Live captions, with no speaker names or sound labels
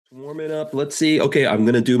Warming up. Let's see. Okay, I'm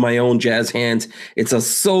going to do my own jazz hands. It's a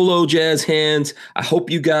solo jazz hands. I hope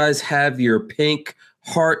you guys have your pink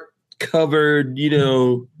heart covered,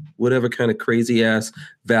 whatever kind of crazy ass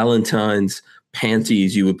Valentine's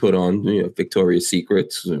panties you would put on, Victoria's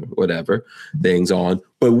Secrets, or whatever things on.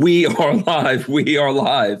 But we are live. We are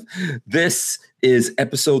live. This is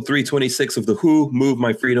episode 326 of the Who Moved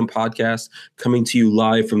My Freedom podcast, coming to you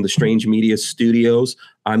live from the Strange Media Studios.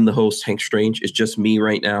 I'm the host, Hank Strange. It's just me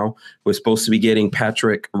right now. We're supposed to be getting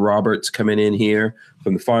Patrick Roberts coming in here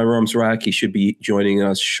from the Firearms Rack. He should be joining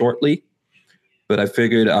us shortly. But I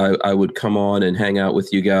figured I would come on and hang out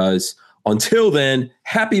with you guys. Until then,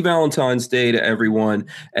 happy Valentine's Day to everyone.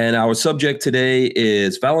 And our subject today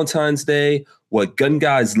is Valentine's Day, what gun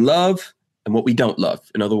guys love and what we don't love.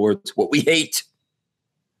 In other words, what we hate.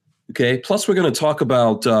 Okay. Plus, we're going to talk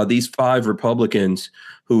about these 5 Republicans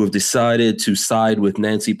who have decided to side with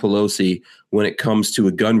Nancy Pelosi when it comes to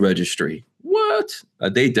a gun registry. What?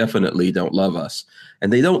 They definitely don't love us.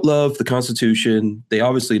 And they don't love the Constitution. They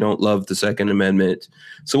obviously don't love the Second Amendment.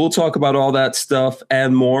 So we'll talk about all that stuff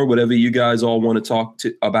and more, whatever you guys all want to talk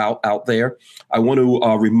about out there. I want to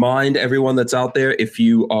remind everyone that's out there, if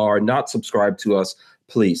you are not subscribed to us,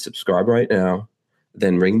 please subscribe right now,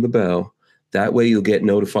 then ring the bell. That way you'll get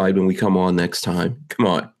notified when we come on next time. Come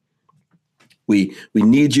on. We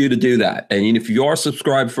need you to do that. And if you are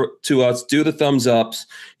subscribed to us, do the thumbs ups,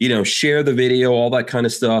 share the video, all that kind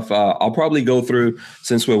of stuff. I'll probably go through,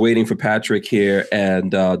 since we're waiting for Patrick here,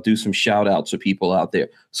 and do some shout outs for people out there.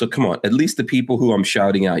 So come on, at least the people who I'm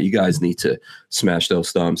shouting out, you guys need to smash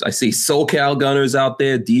those thumbs. I see SoCal Gunners out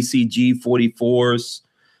there, DCG 44s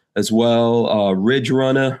as well. Ridge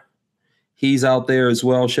Runner, he's out there as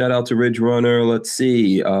well. Shout out to Ridge Runner. Let's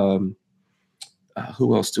see.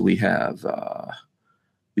 Who else do we have?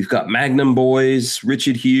 We've got Magnum Boys,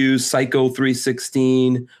 Richard Hughes, Psycho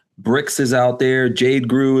 316, Bricks is out there, Jade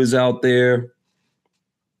Grew is out there.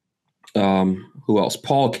 Who else?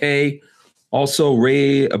 Paul K. Also,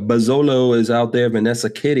 Ray Bazzolo is out there, Vanessa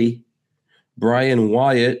Kitty, Brian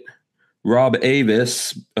Wyatt, Rob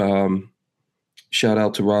Avis. Shout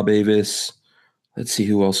out to Rob Avis. Let's see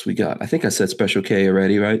who else we got. I think I said Special K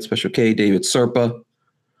already, right? Special K, David Serpa.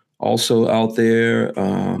 Also out there,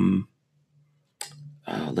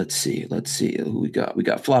 let's see who we got. We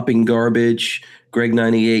got Flopping Garbage, Greg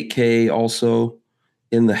 98K also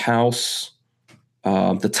in the house.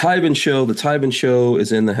 The Tyven Show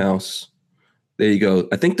is in the house. There you go.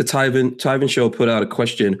 I think the Tyven Show put out a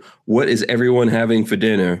question. What is everyone having for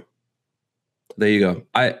dinner? There you go.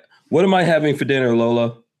 What am I having for dinner,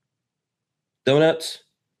 Lola? Donuts?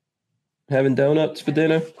 Having donuts for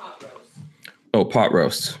dinner? Oh, pot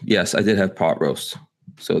roast. Yes, I did have pot roast.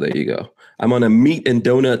 So there you go. I'm on a meat and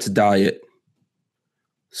donuts diet.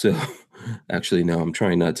 So actually, no, I'm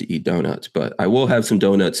trying not to eat donuts, but I will have some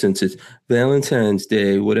donuts since it's Valentine's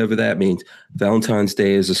Day, whatever that means. Valentine's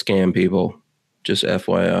Day is a scam, people. Just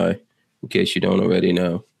FYI, in case you don't already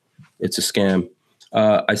know. It's a scam.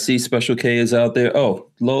 I see Special K is out there. Oh,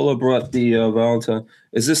 Lola brought the Valentine.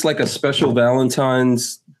 Is this like a special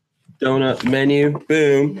Valentine's donut menu?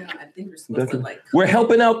 Boom. No, I think you're supposed to We're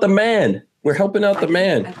helping out the man. We're helping out the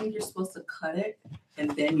man. I think you're supposed to cut it and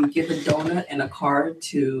then you give a donut and a card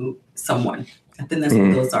to someone. I think that's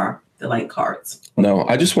what those are. They're like cards. No,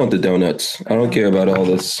 I just want the donuts. I don't care about all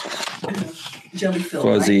this jelly filled,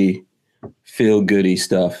 fuzzy, feel goody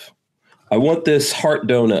stuff. I want this heart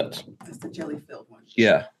donut. That's the jelly filled one.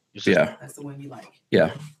 Yeah. Yeah. That's the one you like.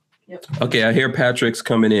 Yeah. Yep. Okay, I hear Patrick's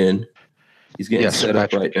coming in. He's getting set up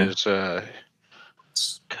Patrick right now.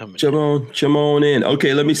 Is coming. Come on in.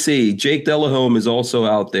 Okay, let me see. Jake Delahome is also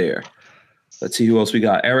out there. Let's see who else we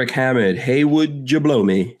got. Eric Hammond. Hey, would you blow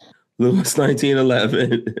me? Lewis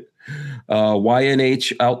 1911.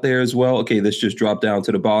 YNH out there as well. Okay, this just dropped down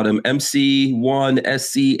to the bottom.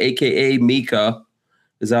 MC1SC, a.k.a. Mika,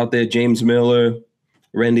 is out there. James Miller.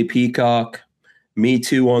 Randy Peacock. Me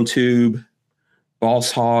Too on Tube.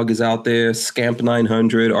 Boss Hog is out there. Scamp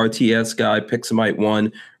 900, RTS guy, Pixamite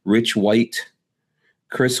 1, Rich White,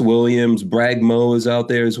 Chris Williams, Bragg Mo is out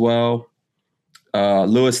there as well.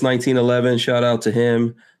 Lewis 1911, shout out to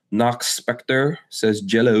him. Knox Spectre says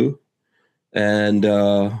Jello. And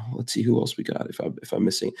let's see who else we got if I'm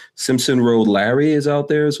missing. Simpson Road Larry is out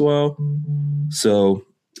there as well. So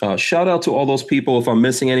shout out to all those people. If I'm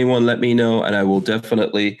missing anyone, let me know, and I will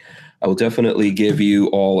definitely give you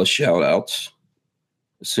all a shout out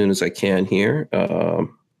as soon as I can here.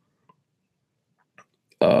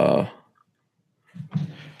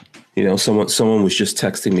 Someone was just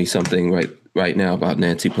texting me something right now about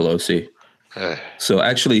Nancy Pelosi. So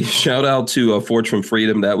actually, shout out to Forge from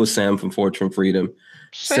Freedom. That was Sam from Forge from Freedom.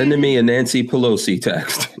 Sending me a Nancy Pelosi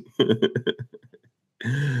text.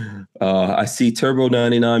 I see Turbo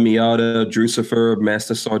 99 Miata, Drucifer,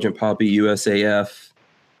 Master Sergeant Poppy, USAF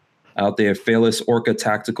out there. Fearless Orca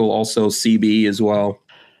Tactical, also CB as well.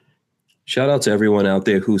 Shout out to everyone out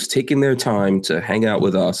there who's taking their time to hang out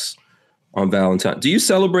with us on Valentine's. Do you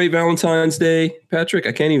celebrate Valentine's Day, Patrick?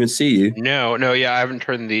 I can't even see you. No, yeah, I haven't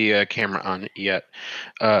turned the camera on yet.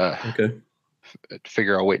 Okay.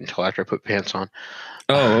 Figure I'll wait until after I put pants on.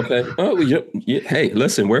 Oh, okay. Oh, hey,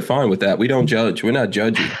 listen, we're fine with that. We don't judge. We're not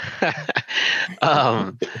judgy.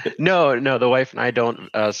 No, the wife and I don't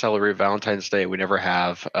celebrate Valentine's Day. We never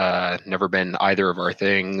have. Never been either of our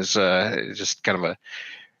things. Just kind of a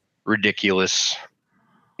ridiculous,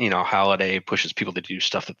 holiday. Pushes people to do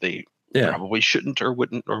stuff that they probably shouldn't or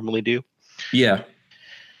wouldn't normally do. Yeah.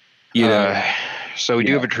 So we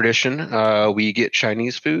do have a tradition. We get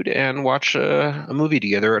Chinese food and watch a movie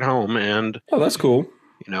together at home. And that's cool.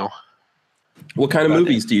 What kind of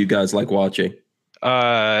movies do you guys like watching?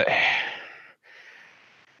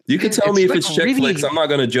 You can tell me if it's chick flicks. I'm not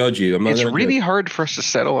going to judge you. It's really hard for us to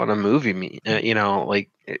settle on a movie.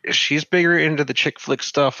 She's bigger into the chick flick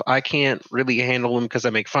stuff. I can't really handle them because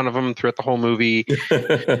I make fun of them throughout the whole movie,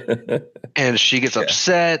 and she gets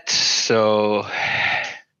upset. So,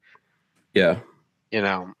 yeah,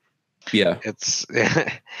 it's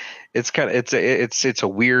it's a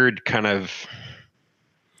weird kind of.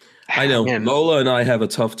 I know Lola and I have a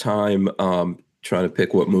tough time trying to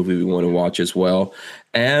pick what movie we want to watch as well.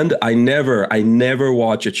 And I never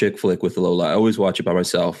watch a chick flick with Lola. I always watch it by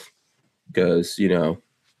myself because, you're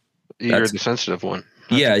the sensitive one.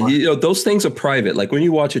 That's those things are private. Like when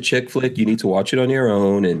you watch a chick flick, you need to watch it on your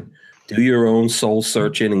own and do your own soul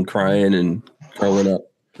searching and crying and curling up.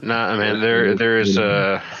 Nah, man, there is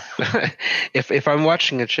if I'm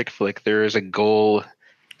watching a chick flick, there is a goal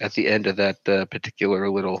at the end of that particular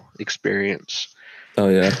little experience. Oh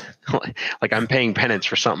yeah. Like I'm paying penance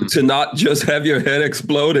for something. To not just have your head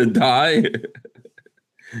explode and die.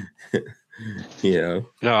 Yeah.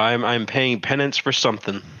 No, I'm paying penance for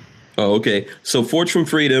something. Oh, okay. So Forge from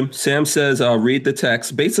Freedom. Sam says, read the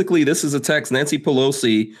text. Basically, this is a text. Nancy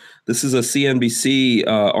Pelosi. This is a CNBC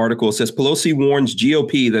article. It says Pelosi warns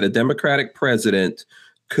GOP that a Democratic president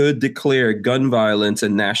could declare gun violence a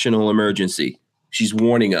national emergency. She's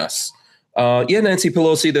warning us. Nancy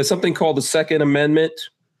Pelosi, there's something called the Second Amendment.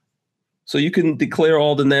 So you can declare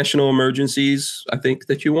all the national emergencies, I think,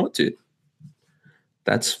 that you want to.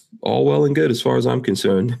 That's all well and good as far as I'm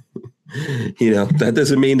concerned. That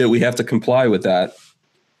doesn't mean that we have to comply with that.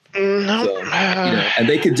 No. So, and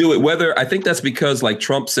they could do it I think that's because like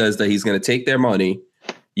Trump says that he's going to take their money,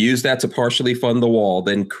 use that to partially fund the wall,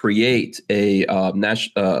 then create a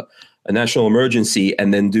national emergency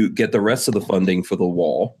and then get the rest of the funding for the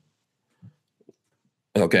wall.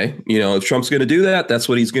 Okay. If Trump's going to do that, that's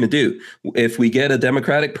what he's going to do. If we get a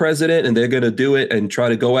Democratic president and they're going to do it and try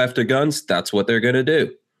to go after guns, that's what they're going to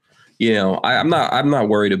do. I'm not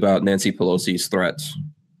worried about Nancy Pelosi's threats.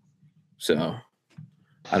 So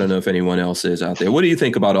I don't know if anyone else is out there. What do you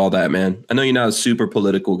think about all that, man? I know you're not a super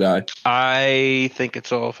political guy. I think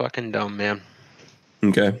it's all fucking dumb, man.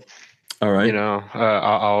 Okay. All right.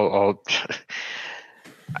 I'll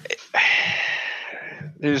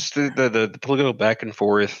there's the political back and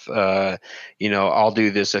forth. I'll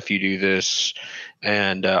do this if you do this,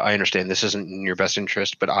 and I understand this isn't in your best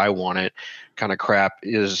interest, but I want it. Kind of crap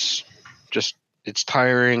is just it's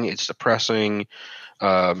tiring. It's depressing.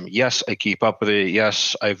 Yes, I keep up with it.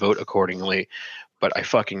 Yes, I vote accordingly, but I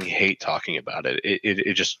fucking hate talking about it.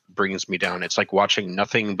 It just brings me down. It's like watching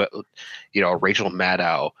nothing but Rachel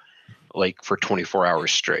Maddow like for 24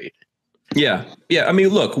 hours straight. Yeah. I mean,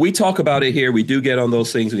 look, we talk about it here. We do get on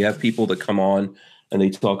those things. We have people that come on and they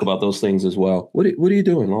talk about those things as well. What are you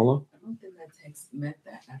doing, Lola? I don't think that text meant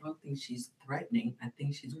that. I don't think she's threatening. I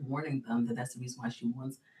think she's warning them that that's the reason why she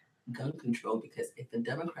wants gun control, because if the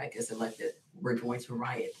Democrat gets elected, we're going to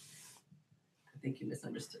riot. I think you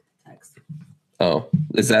misunderstood the text. Oh,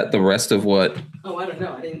 is that the rest of what? Oh, I don't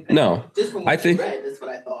know. Just from what you read, that's what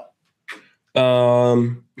I thought.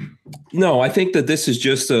 No, I think that this is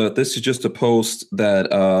just a post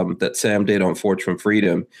that Sam did on Forge from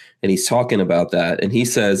Freedom, and he's talking about that, and he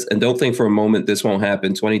says, and don't think for a moment this won't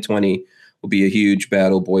happen. 2020 will be a huge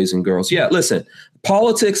battle, boys and girls. Yeah, listen,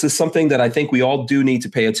 politics is something that I think we all do need to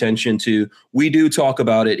pay attention to. We do talk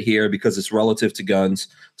about it here because it's relative to guns,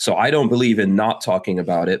 so I don't believe in not talking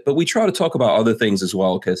about it, but we try to talk about other things as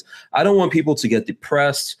well because I don't want people to get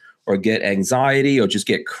depressed or get anxiety or just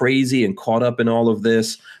get crazy and caught up in all of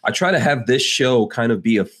this. I try to have this show kind of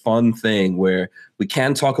be a fun thing where we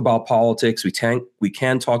can talk about politics, we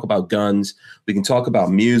can talk about guns, we can talk about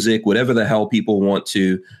music, whatever the hell people want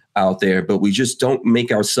to out there, but we just don't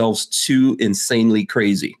make ourselves too insanely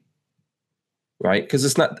crazy, right? Because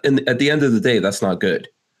it's not, at the end of the day, that's not good.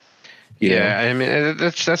 Yeah, I mean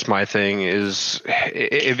that's my thing. Is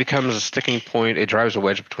it becomes a sticking point? It drives a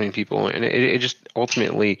wedge between people, and it just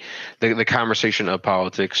ultimately the conversation of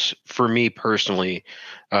politics for me personally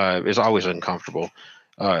is always uncomfortable.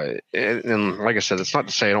 And like I said, it's not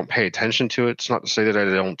to say I don't pay attention to it. It's not to say that I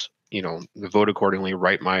don't, vote accordingly,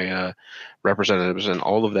 write my representatives, and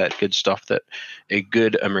all of that good stuff that a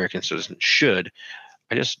good American citizen should.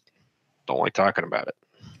 I just don't like talking about it.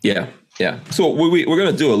 Yeah. So we're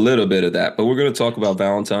going to do a little bit of that, but we're going to talk about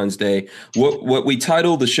Valentine's Day. What we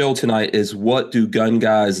titled the show tonight is "What do gun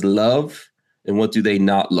guys love and what do they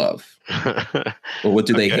not love, or what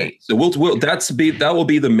do they hate?" So that will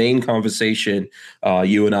be the main conversation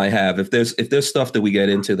you and I have. If there's stuff that we get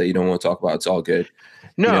into that you don't want to talk about, it's all good.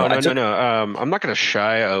 No. I'm not going to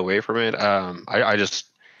shy away from it. I just,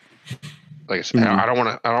 like I said, I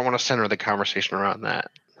don't want to center the conversation around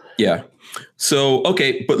that. Yeah. So,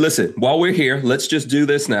 okay. But listen, while we're here, let's just do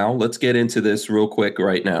this now. Let's get into this real quick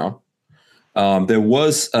right now. There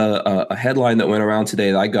was a headline that went around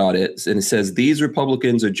today that I got it. And it says, these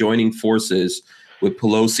Republicans are joining forces with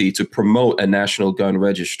Pelosi to promote a national gun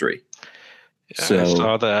registry. Yeah, so, I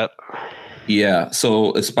saw that. Yeah.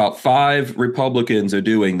 So it's about 5 Republicans are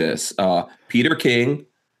doing this. Peter King,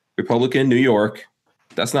 Republican, New York.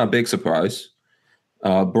 That's not a big surprise.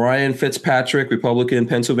 Brian Fitzpatrick, Republican,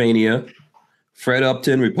 Pennsylvania. Fred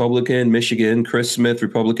Upton, Republican, Michigan. Chris Smith,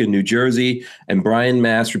 Republican, New Jersey. And Brian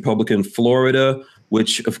Mast, Republican, Florida,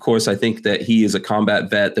 which, of course, I think that he is a combat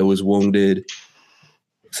vet that was wounded,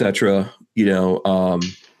 etc.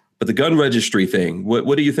 But the gun registry thing,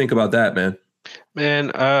 what do you think about that, man?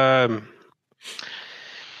 Man,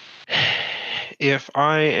 if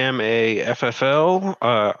I am a FFL,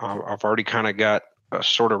 I've already kind of got a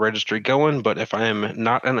sort of registry going, but if I am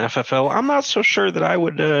not an FFL, I'm not so sure that I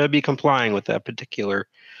would be complying with that particular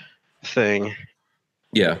thing.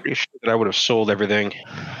 Yeah. Pretty sure that I would have sold everything.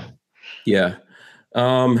 Yeah.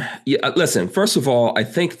 Listen, first of all, I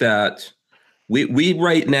think that we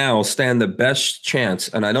right now stand the best chance,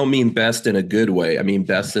 and I don't mean best in a good way. I mean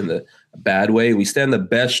best in the bad way. We stand the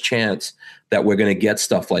best chance that we're going to get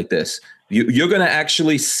stuff like this. You're going to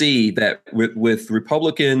actually see that with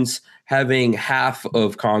Republicans having half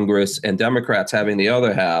of Congress and Democrats having the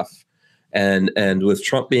other half, and with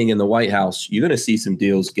Trump being in the White House, you're going to see some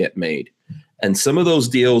deals get made. And some of those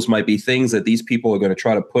deals might be things that these people are going to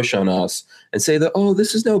try to push on us and say that, oh,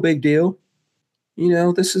 this is no big deal.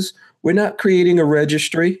 We're not creating a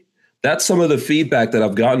registry. That's some of the feedback that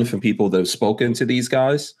I've gotten from people that have spoken to these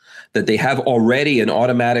guys, that they have already an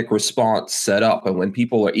automatic response set up. And when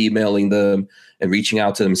people are emailing them and reaching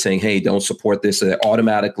out to them saying, hey, don't support this, they're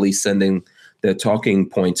automatically sending their talking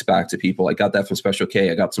points back to people. I got that from Special K.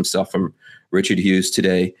 I got some stuff from Richard Hughes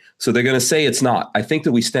today. So they're going to say it's not. I think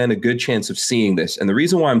that we stand a good chance of seeing this. And the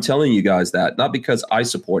reason why I'm telling you guys that, not because I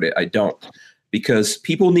support it, I don't, because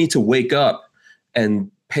people need to wake up and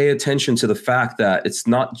pay attention to the fact that it's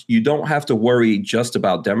not, you don't have to worry just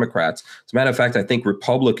about Democrats. As a matter of fact, I think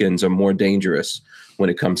Republicans are more dangerous when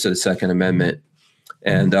it comes to the Second Amendment.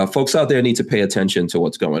 And folks out there need to pay attention to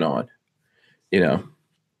what's going on,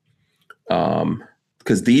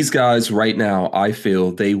 because these guys right now, I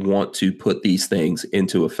feel they want to put these things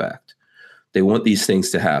into effect. They want these things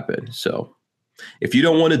to happen. So if you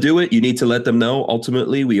don't want to do it, you need to let them know.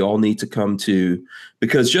 Ultimately, we all need to come to,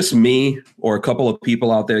 because just me or a couple of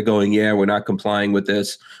people out there going, yeah, we're not complying with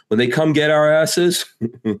this. When they come get our asses,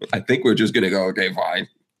 I think we're just going to go, okay, fine.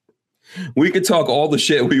 We can talk all the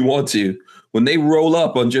shit we want to. When they roll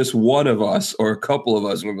up on just one of us or a couple of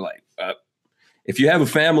us, we'll be like, if you have a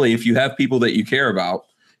family, if you have people that you care about,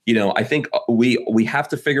 I think we have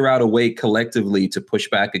to figure out a way collectively to push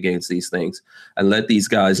back against these things and let these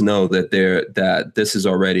guys know that that this is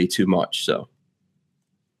already too much. So,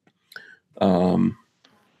 no,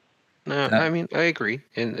 I mean, I agree,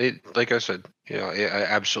 and like I said, I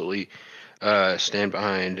absolutely stand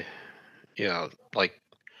behind, like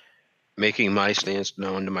making my stance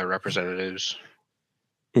known to my representatives.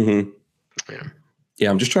 Mm-hmm. Yeah,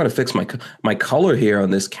 I'm just trying to fix my color here on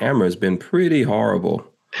this camera has been pretty horrible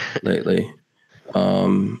lately.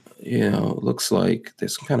 Looks like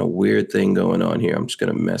there's some kind of weird thing going on here. I'm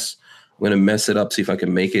gonna mess it up, see if I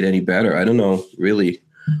can make it any better. I don't know really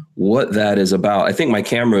what that is about. I think my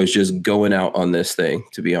camera is just going out on this thing,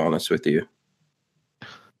 to be honest with you.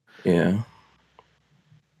 Yeah.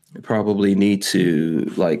 You probably need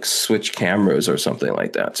to like switch cameras or something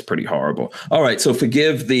like that. It's pretty horrible. All right. So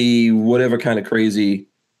forgive the whatever kind of crazy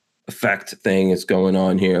effect thing is going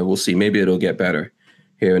on here. We'll see. Maybe it'll get better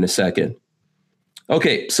here in a second.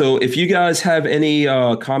 Okay. So if you guys have any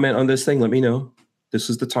comment on this thing, let me know. This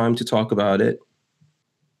is the time to talk about it.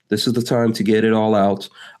 This is the time to get it all out.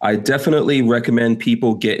 I definitely recommend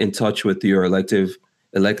people get in touch with your elected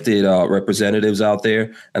representatives out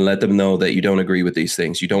there and let them know that you don't agree with these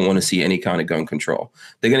things. You don't want to see any kind of gun control.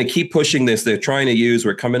 They're going to keep pushing this. They're trying to use,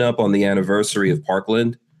 we're coming up on the anniversary of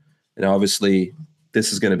Parkland. And obviously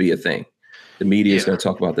this is going to be a thing. The media is going to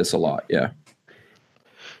talk about this a lot. Yeah.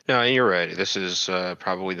 No, you're right. This is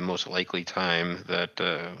probably the most likely time that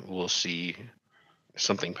we'll see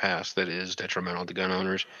something pass that is detrimental to gun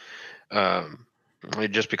owners.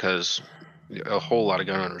 Just because a whole lot of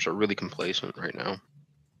gun owners are really complacent right now.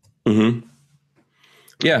 Mm-hmm.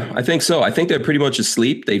 Yeah, I think so. I think they're pretty much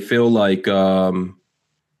asleep. They feel like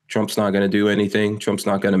Trump's not going to do anything. Trump's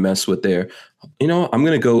not going to mess with their, I'm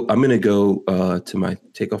going to go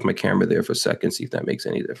take off my camera there for a second, see if that makes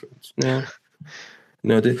any difference. No.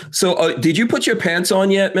 So did you put your pants on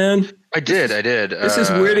yet, man? I did. This is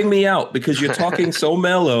weirding me out because you're talking so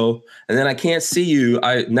mellow and then I can't see you.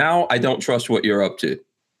 I don't trust what you're up to.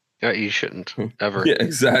 Yeah, you shouldn't ever. Yeah,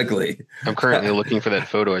 exactly. I'm currently looking for that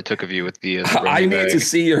photo I took of you with the I need bag. to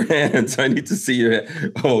see your hands. I need to see your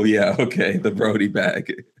Oh, yeah. Okay. The Brody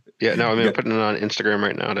bag. Yeah, no, I'm putting it on Instagram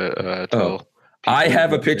right now to tell. I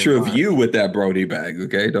have a picture of you with that Brody bag.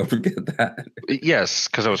 Okay. Don't forget that. Yes,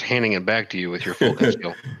 because I was handing it back to you with your full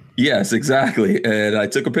conceal. Yes, exactly. And I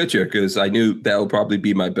took a picture because I knew that would probably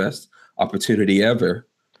be my best opportunity ever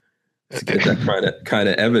to get that kind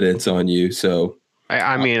of evidence on you. So.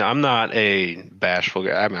 I mean, I'm not a bashful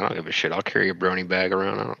guy. I mean, I don't give a shit. I'll carry a brony bag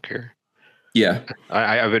around. I don't care. Yeah,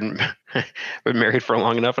 I've been married for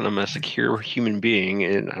long enough, and I'm a secure human being,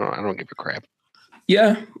 and I don't give a crap.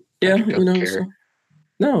 Yeah. So,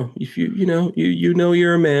 no, if you know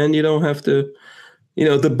you're a man, you don't have to.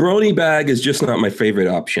 The brony bag is just not my favorite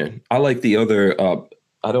option. I like the other.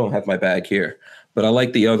 I don't have my bag here, but I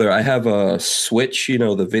like the other. I have a Switch.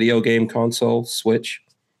 The video game console Switch.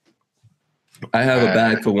 I have a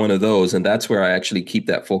bag for one of those, and that's where I actually keep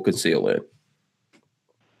that full conceal in.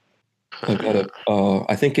 I've got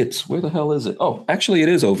I think it's, where the hell is it? Oh, actually it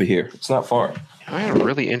is over here. It's not far. I had a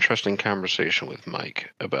really interesting conversation with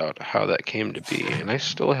Mike about how that came to be, and I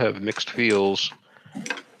still have mixed feels.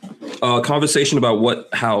 Conversation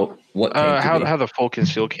about how the full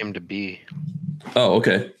conceal came to be. Oh,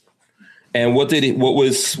 okay. And what did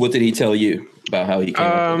he tell you about how he came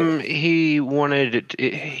up with it? He wanted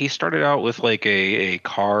he started out with like a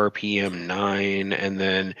car PM9 and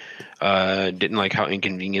then didn't like how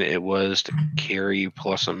inconvenient it was to carry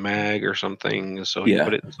plus a mag or something. So he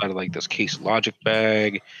put it inside of like this Case Logic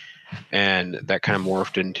bag, and that kind of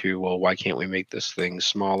morphed into, well, why can't we make this thing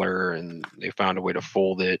smaller? And they found a way to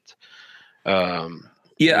fold it.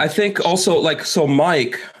 Yeah, I think also so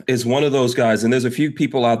Mike is one of those guys, and there's a few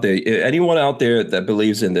people out there. Anyone out there that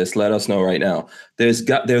believes in this, let us know right now. There's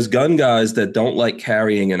gun guys that don't like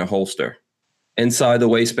carrying in a holster. Inside the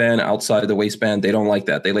waistband, outside the waistband, they don't like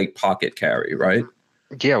that. They like pocket carry, right?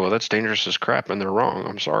 Yeah, well, that's dangerous as crap, and they're wrong.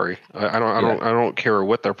 I'm sorry. I don't care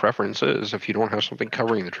what their preference is. If you don't have something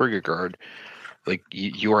covering the trigger guard, like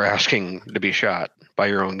you are asking to be shot by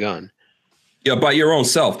your own gun. Yeah, by your own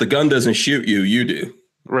self. The gun doesn't shoot you. You do.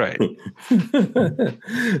 Right.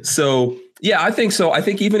 So, yeah, I think so. I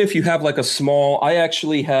think even if you have like a small, I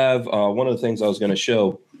actually have one of the things I was going to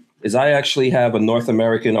show is I actually have a North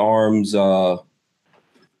American Arms, the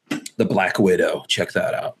Black Widow. Check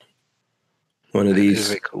that out. One of these. This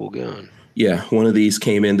is a cool gun. Yeah, one of these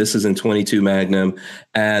came in. This is in 22 Magnum.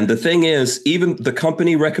 And the thing is, even the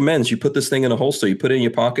company recommends you put this thing in a holster. You put it in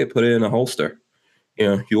your pocket, put it in a holster.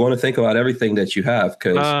 You want to think about everything that you have,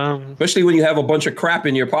 because especially when you have a bunch of crap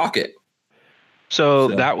in your pocket. So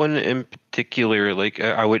that one in particular, like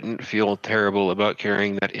I wouldn't feel terrible about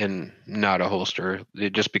carrying that in not a holster,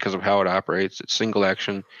 just because of how it operates. It's single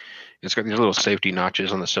action. It's got these little safety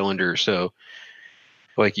notches on the cylinder. So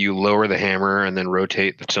like you lower the hammer and then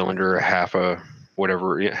rotate the cylinder half a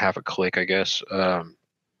click, I guess.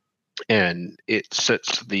 And it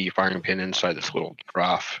sets the firing pin inside this little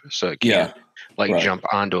trough. So it can't jump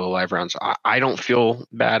onto a live round. So I don't feel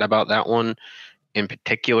bad about that one in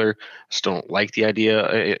particular. Still don't like the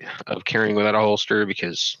idea of carrying without a holster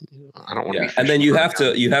because I don't want to be. And then you have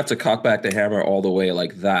to cock back the hammer all the way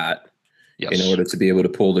like that. Yes. In order to be able to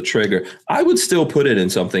pull the trigger. I would still put it in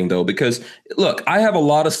something though, because look, I have a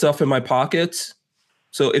lot of stuff in my pockets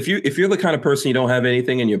So if you're the kind of person you don't have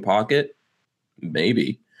anything in your pocket,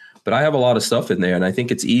 maybe. But I have a lot of stuff in there, and I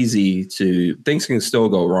think it's easy to things can still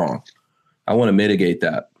go wrong. I want to mitigate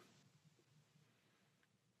that.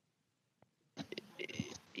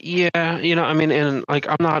 Yeah, I mean, and like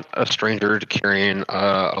I'm not a stranger to carrying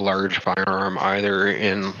a large firearm either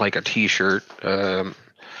in like a t-shirt.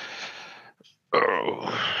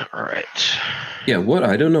 Oh, all right. Yeah, what?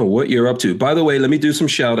 I don't know what you're up to. By the way, let me do some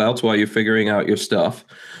shout outs while you're figuring out your stuff.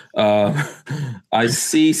 I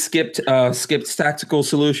see Skip's Tactical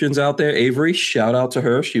Solutions out there. Avery, shout out to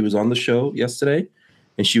her. She was on the show yesterday,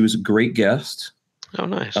 and she was a great guest. Oh,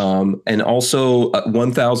 nice. And also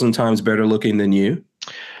 1,000 times better looking than you.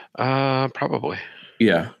 Probably.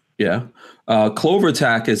 Yeah. Clover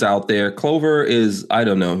Tack is out there. Clover is, I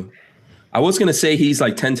don't know. I was going to say he's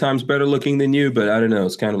like 10 times better looking than you, but I don't know.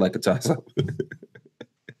 It's kind of like a toss up.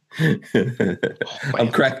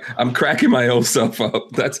 I'm cracking my own self up.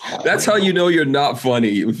 That's how you know you're not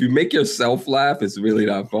funny. If you make yourself laugh, it's really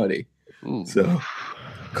not funny. Ooh. So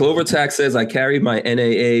Clover Tack says, I carry my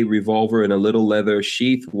NAA revolver in a little leather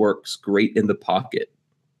sheath. Works great in the pocket.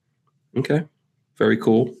 Okay. Very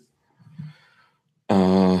cool.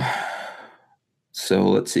 So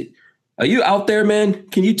let's see. Are you out there, man?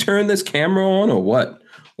 Can you turn this camera on or what?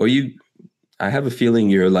 Or I have a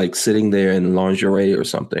feeling you're like sitting there in lingerie or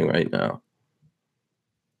something right now.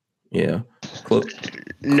 Yeah.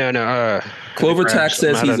 No. Clover Tack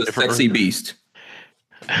says he's a sexy beast.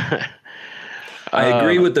 I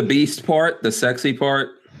agree with the beast part, the sexy part.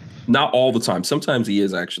 Not all the time. Sometimes he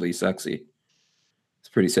is actually sexy. It's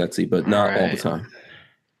pretty sexy, but not all the time.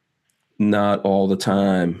 Not all the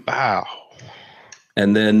time. Wow.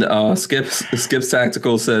 And then Skip's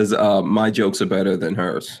Tactical says, my jokes are better than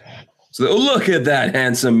hers. So look at that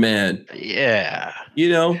handsome man. Yeah.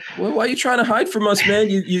 Why are you trying to hide from us, man?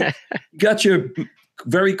 You got your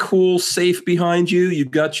very cool safe behind you. You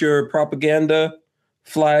got your propaganda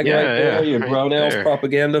flag right there. Your Brownell's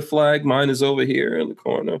propaganda flag. Mine is over here in the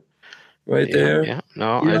corner. Right there. Yeah.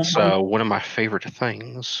 No, it's one of my favorite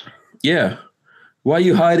things. Yeah. Why are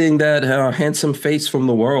you hiding that handsome face from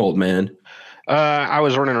the world, man? I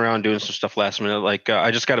was running around doing some stuff last minute. Like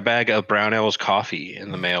I just got a bag of Brownell's coffee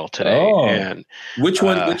in the mail today. Oh, and which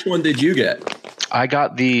one did you get? I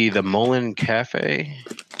got the Mullen Cafe.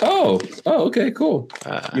 Oh, okay, cool.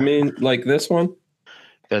 You mean like this one?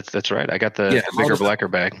 That's right. I got the bigger, blacker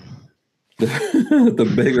bag.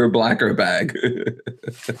 The bigger, blacker bag.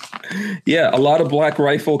 Yeah, a lot of Black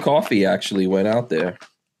Rifle coffee actually went out there.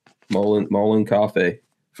 Mullen Coffee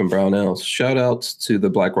from Brownell's. Shout outs to the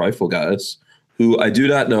Black Rifle guys, who I do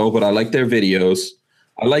not know, but I like their videos.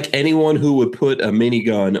 I like anyone who would put a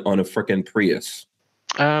minigun on a frickin' Prius.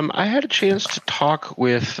 I had a chance to talk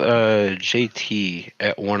with JT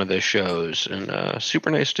at one of the shows, and super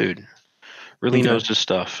nice dude. Really knows his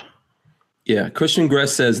stuff. Yeah, Christian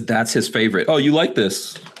Gress says that's his favorite. Oh, you like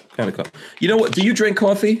this kind of coffee? You know what? Do you drink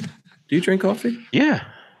coffee? Do you drink coffee? Yeah,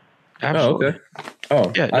 absolutely. Oh, okay.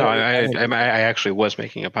 Oh, yeah. No, I actually was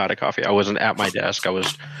making a pot of coffee. I wasn't at my desk. I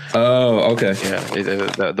was. Oh, okay. Yeah,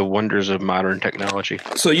 the wonders of modern technology.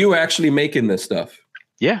 So you were actually making this stuff?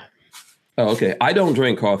 Yeah. Oh, okay. I don't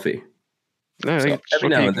drink coffee. No, so every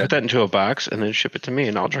now and then. Put that into a box and then ship it to me,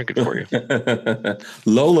 and I'll drink it for you.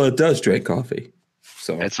 Lola does drink coffee,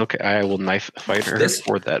 so it's okay. I will knife fight her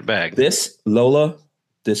for that bag. Lola,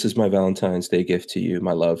 this is my Valentine's Day gift to you,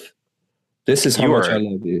 my love. This is how much I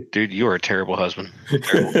love you. Dude, you are a terrible husband.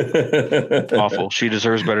 Terrible. Awful. She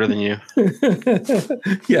deserves better than you.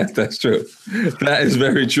 Yes, that's true. That is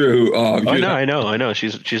very true. I know.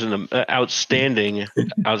 She's an outstanding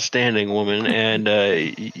woman, and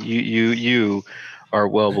you are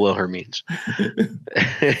well below her means.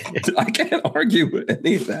 I can't argue with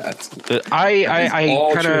any of that.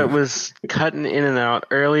 I kind of was cutting in and out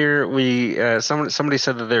earlier. We somebody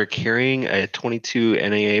said that they're carrying a 22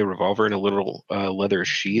 NAA revolver in a little leather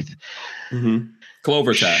sheath. Mm-hmm.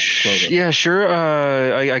 Clover Tack. Yeah, sure.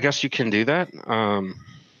 I guess you can do that.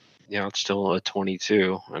 It's still a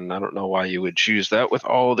 22, and I don't know why you would choose that with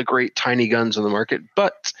all the great tiny guns in the market,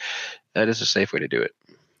 but that is a safe way to do it.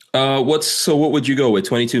 What would you go with?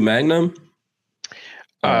 22 Magnum?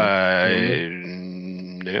 No,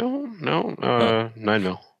 9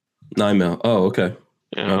 mil. 9 mil. Oh, okay.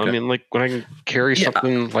 Yeah, okay. I mean, like when I can carry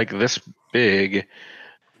something like this big.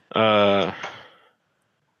 Yeah,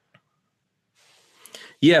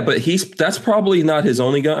 but that's probably not his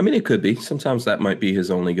only gun. I mean, it could be. Sometimes that might be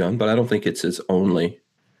his only gun, but I don't think it's his only.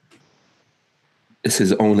 It's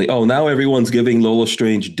his only. Oh, now everyone's giving Lola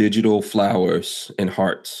Strange digital flowers and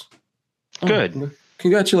hearts. Good. Oh,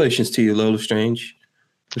 congratulations to you, Lola Strange.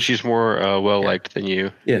 She's more well liked than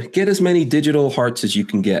you. Yeah, get as many digital hearts as you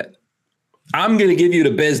can get. I'm gonna give you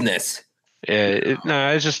the business. Yeah, no,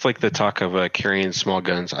 it's just like the talk of carrying small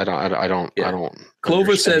guns. I don't.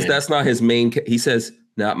 Clover says understand. that's not his main. He says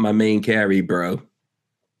not my main carry, bro.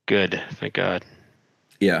 Good. Thank God.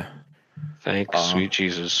 Yeah. Thank sweet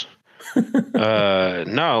Jesus.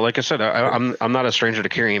 No, like I said, I'm not a stranger to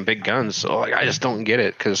carrying big guns, so like I just don't get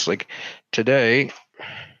it because like today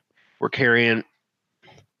we're carrying.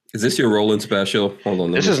 Is this your Roland special? Hold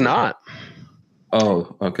on. This is not.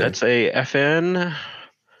 Oh, okay. That's a FN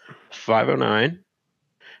 509.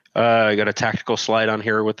 I got a tactical slide on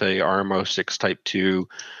here with a RMO 6 Type 2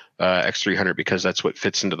 X300 because that's what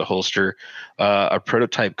fits into the holster. A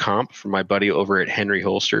prototype comp from my buddy over at Henry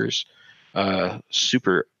Holsters.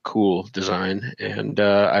 Super cool design. And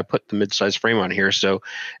I put the mid-size frame on here, so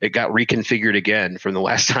it got reconfigured again from the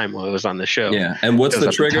last time I was on the show. Yeah. And what's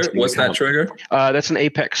the trigger? What's that trigger? That's an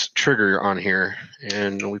Apex trigger on here.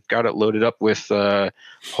 And we've got it loaded up with a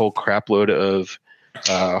whole crap load of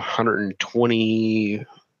 120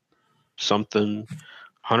 something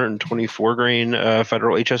 124 grain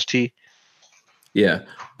Federal HST. Yeah.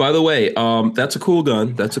 By the way, that's a cool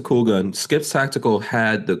gun. That's a cool gun. Skips Tactical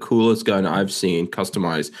had the coolest gun I've seen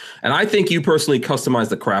customized. And I think you personally customized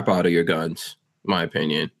the crap out of your guns, in my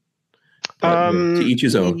opinion. But, to each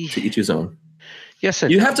his own. To each his own. Yes.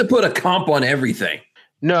 You have to put a comp on everything.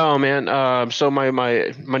 No, man. So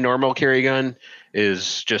my normal carry gun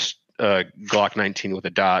is just Glock 19 with a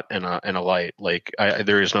dot and a light. Like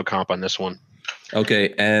there is no comp on this one.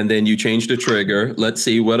 Okay, and then you changed the trigger. Let's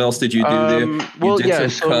see, what else did you do there? You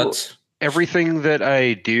did some cuts. Everything that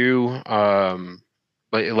I do,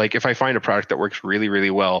 like if I find a product that works really,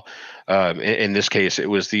 really well, in this case, it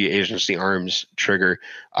was the Agency Arms trigger.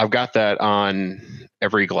 I've got that on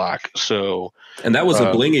every Glock. So, and that was a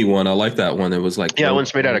blingy one. I like that one. It was like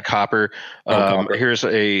one's made out of copper. Copper. Here's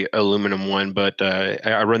a aluminum one, but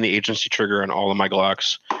I run the Agency trigger on all of my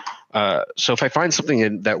Glocks. So if I find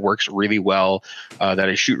something that works really well, that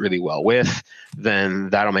I shoot really well with, then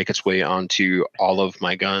that'll make its way onto all of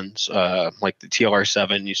my guns. Like the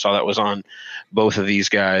TLR7, you saw that was on both of these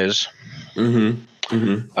guys. Mm-hmm.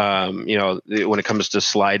 Mm-hmm. When it comes to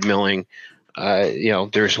slide milling,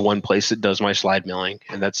 there's one place that does my slide milling,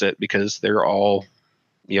 and that's it, because they're all,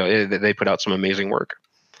 they put out some amazing work.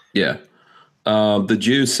 Yeah. The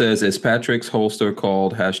Jew says, is Patrick's holster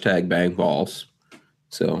called #bangballs?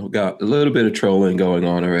 So we got a little bit of trolling going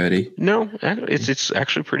on already. No, it's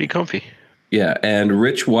actually pretty comfy. Yeah, and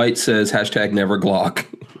Rich White says #never Glock.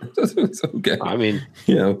 It's okay. I mean,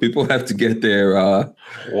 people have to get their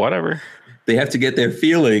whatever. They have to get their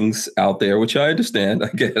feelings out there, which I understand. I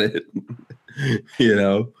get it.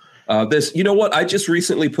 This. You know what? I just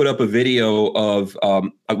recently put up a video of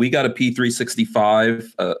we got a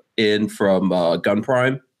P365 in from Gun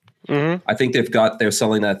Prime. Mm-hmm. I think they're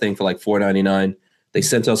selling that thing for like $4.99. They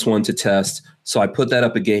sent us one to test, so I put that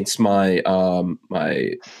up against my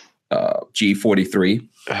my G43.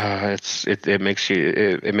 It makes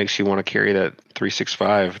you want to carry that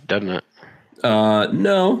 365, doesn't it?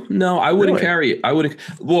 No, I wouldn't carry it. I would.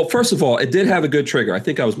 Well, first of all, it did have a good trigger. I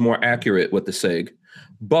think I was more accurate with the SIG,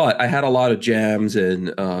 but I had a lot of jams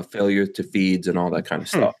and failure to feeds and all that kind of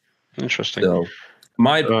stuff. Interesting. So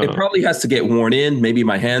it probably has to get worn in. Maybe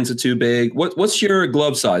my hands are too big. What's your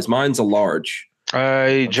glove size? Mine's a large.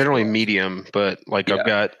 Generally medium, but I've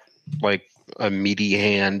got like a meaty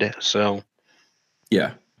hand, so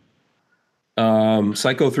yeah.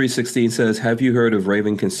 Psycho 316 says, have you heard of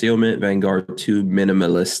Raven Concealment Vanguard 2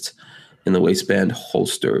 Minimalist in the waistband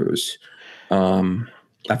holsters?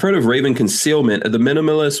 I've heard of Raven Concealment. The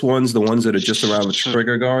minimalist ones, the ones that are just around the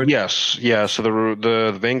trigger guard? Yes. Yeah. So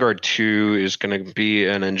the Vanguard 2 is going to be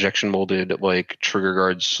an injection molded like trigger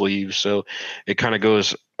guard sleeve. So it kind of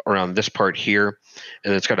goes around this part here,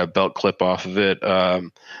 and it's got a belt clip off of it.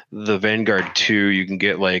 The Vanguard 2, you can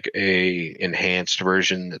get like a enhanced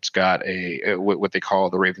version that's got what they call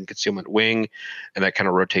the Raven Concealment wing, and that kind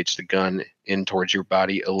of rotates the gun in towards your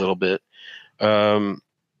body a little bit. Not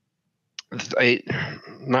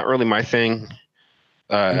really my thing.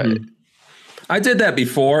 I did that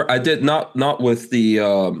before. I did not with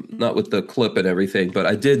the clip and everything, but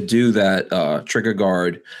I did do that trigger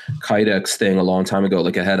guard Kydex thing a long time ago.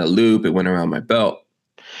 Like it had a loop, it went around my belt.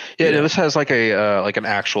 Yeah, no, this has like an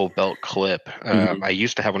actual belt clip. I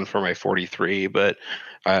used to have one for my 43, but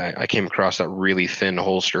I came across that really thin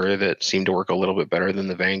holster that seemed to work a little bit better than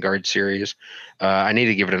the Vanguard series. I need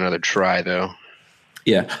to give it another try though.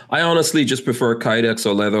 Yeah, I honestly just prefer Kydex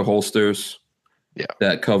or leather holsters. Yeah,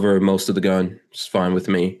 that cover most of the gun. It's fine with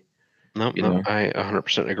me. No, I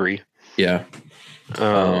 100% agree. Yeah.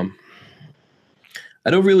 I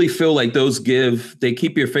don't really feel like those they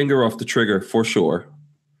keep your finger off the trigger for sure.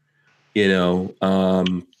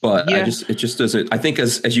 But Yeah. it just doesn't. I think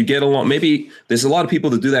as you get along, maybe there's a lot of people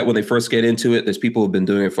that do that when they first get into it. There's people who've been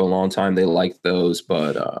doing it for a long time. They like those,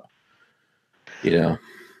 but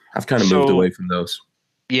I've kind of moved away from those.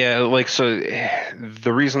 Yeah, like so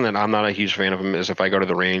the reason that I'm not a huge fan of them is if I go to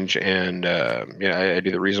the range and I do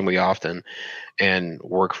that reasonably often and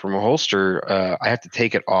work from a holster, I have to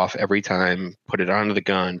take it off every time, put it onto the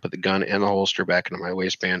gun, put the gun and the holster back into my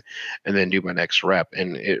waistband, and then do my next rep.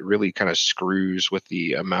 And it really kind of screws with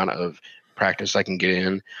the amount of practice I can get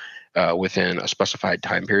in within a specified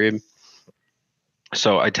time period.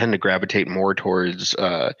 So I tend to gravitate more towards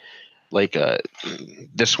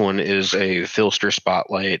this one is a Filster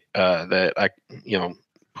Spotlight that I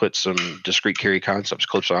put some discrete carry concepts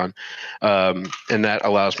clips on, and that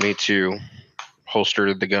allows me to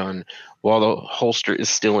holster the gun while the holster is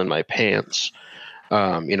still in my pants.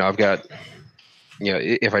 I've got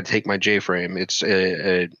if I take my J-frame, it's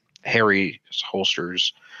a Harry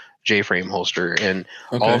holsters J-frame holster, and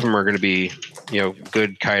all of them are going to be,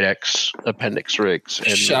 good Kydex appendix rigs.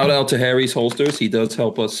 And shout out to Harry's Holsters. He does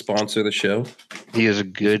help us sponsor the show. He is a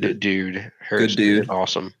good dude. Good dude.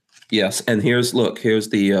 Awesome. Yes, and here's the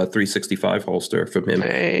 365 holster from him.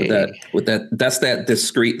 Hey. With that, that's that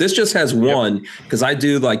discreet. This just has one because I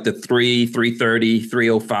do like the 330,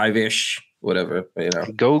 305 ish. Whatever,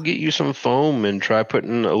 Go get you some foam and try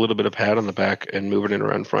putting a little bit of pad on the back and moving it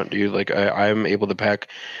around front, dude. Like I'm able to pack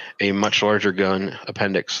a much larger gun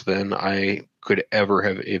appendix than I could ever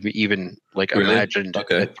have even imagined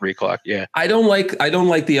at 3 o'clock. Yeah. I don't like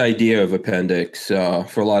the idea of appendix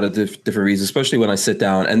for a lot of different reasons, especially when I sit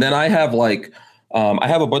down. And then I have I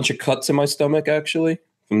have a bunch of cuts in my stomach actually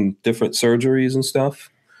from different surgeries and stuff.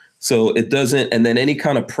 So it doesn't, and then any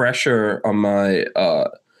kind of pressure on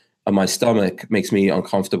my stomach makes me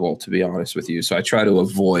uncomfortable, to be honest with you. So I try to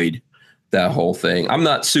avoid that whole thing. I'm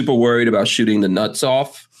not super worried about shooting the nuts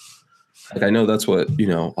off. Like I know that's what,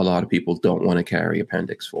 a lot of people don't want to carry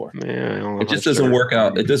appendix for. Yeah, it just doesn't work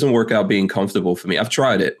out. It doesn't work out being comfortable for me. I've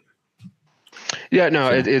tried it. Yeah, no,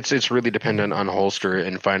 it's really dependent on holster,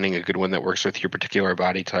 and finding a good one that works with your particular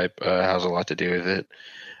body type has a lot to do with it.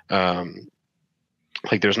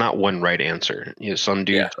 There's not one right answer. Some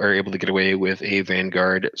dudes are able to get away with a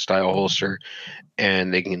Vanguard style holster,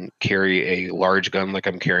 and they can carry a large gun like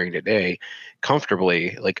I'm carrying today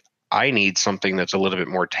comfortably. Like I need something that's a little bit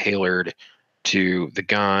more tailored to the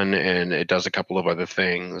gun, and it does a couple of other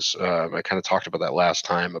things. I kind of talked about that last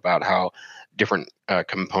time about how different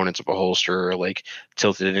components of a holster are like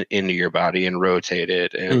tilted into your body and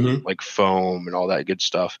rotated, and like foam and all that good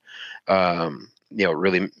stuff.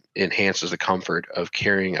 Really enhances the comfort of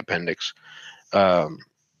carrying appendix.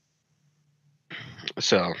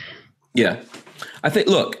 So, yeah, I think,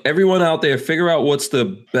 look, everyone out there, figure out what's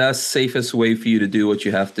the best, safest way for you to do what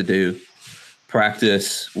you have to do.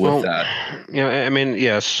 Practice with that. I mean,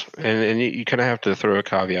 yes. And you kind of have to throw a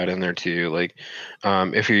caveat in there too. Like,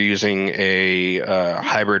 if you're using a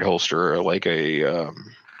hybrid holster, or like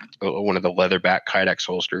one of the leather back Kydex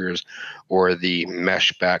holsters or the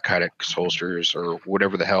mesh back Kydex holsters or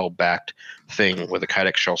whatever the hell backed thing with a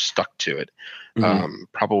Kydex shell stuck to it.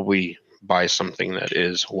 Probably buy something that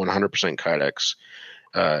is 100%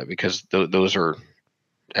 Kydex because those are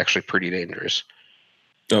actually pretty dangerous.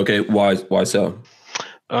 Okay. Why so?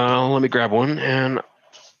 Let me grab one and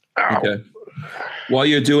okay. While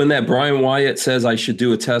you're doing that, Brian Wyatt says I should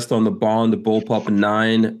do a test on the Bond Bullpup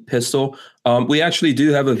 9 pistol. We actually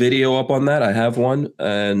do have a video up on that. I have one,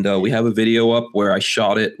 and we have a video up where I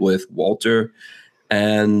shot it with Walter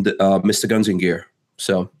and Mr. Guns and Gear.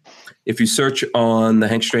 So if you search on the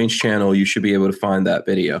Hank Strange channel, you should be able to find that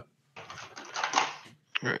video.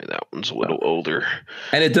 All right, that one's a little older.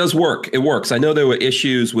 And it does work. It works. I know there were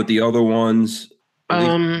issues with the other ones.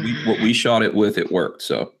 What we shot it with, it worked.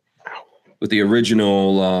 So with the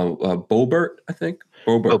original Boberg, I think.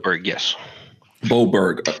 Boberg, yes.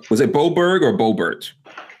 Boberg. Was it Boberg or Bobert?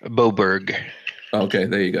 Boberg. Okay,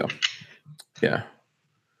 there you go. Yeah.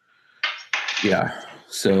 Yeah.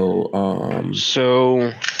 So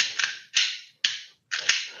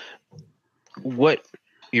what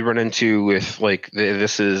you run into with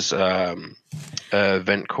this is a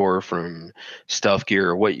vent core from Stealth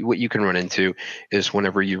Gear. What you can run into is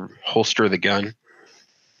whenever you holster the gun,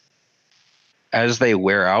 as they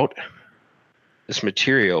wear out, this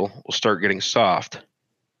material will start getting soft,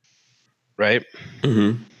 right?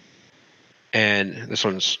 Mm-hmm. And this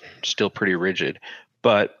one's still pretty rigid,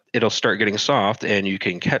 but it'll start getting soft, and you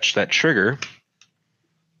can catch that trigger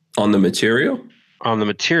on the material.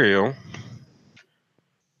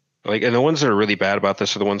 Like, and the ones that are really bad about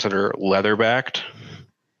this are the ones that are leather backed.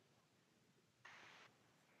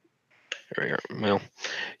 There we go. Well,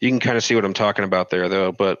 you can kind of see what I'm talking about there,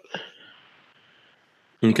 though. But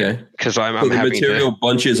Okay. because I'm So the having material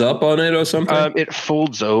bunches up on it or something? it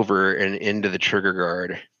folds over and into the trigger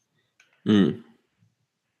guard.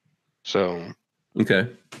 So Okay.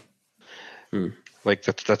 like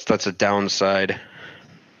that's a downside.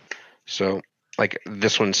 So like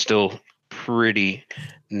this one's still pretty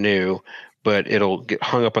new, but it'll get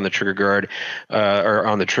hung up on the trigger guard or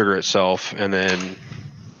on the trigger itself, and then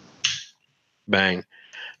bang.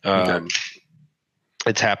 Okay.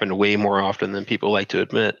 It's happened way more often than people like to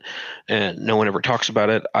admit, and no one ever talks about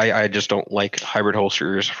it. I just don't like hybrid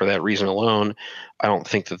holsters for that reason alone. I don't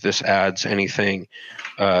think that this adds anything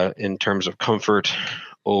in terms of comfort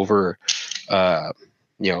over, a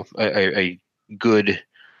good,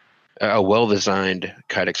 a well-designed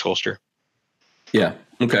Kydex holster. Yeah.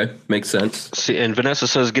 Okay. Makes sense. See, and Vanessa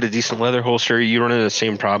says get a decent leather holster. You run into the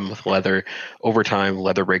same problem with leather. Over time,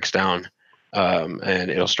 leather breaks down.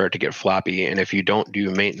 And it'll start to get floppy. And if you don't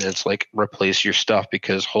do maintenance, like replace your stuff,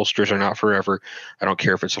 because holsters are not forever. I don't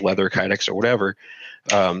care if it's leather, Kydex, or whatever.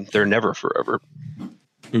 They're never forever.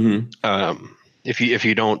 Mm-hmm. If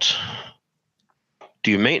you don't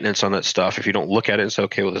do maintenance on that stuff, if you don't look at it and say,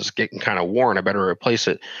 okay, well, this is getting kind of worn, I better replace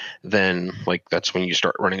it, then like that's when you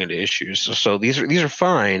start running into issues. So these are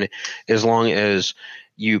fine as long as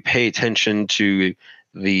you pay attention to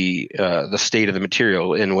the state of the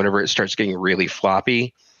material, and whenever it starts getting really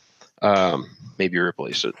floppy, maybe you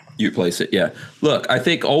replace it. You replace it, yeah. Look, I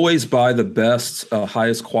think always buy the best,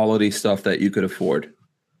 highest quality stuff that you could afford.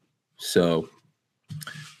 So,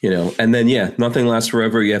 and then nothing lasts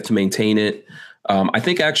forever. You have to maintain it. I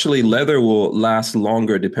think actually leather will last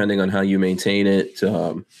longer depending on how you maintain it.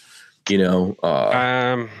 I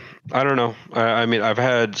don't know. I mean, I've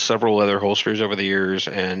had several leather holsters over the years,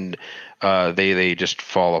 and they just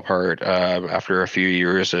fall apart after a few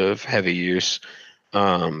years of heavy use.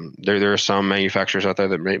 There are some manufacturers out there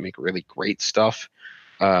that make really great stuff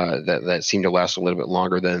that seem to last a little bit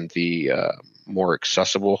longer than the more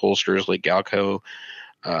accessible holsters like Galco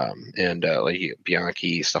and like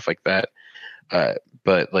Bianchi, stuff like that.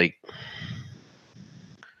 But like,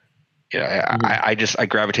 I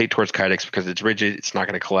gravitate towards Kydex because it's rigid. It's not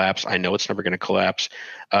going to collapse. I know it's never going to collapse.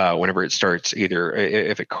 Whenever it starts, either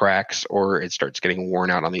if it cracks or it starts getting worn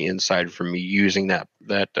out on the inside from me using that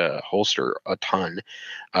holster a ton,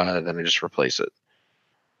 then I just replace it.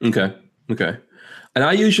 Okay. And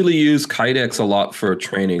I usually use Kydex a lot for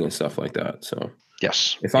training and stuff like that. So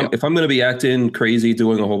yes, if I'm going to be acting crazy,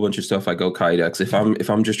 doing a whole bunch of stuff, I go Kydex. If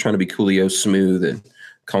I'm just trying to be coolio, smooth and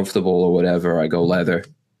comfortable or whatever, I go leather.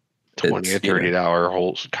 $20 or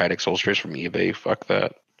 $30 Kydex holsters from eBay. Fuck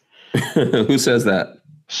that. Who says that?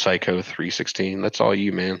 Psycho 316. That's all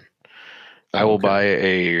you, man. I will buy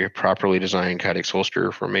a properly designed Kydex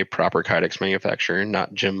holster from a proper Kydex manufacturer,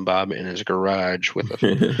 not Jim Bob in his garage with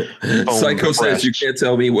a Psycho says you can't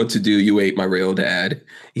tell me what to do. You ain't my real dad.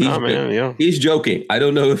 He's joking. I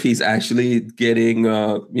don't know if he's actually getting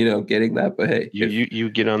that, but hey, you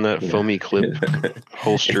get on that foamy clip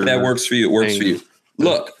holster. If that works for you, it works for you.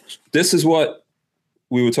 Look, this is what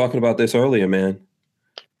we were talking about this earlier, man.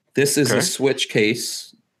 This is a switch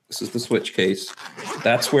case. This is the switch case.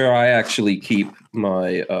 That's where I actually keep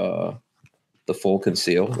my the full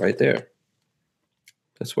conceal right there.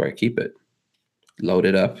 That's where I keep it.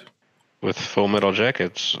 Loaded up with full metal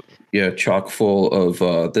jackets. Yeah, chock full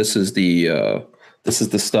of this is the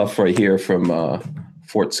stuff right here from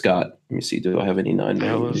Fort Scott. Let me see. Do I have any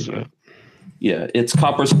 9mm? Yeah, it's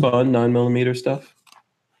copper spun 9mm stuff.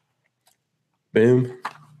 Boom.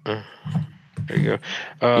 There you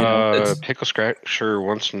go. Pickle Scratcher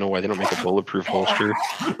wants to know why they don't make a bulletproof holster.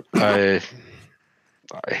 A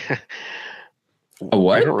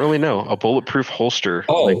what? I don't really know. A bulletproof holster.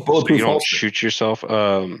 Oh, bulletproof so you don't holster. Shoot yourself.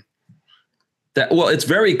 It's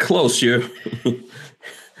very close. You.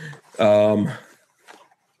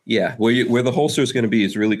 Yeah, where the holster is going to be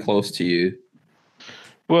is really close to you.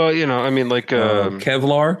 Well, I mean, like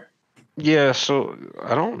Kevlar. Yeah, so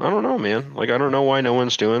I don't know, man. Like, I don't know why no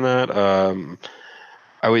one's doing that.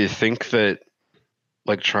 I would think that,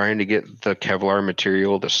 like, trying to get the Kevlar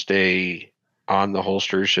material to stay on the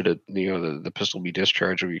holster should it, the pistol be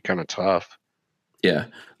discharged would be kind of tough. Yeah.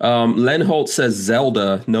 Len Holt says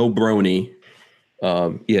Zelda, no Brony.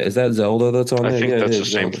 Is that Zelda that's on there? I think that's the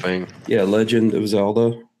Zelda. Same thing. Yeah, Legend of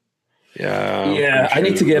Zelda. Yeah. Yeah, I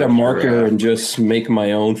need to get a marker and just make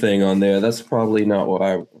my own thing on there. That's probably not what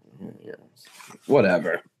I...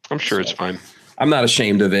 whatever. I'm sure it's fine. I'm not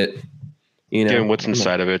ashamed of it. You know, Again, what's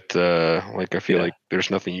inside of it? Like I feel Yeah. like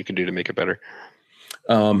there's nothing you can do to make it better.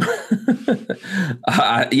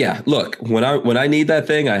 Yeah. Look, when I need that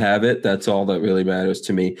thing, I have it. That's all that really matters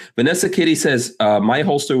to me. Vanessa Kitty says, my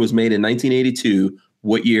holster was made in 1982.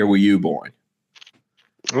 What year were you born?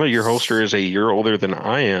 Well, your holster is a year older than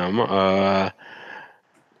I am.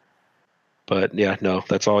 But yeah, no,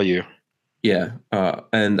 that's all you. Yeah,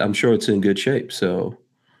 and I'm sure it's in good shape. So,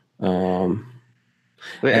 um,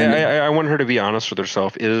 and I want her to be honest with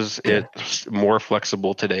herself. Is yeah. it more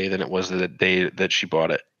flexible today than it was the day that she bought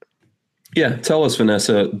it? Yeah, tell us,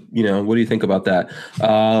 Vanessa. You know, what do you think about that?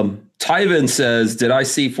 Tyven says, "Did I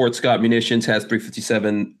see Fort Scott Munitions has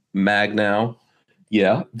 357 mag now?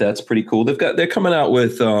 Yeah, that's pretty cool. They're coming out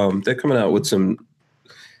with some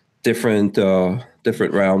different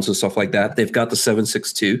rounds and stuff like that. They've got the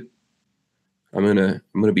 7.62. I'm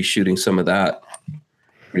gonna be shooting some of that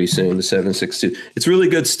pretty soon. The 7.62. It's really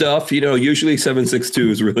good stuff. You know, usually 7.62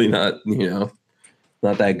 is really not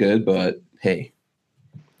not that good, but hey,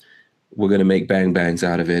 we're gonna make bang bangs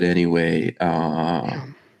out of it anyway.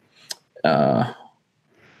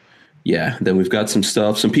 Yeah. Then we've got some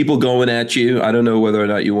stuff. Some people going at you. I don't know whether or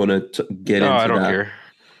not you want to get into I don't that. care.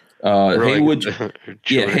 Haywood,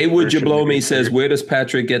 Haywood Jablomi says, bigger. where does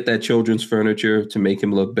Patrick get that children's furniture to make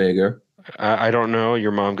him look bigger? I don't know.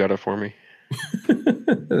 Your mom got it for me.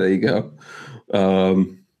 There you go.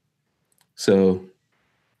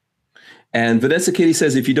 And Vanessa Kitty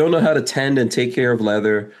says, if you don't know how to tend and take care of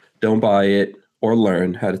leather, don't buy it or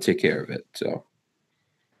learn how to take care of it. So,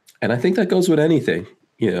 and I think that goes with anything,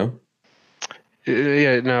 you know.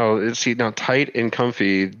 Yeah, no. See, now tight and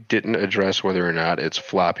comfy didn't address whether or not it's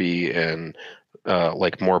floppy and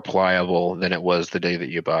like more pliable than it was the day that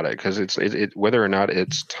you bought it. Because it whether or not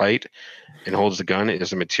it's tight and holds the gun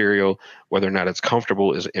is a material. Whether or not it's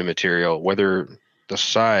comfortable is immaterial. Whether the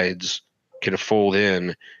sides can fold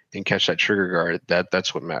in and catch that trigger guard,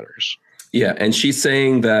 that's what matters. Yeah, and she's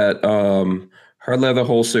saying that her leather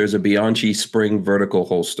holster is a Bianchi Spring vertical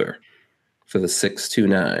holster for the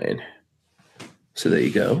 629. So there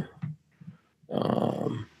you go.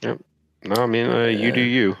 Yep. No, I mean you do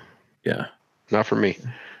you. Yeah. Not for me.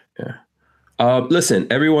 Yeah. Listen,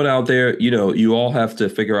 everyone out there, you know, you all have to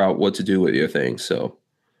figure out what to do with your things. So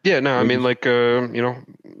yeah, no, I mean, like, you know,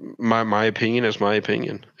 my opinion is my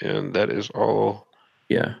opinion, and that is all.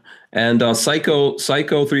 Yeah. And Psycho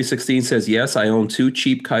 316 says, yes, I own 2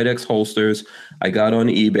 cheap Kydex holsters I got on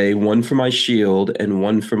eBay, one for my Shield and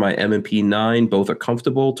one for my M&P 9. Both are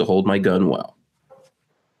comfortable to hold my gun well.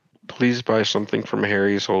 Please buy something from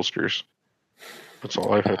Harry's Holsters. That's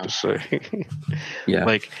all I have to say. Yeah.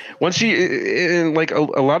 Like once you like a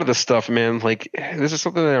lot of the stuff, man, like this is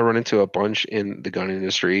something that I run into a bunch in the gun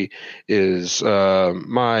industry is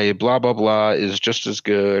my blah, blah, blah is just as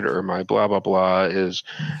good, or my blah, blah, blah is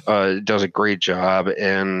does a great job.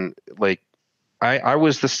 And like, I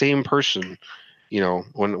was the same person, you know,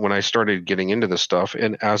 when I started getting into this stuff,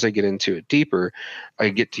 and as I get into it deeper, I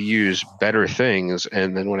get to use better things.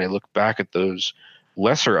 And then when I look back at those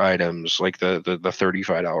lesser items like the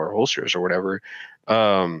 $35 holsters or whatever,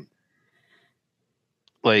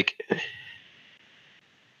 like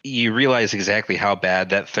you realize exactly how bad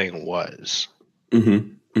that thing was.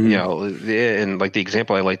 Mm-hmm. Mm-hmm. You know, and like the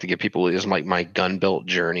example I like to give people is like my gun belt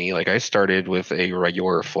journey. Like I started with a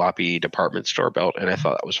regular floppy department store belt, and I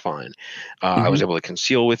thought that was fine. I was able to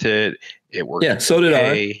conceal with it. It worked. Yeah, so did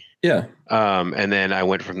I. Yeah. And then I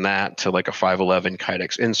went from that to like a 511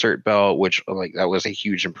 Kydex insert belt, which like that was a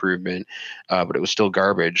huge improvement, but it was still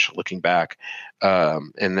garbage looking back.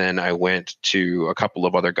 And then I went to a couple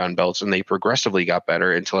of other gun belts, and they progressively got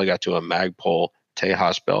better until I got to a Magpul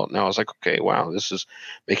Tejas belt. And I was like, okay, wow, this is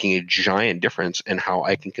making a giant difference in how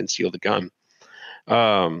I can conceal the gun.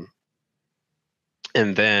 And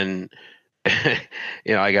then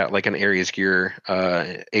you know, I got like an Aries Gear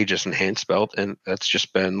Aegis Enhanced belt, and that's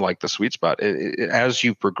just been like the sweet spot. As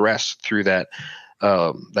you progress through that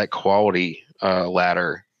that quality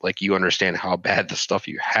ladder, like you understand how bad the stuff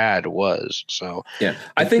you had was. So yeah,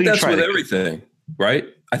 I think that's with everything, right?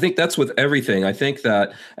 I think that's with everything. I think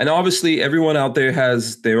that, and obviously everyone out there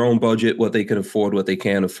has their own budget, what they can afford, what they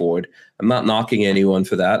can't afford. I'm not knocking anyone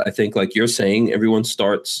for that. I think like you're saying, everyone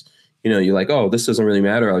starts, you know, you're like, oh, this doesn't really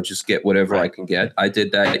matter. I'll just get whatever I can get. I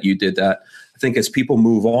did that. You did that. I think as people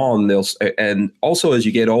move on, and also as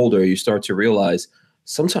you get older, you start to realize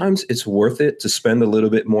sometimes it's worth it to spend a little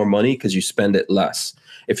bit more money because you spend it less.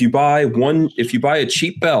 If you buy a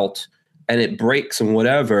cheap belt and it breaks and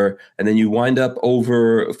whatever, and then you wind up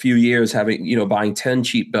over a few years having, buying 10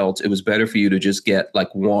 cheap belts, it was better for you to just get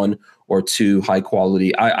like one or two high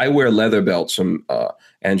quality. I wear leather belts from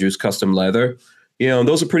Andrew's Custom Leather. And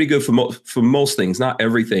those are pretty good for most things, not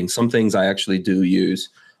everything. Some things I actually do use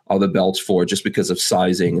other belts for just because of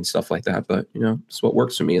sizing and stuff like that. But, it's what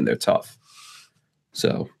works for me, and they're tough.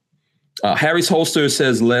 So Harry's Holster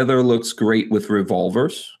says leather looks great with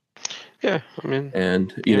revolvers. Yeah, I mean,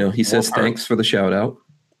 and he says thanks for the shout out.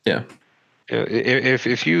 Yeah. If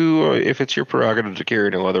it's your prerogative to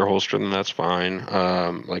carry a leather holster, then that's fine.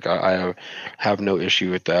 Like I have no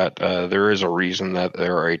issue with that. There is a reason that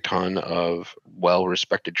there are a ton of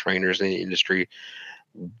well-respected trainers in the industry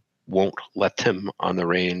won't let them on the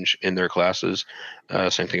range in their classes.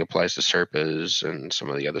 Same thing applies to Serpas and some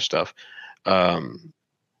of the other stuff.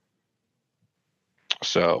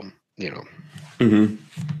 So, Mm-hmm.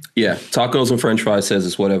 Yeah, tacos and French fries says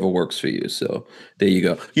it's whatever works for you. So there you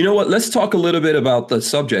go. You know what? Let's talk a little bit about the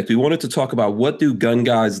subject. We wanted to talk about what do gun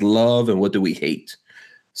guys love and what do we hate.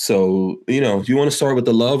 So, do you want to start with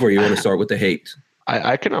the love or you want to start with the hate?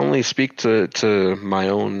 I can only speak to my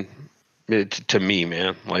own, to me,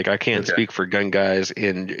 man. Like I can't speak for gun guys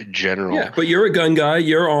in general. Yeah, but you're a gun guy.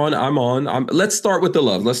 You're on. I'm on. Let's start with the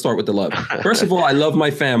love. First of all, I love my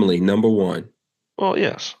family. Number one. Well,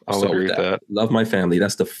 yes, I'll agree with that. Love my family.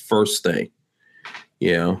 That's the first thing.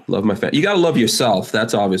 Love my family. You got to love yourself.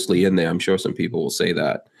 That's obviously in there. I'm sure some people will say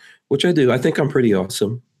that, which I do. I think I'm pretty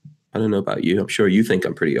awesome. I don't know about you. I'm sure you think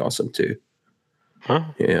I'm pretty awesome too. Huh?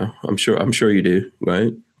 Yeah, I'm sure you do.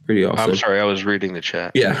 Right? Pretty awesome. I'm sorry, I was reading the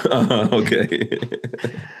chat. Yeah. Okay.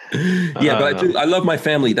 Yeah, but I love my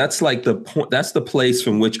family. That's like the point. That's the place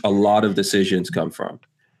from which a lot of decisions come from.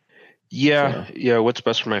 Yeah. What's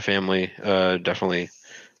best for my family definitely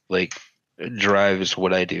like drives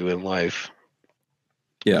what I do in life.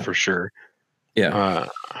 Yeah, for sure. Yeah.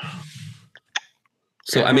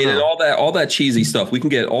 So I mean, and all that cheesy stuff. We can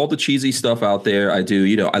get all the cheesy stuff out there. I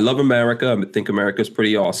do. I love America. I think America's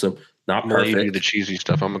pretty awesome. Not perfect. You do the cheesy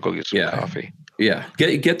stuff. I'm gonna go get some coffee. Yeah,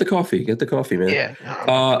 get the coffee. Get the coffee, man. Yeah.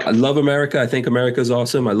 I love America. I think America's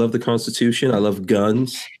awesome. I love the Constitution. I love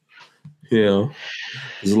guns.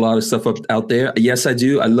 There's a lot of stuff out there. Yes, I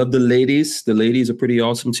do. I love the ladies. The ladies are pretty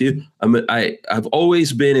awesome too. I've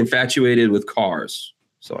always been infatuated with cars.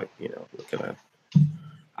 So look at that.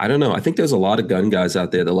 I don't know. I think there's a lot of gun guys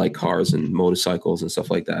out there that like cars and motorcycles and stuff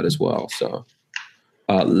like that as well. So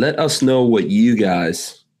let us know what you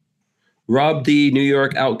guys. Rob D, New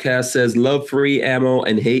York Outcast says love free ammo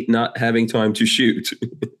and hate not having time to shoot.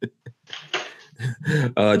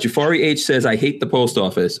 Jafari H says I hate the post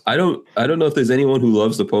office. I don't know if there's anyone who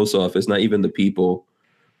loves the post office, not even the people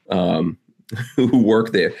who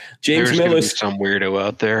work there. James Miller, some weirdo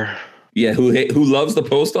out there. Yeah, who loves the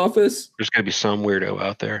post office? There's gonna be some weirdo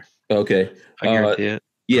out there. Okay, I guarantee it.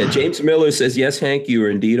 Yeah, James Miller says yes, Hank, you are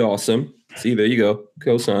indeed awesome. See, there you go,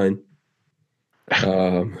 cosign.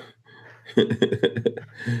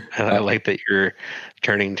 I like that you're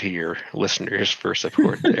turning to your listeners for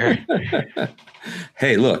support there.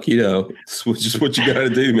 Hey, look, it's just what you got to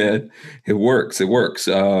do, man. It works.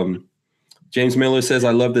 James Miller says,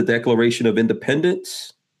 I love the Declaration of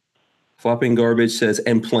Independence. Flopping Garbage says,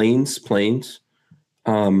 and planes. Planes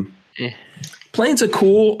are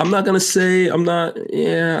cool. I'm not going to say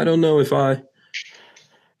I don't know if I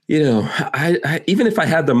even if I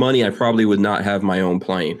had the money, I probably would not have my own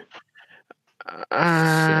plane.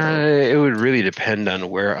 It would really depend on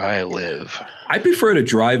where I live. I prefer to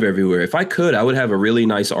drive everywhere. If I could, I would have a really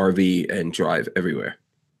nice RV and drive everywhere.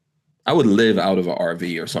 I would live out of an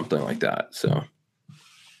RV or something like that. So,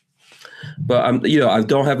 but I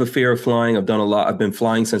don't have a fear of flying. I've done a lot. I've been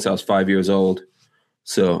flying since I was 5 years old.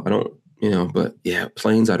 So I don't, but yeah,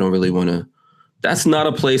 planes, I don't really want to. That's not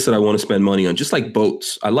a place that I want to spend money on. Just like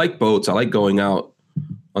boats. I like boats. I like going out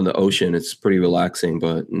on the ocean. It's pretty relaxing,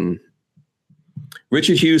 but.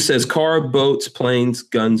 Richard Hughes says car, boats, planes,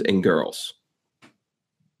 guns, and girls.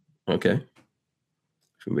 Okay.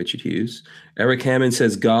 From Richard Hughes. Eric Hammond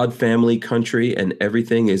says God, family, country, and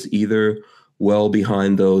everything is either well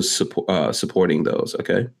behind those supporting those.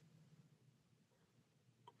 Okay.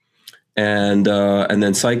 And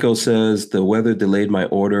then Psycho says the weather delayed my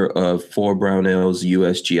order of 4 Brownells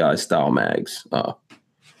USGI style mags.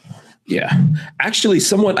 Yeah. Actually,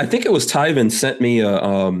 I think it was Tyven sent me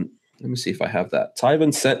let me see if I have that.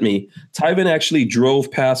 Tyven actually drove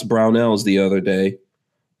past Brownells the other day.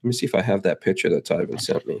 Let me see if I have that picture that Tyven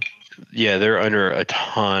sent me. Yeah, they're under a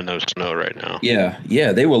ton of snow right now. Yeah,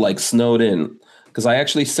 they were like snowed in. because I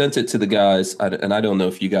actually sent it to the guys, and I don't know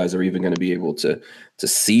if you guys are even going to be able to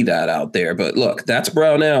see that out there. But look, that's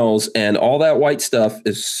Brownells, and all that white stuff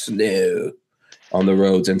is snow on the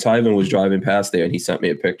roads. And Tyven was driving past there, and he sent me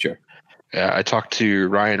a picture. Yeah, I talked to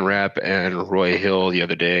Ryan Rapp and Roy Hill the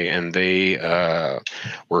other day, and they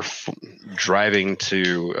were driving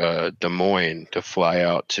to Des Moines to fly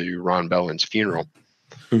out to Ron Bellin's funeral.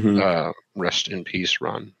 Mm-hmm. Rest in peace,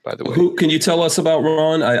 Ron, by the way. Who can you tell us about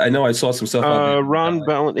Ron? I know I saw some stuff. Ron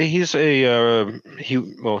Bellin, he's he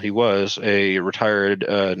was a retired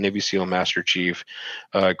Navy SEAL Master Chief.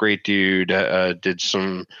 Great dude. Did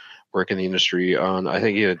some work in the industry on, I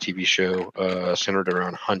think he had a TV show centered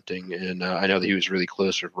around hunting, and I know that he was really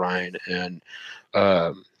close with Ryan and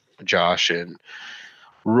Josh and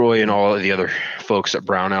Roy and all of the other folks at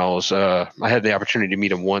Brownells. I had the opportunity to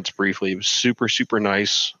meet him once briefly. It was super, super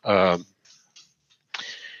nice.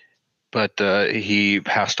 But he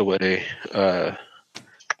passed away,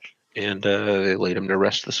 and they laid him to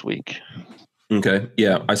rest this week. Okay.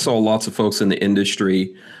 Yeah. I saw lots of folks in the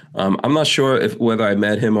industry. I'm not sure whether I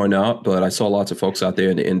met him or not, but I saw lots of folks out there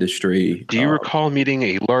in the industry. Do you recall meeting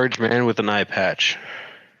a large man with an eye patch?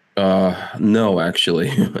 No,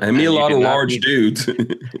 actually. I meet a lot of large dudes.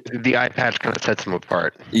 The eye patch kind of sets him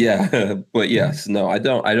apart. Yeah. But yes, no, I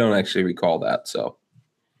don't actually recall that. So,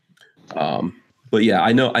 but yeah,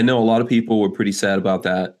 I know a lot of people were pretty sad about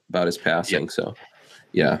his passing. Yep. So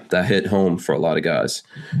yeah, that hit home for a lot of guys.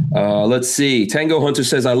 Let's see. Tango Hunter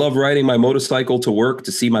says, I love riding my motorcycle to work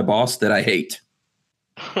to see my boss that I hate.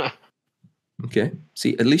 Okay.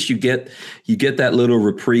 See, at least you get that little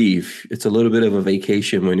reprieve. It's a little bit of a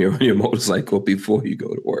vacation when you're on your motorcycle before you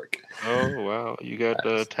go to work. Oh, wow. You got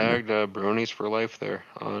tagged Bronies for Life there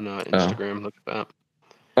on Instagram. Look at that.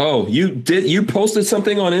 Oh, you did? You posted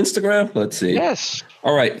something on Instagram? Let's see. Yes.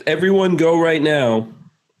 All right. Everyone go right now.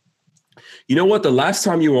 You know what? The last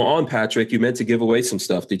time you were on, Patrick, you meant to give away some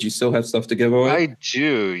stuff. Did you still have stuff to give away? I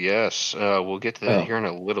do, yes. We'll get to that here in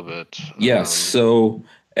a little bit. Yes. So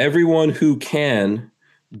everyone who can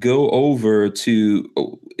go over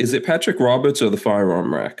to, is it Patrick Roberts or the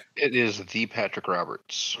Firearm Rack? It is the Patrick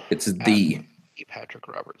Roberts. It's the Patrick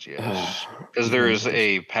Roberts, yes. Because there is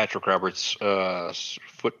a Patrick Roberts English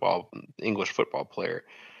football player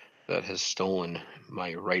that has stolen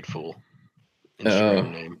my rightful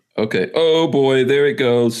Instagram name. Okay. Oh boy, there it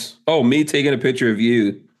goes. Oh, me taking a picture of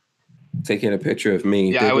you. Taking a picture of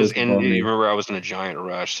me. Yeah, I was in. You remember, I was in a giant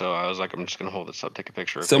rush, so I was like, I'm just gonna hold this up, take a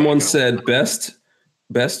picture. Someone said best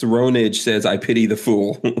Ronage says, "I pity the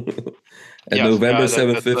fool." And yes, November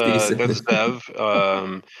 750. That's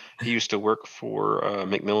Dev. He used to work for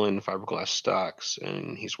McMillan Fiberglass Stocks,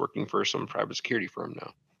 and he's working for some private security firm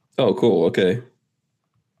now. Oh, cool. Okay.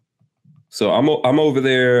 So I'm over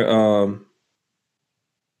there.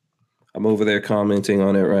 I'm over there commenting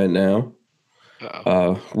on it right now.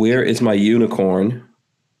 Where is my unicorn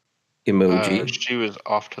emoji? She was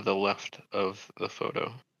off to the left of the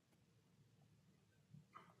photo.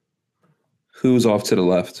 Who's off to the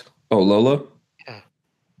left? Oh, Lola? Yeah.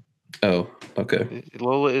 Oh, okay.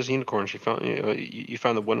 Lola is unicorn. She found you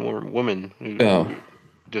found the one woman who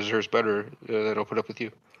deserves better that'll put up with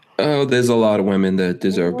you. Oh, there's a lot of women that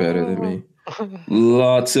deserve better than me.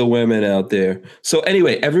 Lots of women out there. So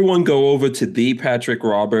anyway, everyone go over to the Patrick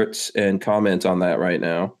Roberts and comment on that right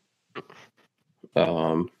now.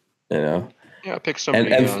 Yeah, pick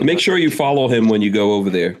somebody. And make sure you follow him when you go over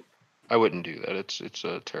there. I wouldn't do that. It's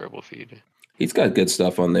a terrible feed. He's got good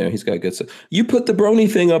stuff on there. He's got good stuff. You put the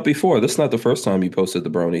Brony thing up before. That's not the first time you posted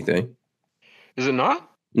the Brony thing. Is it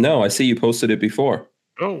not? No, I see you posted it before.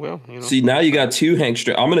 Oh, well. See, now you got two Hank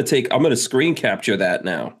Strange. I'm going to screen capture that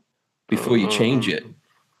now before you change it.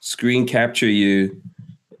 Screen capture you.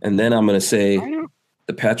 And then I'm going to say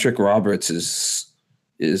the Patrick Roberts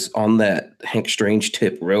is on that Hank Strange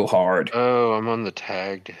tip real hard. Oh, I'm on the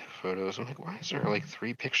tagged photos. I'm like, why is there like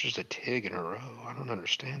 3 pictures of Tig in a row? I don't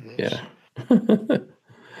understand this. Yeah.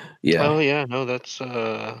 Yeah. Oh, yeah. No, that's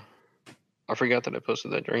I forgot that I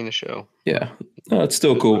posted that during the show. Yeah. No, it's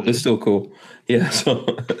still cool. It's still cool. Yeah. So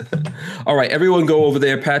all right, everyone go over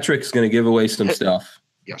there. Patrick's going to give away some stuff.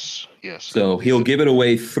 Yes. So he'll give it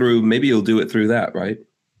away maybe he'll do it through that, right?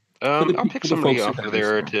 I'll pick somebody off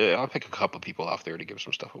there I'll pick a couple people off there to give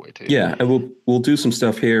some stuff away too. Yeah, and we'll do some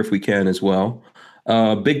stuff here if we can as well.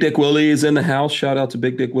 Big Dick Willie is in the house. Shout out to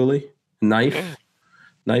Big Dick Willie. Knife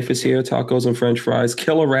is here. Tacos and French fries.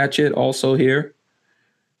 Killer Ratchet also here.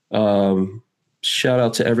 Shout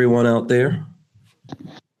out to everyone out there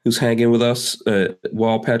who's hanging with us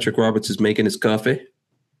while Patrick Roberts is making his coffee.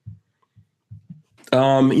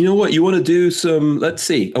 You know what? You want to do some, let's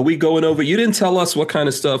see. Are we going over? You didn't tell us what kind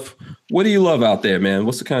of stuff What do you love out there, man?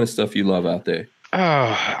 What's the kind of stuff you love out there?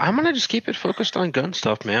 I'm gonna just keep it focused on gun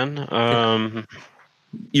stuff, man.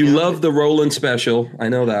 You Yeah. love the Roland Special. I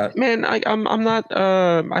know that. Man, I'm not.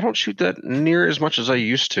 I don't shoot that near as much as I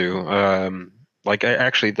used to. Like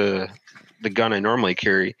the gun I normally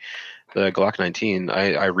carry, the Glock 19.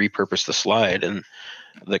 I repurposed the slide, and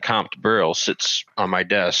the comped barrel sits on my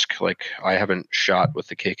desk. Like I haven't shot with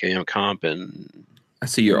the KKM comp in I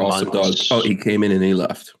see your awesome dog. months. Oh, he came in and he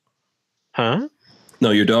left. Huh?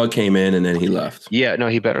 No, your dog came in and then he left. Yeah, no,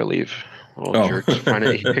 he better leave. Little Oh. jerk.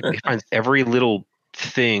 He finds every little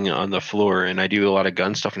thing on the floor, and I do a lot of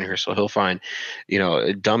gun stuff in here, so he'll find,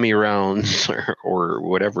 dummy rounds or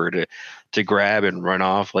whatever to grab and run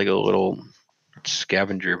off like a little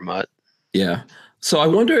scavenger mutt. Yeah. So I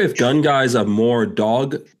wonder if gun guys are more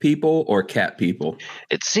dog people or cat people.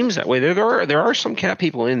 It seems that way. There are some cat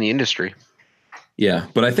people in the industry. Yeah,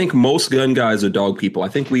 but I think most gun guys are dog people. I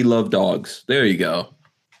think we love dogs. There you go.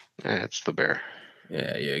 It's the bear.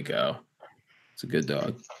 Yeah, you go. It's a good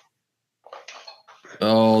dog.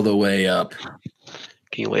 All the way up.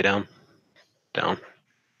 Can you lay down? Down.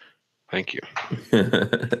 Thank you.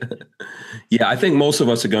 Yeah, I think most of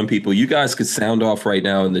us are gun people. You guys could sound off right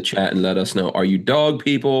now in the chat and let us know. Are you dog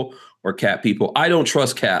people or cat people? I don't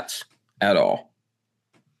trust cats at all.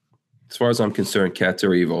 As far as I'm concerned, cats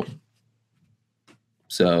are evil.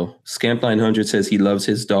 So Scamp 900 says he loves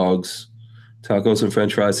his dogs. Tacos and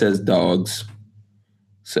French fries says dogs.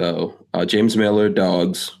 So James Miller,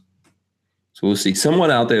 dogs. So we'll see.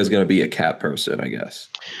 Someone out there is going to be a cat person, I guess.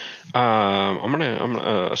 I'm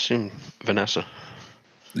gonna assume Vanessa.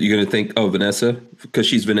 You're going to think, Vanessa, because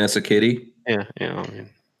she's Vanessa Kitty. Yeah. I mean,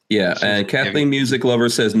 Yeah, and Kathleen Music Lover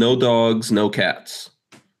says no dogs, no cats.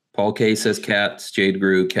 Paul K says cats. Jade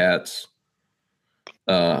Grew, cats.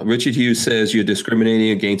 Richard Hughes says you're discriminating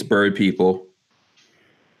against bird people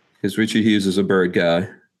because Richard Hughes is a bird guy.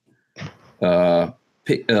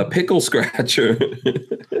 Pickle Scratcher.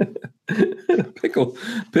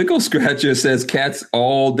 Pickle Scratcher says cats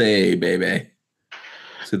all day, baby.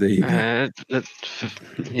 So there you go.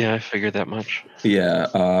 Yeah, I figured that much. Yeah.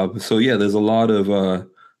 There's a lot of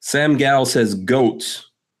Sam Gal says goats.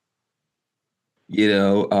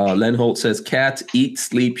 Len Holt says cats eat,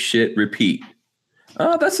 sleep, shit, repeat.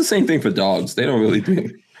 That's the same thing for dogs. They don't really do.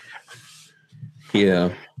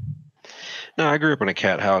 Yeah. No, I grew up in a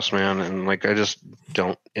cat house, man, and I just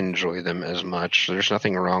don't enjoy them as much. There's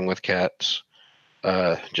nothing wrong with cats.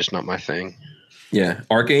 Just not my thing. Yeah.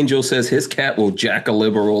 Archangel says his cat will jack a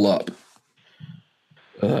liberal up.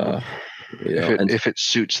 If it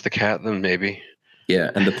suits the cat, then maybe.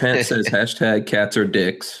 Yeah. And the pant says hashtag cats are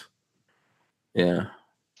dicks. Yeah.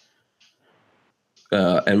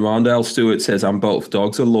 And Rondell Stewart says, I'm both.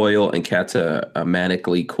 Dogs are loyal and cats are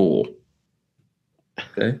manically cool.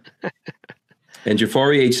 Okay. And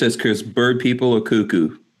Jafari H says, because bird people are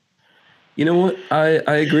cuckoo. You know what?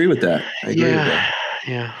 I agree with that. I agree with that.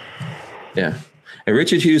 Yeah. And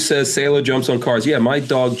Richard Hughes says, Sailor jumps on cars. Yeah, my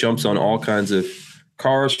dog jumps on all kinds of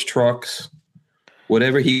cars, trucks,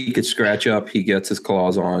 whatever he could scratch up, he gets his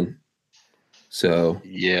claws on. So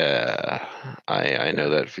yeah, I know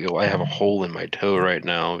that feel. I have a hole in my toe right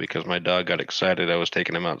now because my dog got excited. I was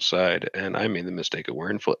taking him outside, and I made the mistake of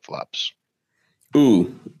wearing flip flops. Oh,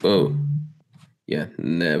 yeah,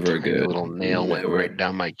 never good. A little nail went right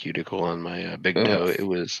down my cuticle on my big toe. It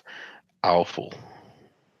was awful.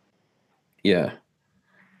 Yeah.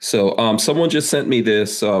 So someone just sent me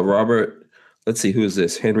this. Robert. Let's see, who is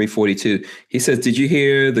this? Henry 42. He says, did you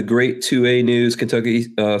hear the great 2A news? Kentucky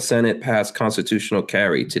Senate passed constitutional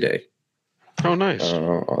carry today. Oh, nice.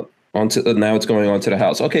 Now it's going on to the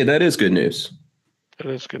House. Okay, that is good news. That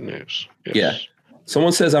is good news. Yes. Yeah.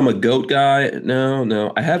 Someone says I'm a goat guy.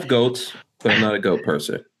 No. I have goats, but I'm not a goat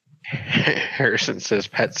person. Harrison says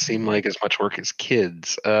pets seem like as much work as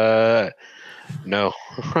kids. No.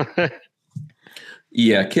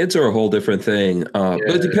 Yeah, kids are a whole different thing. But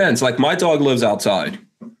it depends. Like my dog lives outside.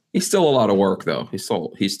 He's still a lot of work though. He's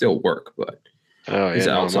still work, but he's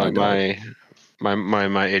outside.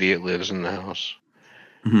 My idiot lives in the house.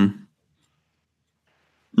 Mm-hmm.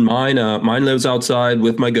 Mine lives outside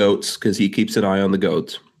with my goats because he keeps an eye on the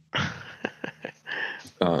goats.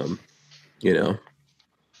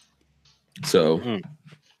 So that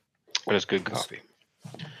is good coffee.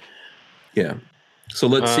 Yeah. So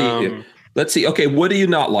let's see. Let's see. Okay, what do you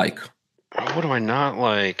not like? What do I not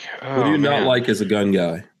like? What do you not like as a gun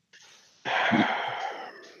guy?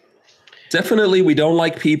 Definitely, we don't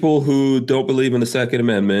like people who don't believe in the Second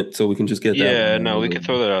Amendment, so we can just get that. Yeah, no, we can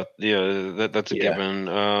throw that out. Yeah, that's a given.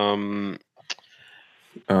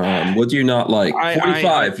 What do you not like?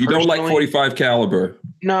 45. You don't like 45 caliber.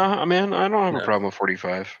 No, I mean, I don't have a No. problem with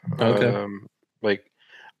 45. Okay. Like,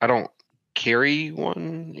 I don't carry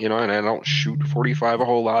one, and I don't shoot 45 a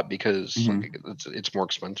whole lot because Mhm. like it's more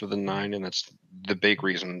expensive than 9, and that's the big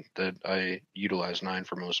reason that I utilize 9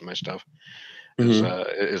 for most of my stuff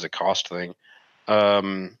Mhm. is a cost thing.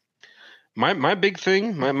 Um, my big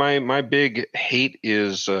thing, my big hate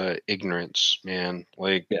is ignorance, man.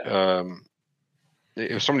 Like, Yeah.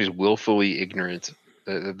 if somebody's willfully ignorant,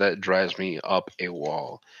 that drives me up a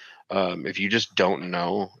wall. If you just don't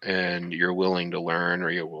know and you're willing to learn or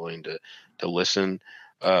you're willing to listen,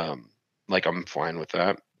 um, like I'm fine with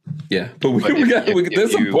that. Yeah, but But if if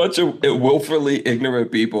there's a you, bunch of willfully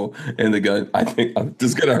ignorant people in the gun. I think I'm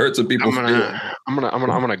just gonna hurt some I'm people's feelings. gonna I'm gonna I'm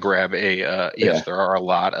gonna I'm gonna grab a yes, Yeah, there are a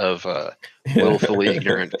lot of yeah, willfully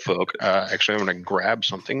ignorant folk. Actually, I'm gonna grab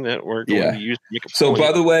something that we're going to yeah. use to make a So, by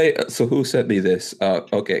point. the way, so who sent me this?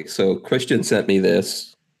 Okay, so Christian sent me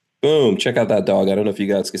this. Boom! Check out that dog. I don't know if you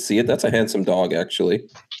guys can see it. That's a handsome dog, actually.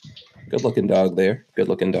 Good looking dog there. Good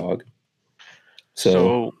looking dog. So,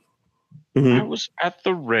 So I mhm. was at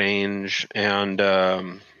the range and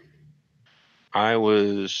I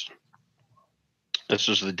was this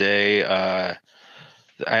was the day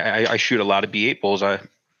I shoot a lot of B8 bullseye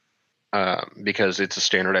because it's a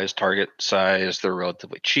standardized target size. They're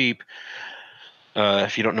relatively cheap.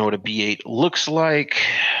 If you don't know what a B8 looks like,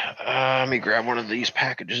 let me grab one of these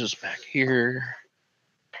packages back here.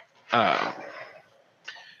 Uh,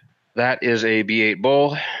 that is a B8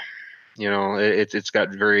 bull. It's got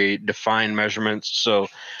very defined measurements. So,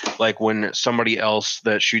 like when somebody else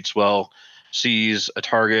that shoots well sees a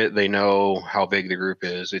target, they know how big the group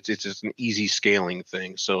is. It's just an easy scaling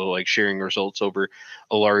thing. So, like sharing results over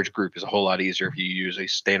a large group is a whole lot easier if you use a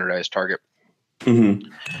standardized target.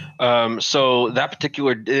 Mhm. So that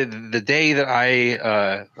particular the day that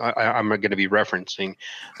I'm going to be referencing,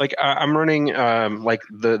 like I'm running like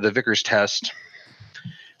the Vickers test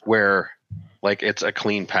where like it's a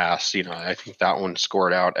clean pass. I think that one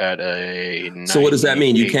scored out at a So what does that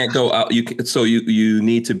mean? You 98. can't go out. So you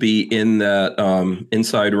need to be in that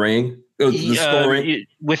inside ring, the scoring.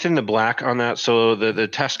 Within the black on that, so the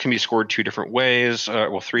test can be scored two different ways.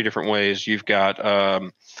 Well, three different ways. You've got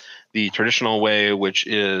the traditional way, which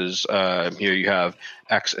is you have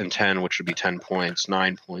X and 10, which would be 10 points,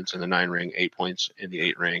 9 points in the 9 ring, 8 points in the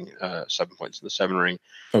 8 ring, 7 points in the 7 ring.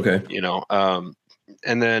 Okay.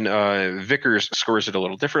 And then Vickers scores it a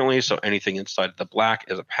little differently. So anything inside the black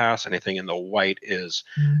is a pass. Anything in the white is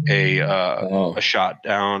Oh. a shot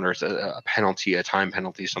down or a penalty, a time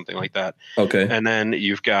penalty, something like that. Okay. And then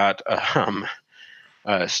you've got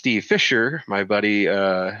Steve Fisher, my buddy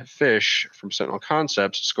Fish from Sentinel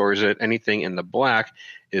Concepts, scores it. Anything in the black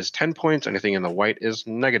is 10 points. Anything in the white is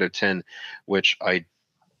 -10, which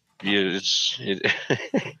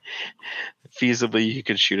feasibly you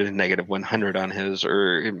could shoot a -100 on his,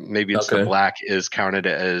 or maybe it's the Okay. black is counted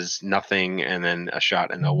as nothing, and then a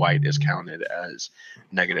shot in the white is counted as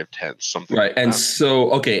 -10, something Right. like And that.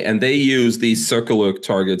 so okay, and they use these circular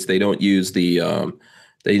targets. They don't use the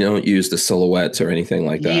silhouettes or anything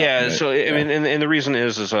like that. Yeah, Right? so I Yeah. mean, and the reason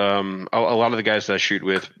is a lot of the guys that I shoot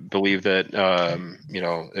with believe that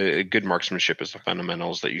good marksmanship is the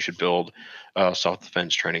fundamentals that you should build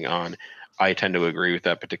self-defense training on. I tend to agree with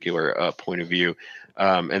that particular point of view,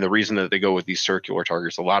 and the reason that they go with these circular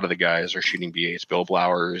targets, a lot of the guys are shooting B8s, Bill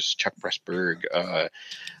Blowers, Chuck Pressberg,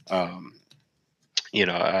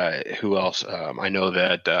 who else? I know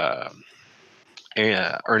that.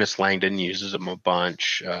 Ernest Langdon uses them a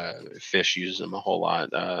bunch. Fish uses them a whole lot.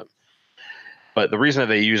 But the reason that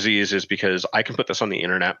they use these is because I can put this on the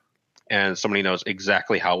internet and somebody knows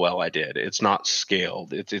exactly how well I did. It's not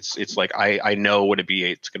scaled. It's like I know what a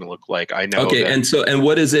B8 is going to look like. I know Okay. that And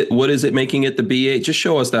what is it? What is it making it the B8? Just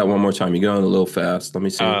show us that one more time. You're going a little fast. Let me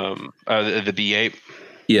see. the B8.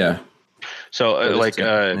 Yeah. So What is like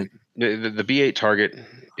it? the B8 target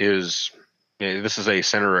is this is a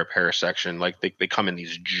center repair section. Like they come in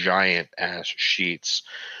these giant ass sheets,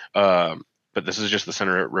 but this is just the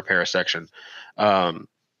center repair section.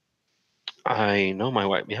 I know my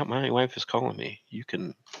wife. Yeah, my wife is calling me. You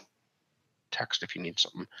can text if you need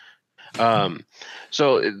something.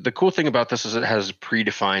 So the cool thing about this is it has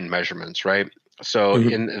predefined measurements, right? So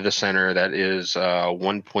Mhm. in the center, that is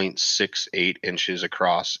 1.68 inches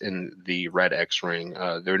across in the red X ring.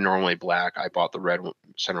 They're normally black. I bought the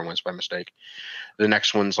center ones by mistake. The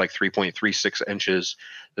next one's like 3.36 inches.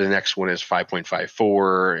 The next one is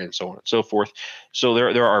 5.54, and so on and so forth. So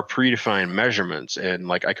there are predefined measurements, and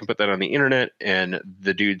like I can put that on the internet, and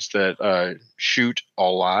the dudes that shoot a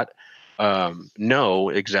lot know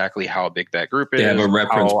exactly how big that group is. They have a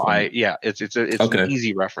reference how point. it's an Okay.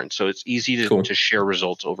 easy reference. So it's easy Cool. to share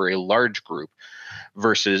results over a large group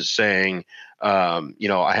versus saying,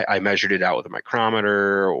 I measured it out with a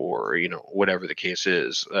micrometer or, whatever the case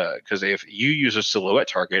is. Because if you use a silhouette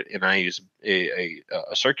target and I use a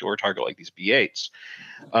circular target like these B8s,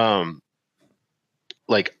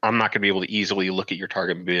 like I'm not going to be able to easily look at your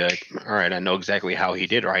target and be like, all right, I know exactly how he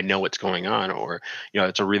did, or I know what's going on, or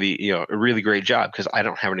it's a really great job, because I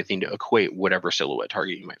don't have anything to equate whatever silhouette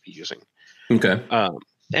target you might be using. Okay.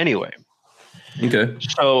 Anyway, Okay.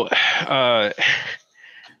 so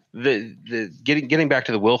the getting back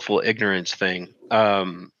to the willful ignorance thing.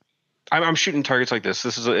 I'm shooting targets like this.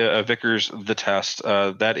 This is a Vickers The Test.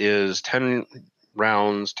 That is 10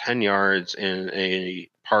 rounds, 10 yards in a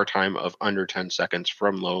par time of under 10 seconds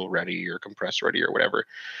from low ready or compressed ready or whatever.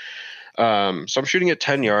 So I'm shooting at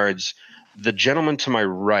 10 yards. The gentleman to my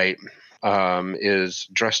right is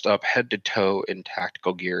dressed up head to toe in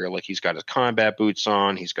tactical gear. Like he's got his combat boots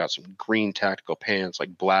on. He's got some green tactical pants,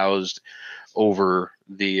 like bloused over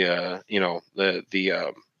the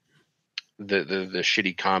the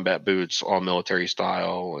shitty combat boots, all military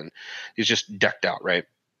style, and he's just decked out, right?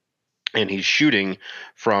 And he's shooting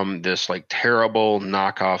from this like terrible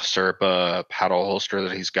knockoff Serpa paddle holster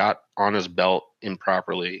that he's got on his belt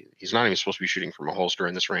improperly. He's not even supposed to be shooting from a holster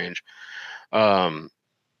in this range, but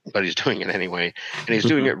he's doing it anyway, and he's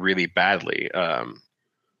doing it really badly.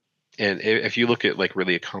 And if you look at like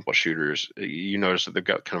really accomplished shooters, you notice that they've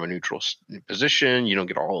got kind of a neutral position. You don't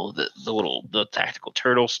get all of the tactical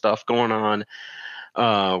turtle stuff going on,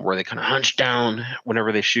 where they kind of hunch down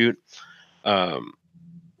whenever they shoot.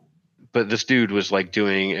 But this dude was like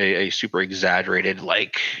doing a super exaggerated,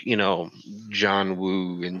 like, John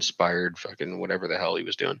Woo inspired fucking whatever the hell he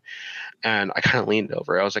was doing. And I kind of leaned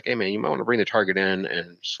over. I was like, hey man, you might want to bring the target in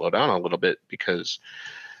and slow down a little bit, because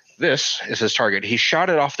this is his target. He shot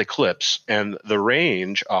it off the clips, and the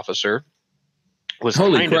range officer was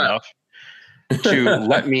kind enough to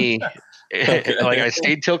let me, like, I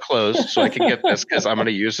stayed till close so I could get this, because I'm going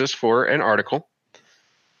to use this for an article.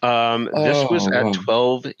 This was at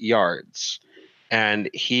 12 yards, and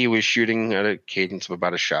he was shooting at a cadence of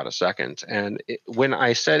about a shot a second. And when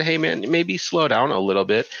I said, hey man, maybe slow down a little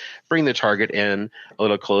bit, bring the target in a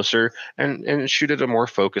little closer and shoot at a more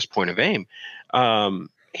focused point of aim,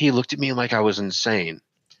 he looked at me like I was insane.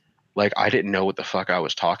 Like I didn't know what the fuck I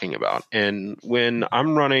was talking about. And when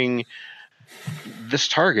I'm running this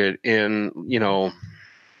target in,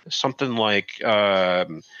 something like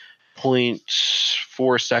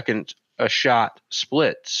 0.4 second a shot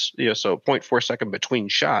splits, so 0.4 second between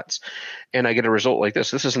shots, and I get a result like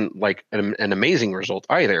this. This isn't like an amazing result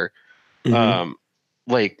either.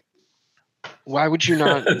 Like, why would you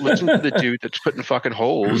not listen to the dude that's putting fucking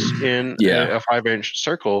holes in a 5-inch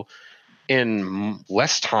circle in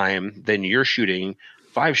less time than you're shooting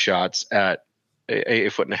 5 shots at a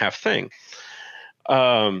 1.5 foot thing?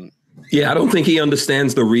 Yeah, I don't think he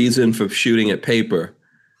understands the reason for shooting at paper.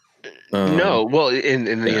 No, well, and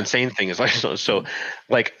the insane thing is, like, so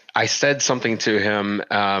like I said something to him,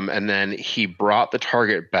 and then he brought the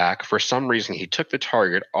target back. For some reason, he took the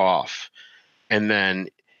target off, and then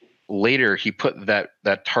later he put that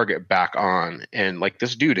target back on. And like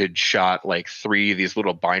this dude had shot like 3 of these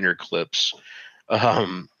little binder clips,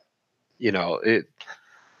 it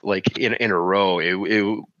like in a row.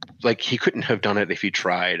 It like he couldn't have done it if he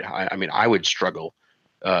tried. I mean, I would struggle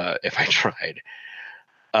if I tried.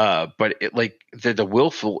 But it, like the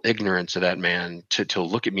willful ignorance of that man to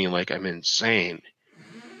look at me like I'm insane,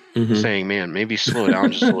 saying, man, maybe slow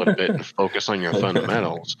down just a little bit and focus on your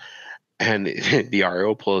fundamentals. And the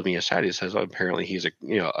RO pulled me aside. He says, apparently he's a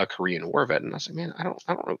Korean War vet. And I said, man, I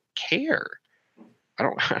don't care. I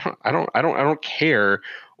don't care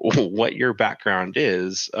what your background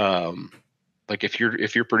is. Like if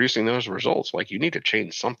you're producing those results, like you need to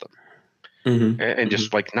change something. And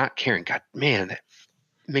just like not caring. God, man, that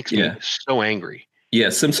makes me so angry. Yeah,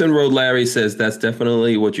 Simpson Road Larry says that's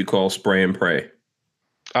definitely what you call spray and pray.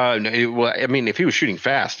 No, well, I mean, if he was shooting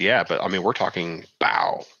fast, yeah, but I mean, we're talking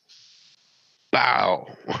bow.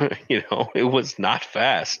 It was not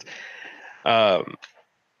fast.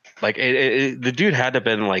 Like the dude had to have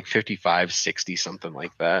been like 55, 60, something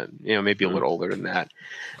like that. Maybe a little older than that.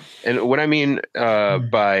 And what I mean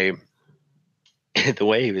by the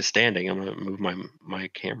way he was standing, I'm gonna move my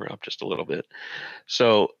camera up just a little bit.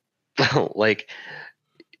 So, like,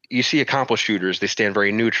 you see accomplished shooters, they stand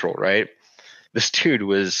very neutral, right? This dude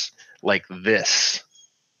was like this.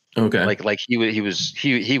 Okay. Like he was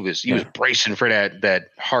bracing for that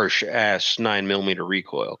harsh ass 9mm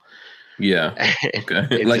recoil. Yeah. Okay.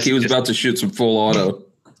 It Like he was just about to shoot some full auto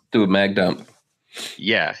through a mag dump.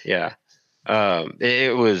 yeah.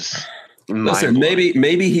 It was Listen, mind-blowing.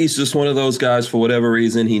 maybe he's just one of those guys for whatever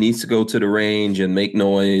reason. He needs to go to the range and make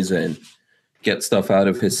noise and get stuff out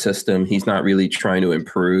of his system. He's not really trying to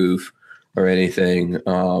improve or anything.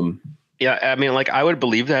 Yeah, I mean, like I would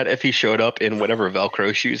believe that if he showed up in whatever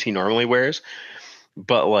Velcro shoes he normally wears,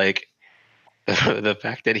 but like the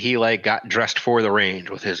fact that he like got dressed for the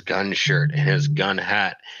range with his gun shirt and his gun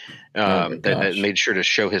hat, Oh my that gosh. made sure to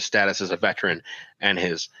show his status as a veteran, and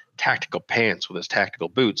his tactical pants with his tactical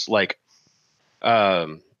boots, like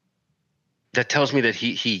that tells me that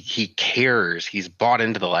he cares. He's bought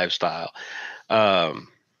into the lifestyle.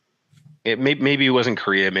 Maybe it wasn't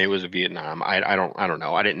Korea, maybe it was Vietnam. I don't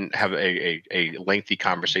know. I didn't have a lengthy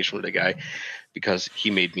conversation with the guy because he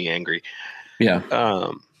made me angry. Yeah.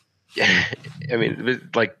 I mean,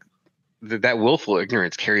 like that willful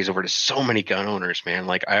ignorance carries over to so many gun owners, man.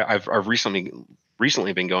 Like I've recently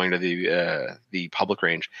been going to the public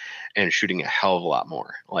range and shooting a hell of a lot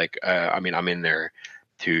more. Like I mean, I'm in there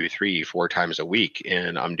 2, 3, 4 times a week,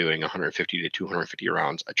 and I'm doing 150 to 250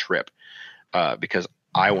 rounds a trip because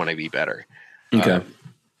I want to be better. Okay.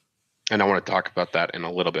 And I want to talk about that in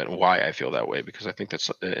a little bit and why I feel that way, because I think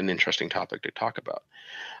that's an interesting topic to talk about.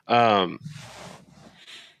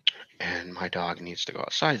 And my dog needs to go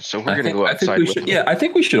outside, so we're going to go outside. I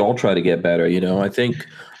think we should all try to get better. I think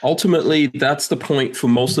ultimately that's the point for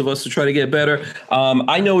most of us, to try to get better.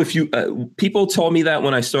 I know if you people told me that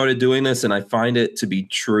when I started doing this, and I find it to be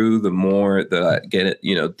true. The more that I get it,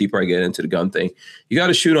 deeper I get into the gun thing, you got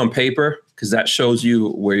to shoot on paper, because that shows you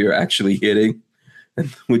where you're actually hitting,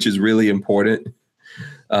 which is really important.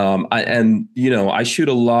 I shoot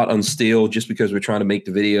a lot on steel just because we're trying to make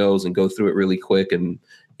the videos and go through it really quick, and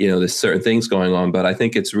there's certain things going on, but I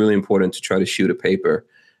think it's really important to try to shoot a paper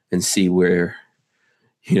and see where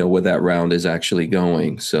that round is actually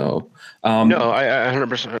going. So no, I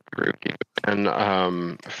 100% agree with you.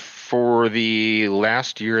 And for the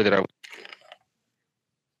last year that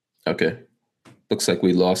okay, looks like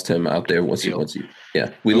we lost him out there. Once you,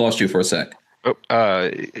 we lost you for a sec.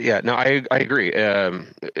 Yeah, no, I agree.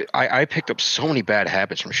 I picked up so many bad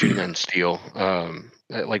habits from shooting on steel.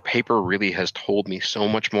 Like paper really has told me so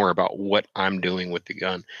much more about what I'm doing with the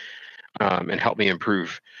gun, and helped me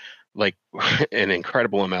improve like an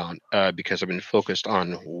incredible amount, because I've been focused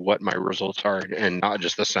on what my results are and not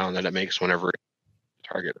just the sound that it makes whenever it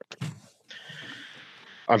target.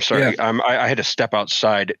 I'm sorry. Yeah. I had to step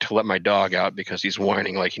outside to let my dog out because he's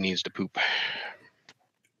whining like he needs to poop.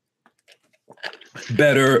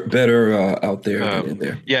 Better out there than in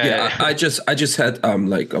there. Yeah. I just had I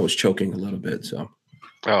was choking a little bit, so.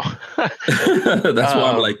 Oh, that's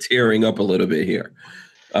why I'm like tearing up a little bit here.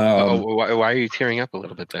 Why are you tearing up a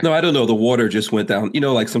little bit there? No, I don't know. The water just went down.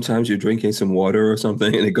 Like sometimes you're drinking some water or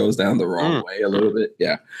something and it goes down the wrong way a little bit.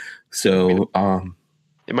 Yeah. So,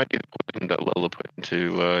 it might be the poison that Lola put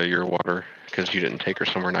into your water because you didn't take her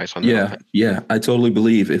somewhere nice on the Yeah. I totally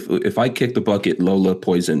believe if I kicked the bucket, Lola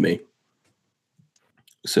poisoned me.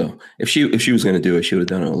 So if she was going to do it, she would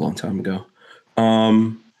have done it a long time ago.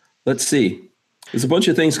 Let's see. There's a bunch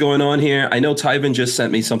of things going on here. I know Tyven just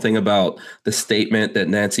sent me something about the statement that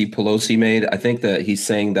Nancy Pelosi made. I think that he's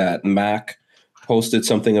saying that Mac posted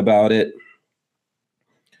something about it.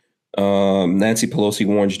 Nancy Pelosi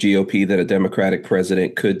warns GOP that a Democratic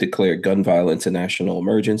president could declare gun violence a national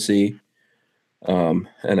emergency. And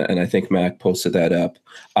I think Mac posted that up.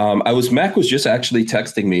 Mac was just actually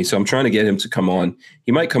texting me, so I'm trying to get him to come on.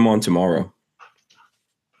 He might come on tomorrow,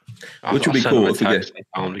 which would be cool if we get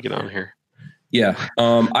him to get on here. Yeah.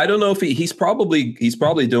 I don't know if he's probably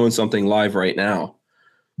doing something live right now.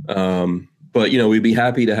 But we'd be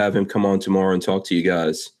happy to have him come on tomorrow and talk to you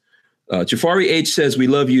guys. Jafari H says, "We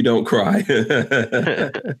love you, don't cry."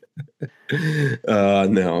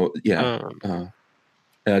 No. Yeah.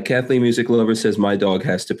 Kathleen Music Lover says, "My dog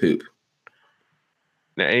has to poop."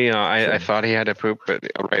 I thought he had to poop, but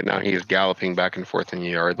right now he's galloping back and forth in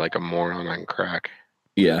the yard like a moron on crack.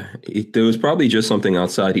 Yeah, there was probably just something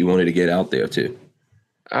outside he wanted to get out there too.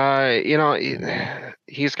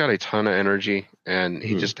 He's got a ton of energy, and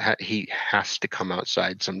he just he has to come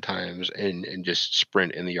outside sometimes and just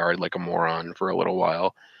sprint in the yard like a moron for a little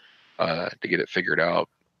while to get it figured out.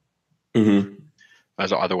 Mm-hmm.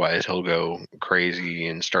 As otherwise he'll go crazy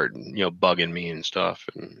and start bugging me and stuff,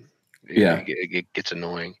 and it gets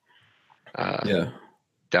annoying.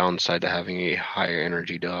 Downside to having a higher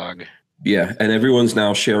energy dog. Yeah, and everyone's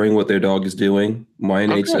now sharing what their dog is doing.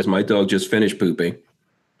 Mine H says, "My dog just finished pooping."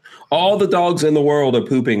 All the dogs in the world are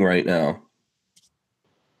pooping right now.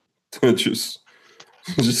 Just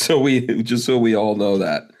just so we all know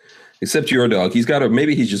that. Except your dog, he's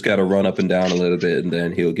just got to run up and down a little bit, and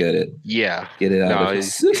then he'll get it Yeah. out No, of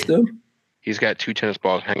his system. he's got 2 tennis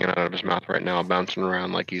balls hanging out of his mouth right now, bouncing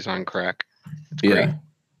around like he's on crack. It's Yeah. great.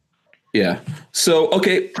 Yeah. So,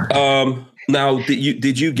 okay. Now,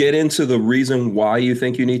 did you get into the reason why you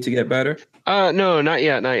think you need to get better? No, not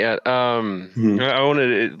yet. Mhm. I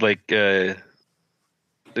wanted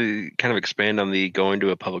to kind of expand on the going to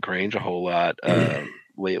a public range a whole lot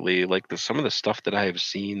lately. Like some of the stuff that I have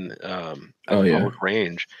seen at Oh, the yeah. public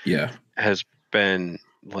range Yeah. has been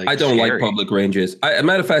like I don't like scary. public ranges. A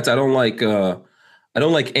matter of fact, I don't like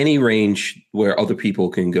any range where other people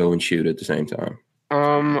can go and shoot at the same time.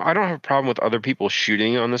 I don't have a problem with other people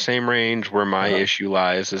shooting on the same range. Where my issue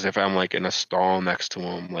lies is if I'm like in a stall next to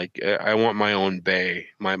them. Like I want my own bay,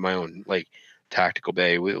 my own like tactical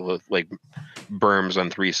bay with like berms on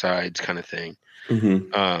 3 sides, kind of thing.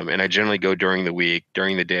 Mm-hmm. And I generally go during the week,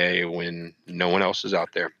 during the day when no one else is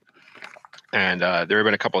out there. And there have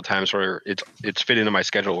been a couple of times where it's fit into my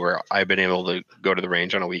schedule where I've been able to go to the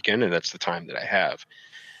range on a weekend, and that's the time that I have.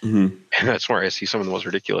 Mm-hmm. And that's where I see some of the most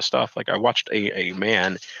ridiculous stuff. Like I watched a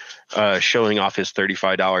man showing off his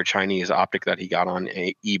 $35 Chinese optic that he got on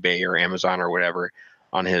eBay or Amazon or whatever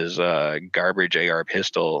on his garbage AR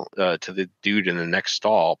pistol to the dude in the next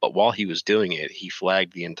stall. But while he was doing it, he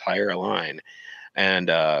flagged the entire line. And,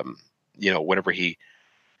 whenever he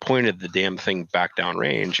pointed the damn thing back down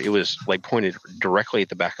range, it was like pointed directly at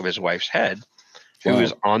the back of his wife's head, who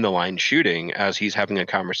is on the line shooting as he's having a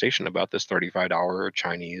conversation about this $35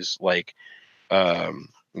 Chinese, like,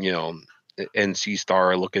 NC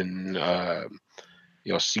Star looking,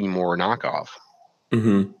 Seymour knockoff.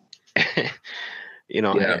 Mm-hmm.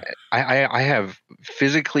 Yeah. I have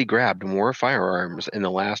physically grabbed more firearms in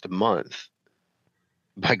the last month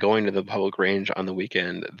by going to the public range on the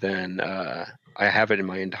weekend than I have it in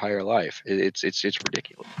my entire life. It's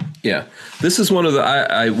ridiculous. Yeah, this is one of the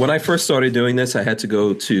I when I first started doing this, I had to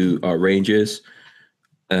go to ranges,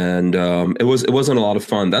 and it wasn't a lot of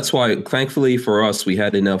fun. That's why, thankfully for us, we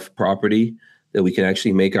had enough property that we can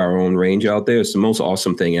actually make our own range out there. It's the most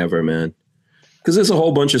awesome thing ever, man. Because there's a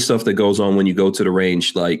whole bunch of stuff that goes on when you go to the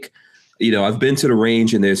range. Like, I've been to the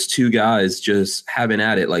range and there's 2 guys just having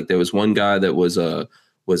at it. Like there was one guy that was a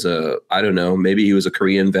I don't know, maybe he was a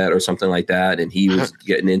Korean vet or something like that, and he was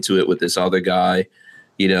getting into it with this other guy.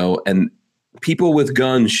 And people with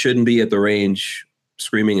guns shouldn't be at the range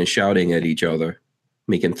screaming and shouting at each other,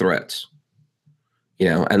 making threats.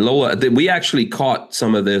 And Lola, we actually caught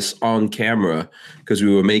some of this on camera because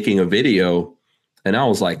we were making a video, and I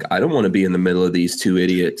was like, I don't want to be in the middle of these 2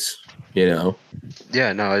 idiots,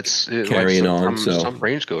 Yeah, no, it's carrying on. So some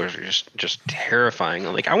range goers are just terrifying.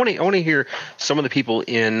 Like I want to hear some of the people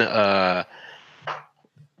in the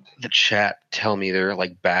chat tell me their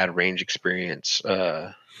like bad range experience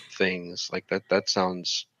things like that. That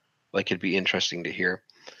sounds like it'd be interesting to hear.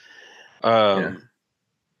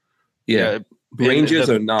 Yeah. Ranges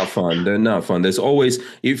are not fun. They're not fun. There's always,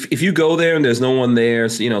 if you go there and there's no one there,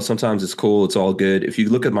 sometimes it's cool. It's all good. If you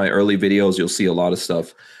look at my early videos, you'll see a lot of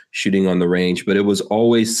stuff shooting on the range, but it was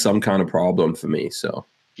always some kind of problem for me. So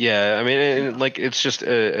yeah, I mean, like it's just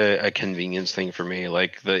a convenience thing for me.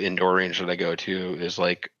 Like the indoor range that I go to is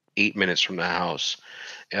like 8 minutes from the house,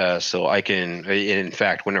 so I can. In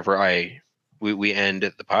fact, whenever we end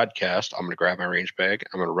the podcast, I'm gonna grab my range bag.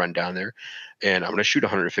 I'm gonna run down there, and I'm gonna shoot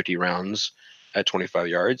 150 rounds at 25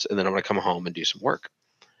 yards, and then I'm gonna come home and do some work,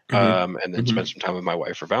 and then spend some time with my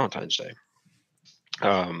wife for Valentine's Day.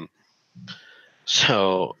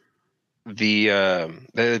 So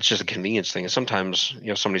it's just a convenience thing. And sometimes,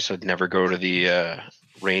 somebody said never go to the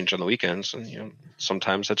range on the weekends, and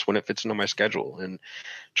sometimes that's when it fits into my schedule. And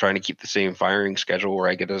trying to keep the same firing schedule where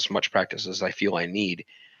I get as much practice as I feel I need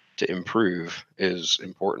to improve is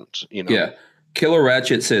important. Yeah, Killer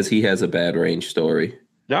Ratchet says he has a bad range story.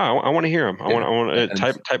 No, I want to hear him. I want to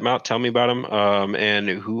type them out. Tell me about him. And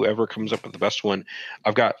whoever comes up with the best one.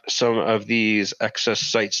 I've got some of these Excess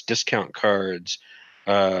Sights discount cards.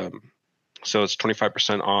 So it's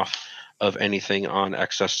 25% off of anything on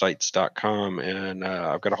excesssights.com. And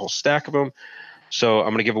I've got a whole stack of them. So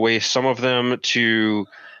I'm going to give away some of them to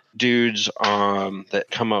dudes that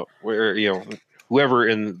come up where, whoever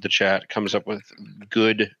in the chat comes up with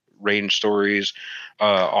good range stories.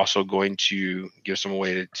 Also going to give some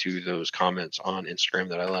away to those comments on Instagram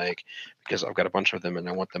that I like, because I've got a bunch of them and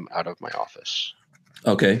I want them out of my office.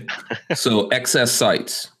 Okay. So Excess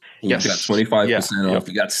Sights. You've got 25% off.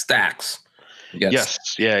 You got stacks.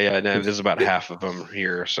 Yes. Yeah. No, there's about half of them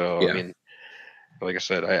here. So, I mean, like I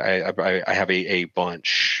said, I have a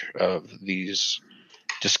bunch of these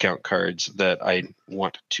discount cards that I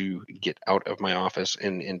want to get out of my office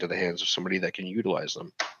and into the hands of somebody that can utilize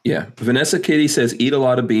them. Yeah. Vanessa Kitty says, eat a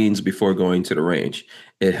lot of beans before going to the range.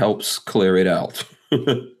 It helps clear it out.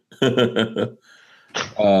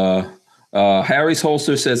 Harry's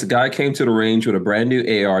Holster says, the guy came to the range with a brand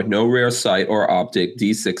new AR, no rear sight or optic,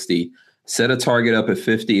 D60, set a target up at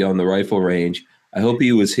 50 on the rifle range. I hope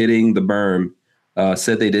he was hitting the berm.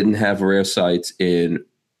 Said they didn't have rear sights in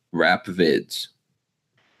rap vids.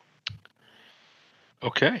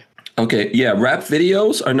 Okay. Yeah. Rap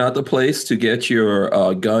videos are not the place to get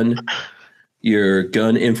your gun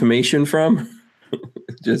information from.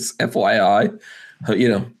 Just FYI.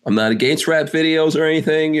 I'm not against rap videos or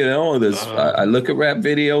anything. I look at rap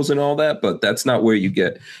videos and all that, but that's not where you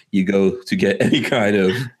go to get any kind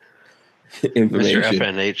of information. Mr.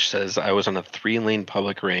 FNH says, I was on a 3-lane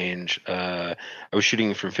public range. I was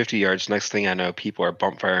shooting from 50 yards. Next thing I know, people are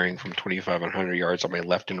bump firing from 25 and 100 yards on my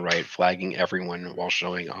left and right, flagging everyone while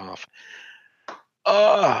showing off.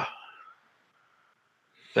 Those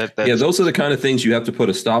are the kind of things you have to put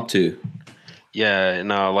a stop to. Yeah,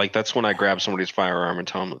 no, that's when I grab somebody's firearm and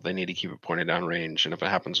tell them that they need to keep it pointed down range. And if it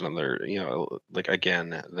happens another,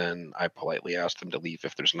 again, then I politely ask them to leave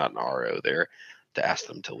if there's not an RO there to ask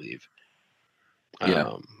them to leave.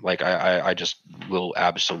 Yeah. I just will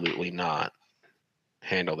absolutely not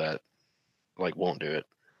handle that. Won't do it.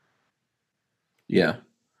 Yeah.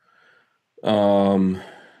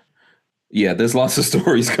 Yeah, there's lots of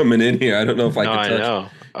stories coming in here. I don't know if I can touch.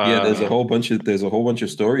 I know. There's a whole bunch of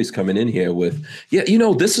stories coming in here with. Yeah,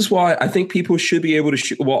 this is why I think people should be able to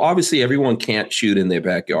shoot. Well, obviously everyone can't shoot in their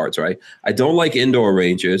backyards, right? I don't like indoor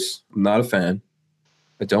ranges. I'm not a fan.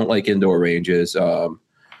 I don't like indoor ranges. And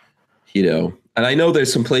I know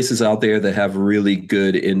there's some places out there that have really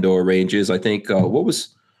good indoor ranges. I think what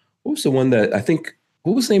was the one that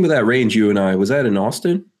what was the name of that range you and I was that in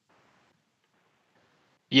Austin?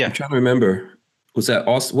 Yeah, I'm trying to remember. Was that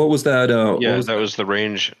Austin? What was that? That was the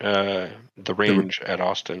range. The range at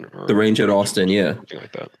Austin. The range at Austin, yeah, something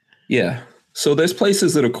like that. Yeah. So there's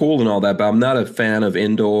places that are cool and all that, but I'm not a fan of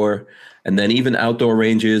indoor. And then even outdoor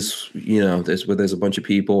ranges, there's where there's a bunch of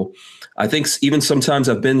people. I think even sometimes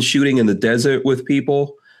I've been shooting in the desert with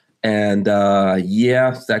people, and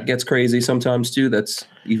that gets crazy sometimes too. That's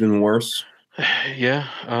even worse. Yeah,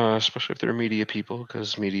 especially if they're media people,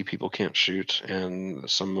 because media people can't shoot, and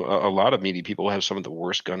a lot of media people have some of the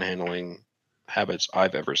worst gun handling habits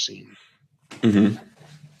I've ever seen. Mm-hmm.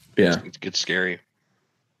 Yeah, it's scary.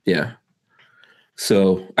 Yeah.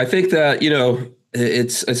 So I think that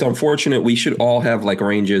it's unfortunate. We should all have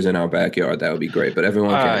ranges in our backyard. That would be great, but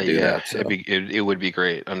everyone can't do that. So. It would be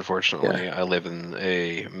great. Unfortunately, I live in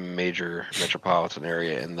a major metropolitan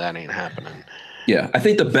area, and that ain't happening. Yeah, I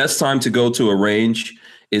think the best time to go to a range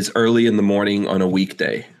is early in the morning on a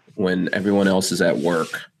weekday when everyone else is at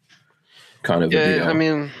work. Kind of. Yeah, I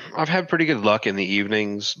mean, I've had pretty good luck in the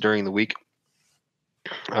evenings during the week.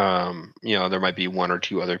 There might be one or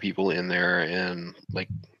two other people in there, and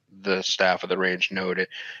the staff of the range know to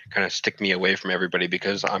kind of stick me away from everybody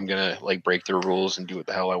because I'm gonna break their rules and do what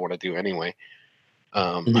the hell I want to do anyway.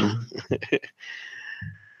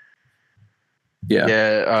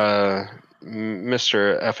 Yeah.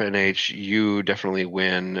 Mr. FNH, you definitely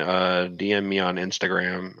win. DM me on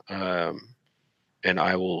Instagram, and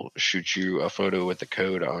I will shoot you a photo with the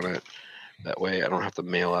code on it. That way I don't have to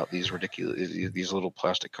mail out these little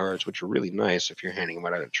plastic cards, which are really nice if you're handing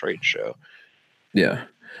them out at a trade show. Yeah.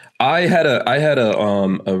 I had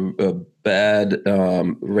a bad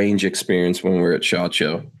range experience when we were at SHOT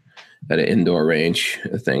Show at an indoor range,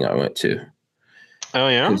 a thing I went to. Oh,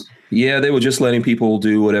 yeah? Yeah, they were just letting people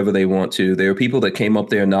do whatever they want to. There were people that came up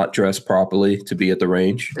there not dressed properly to be at the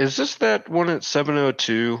range. Is this that one at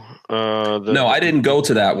 702? No, I didn't go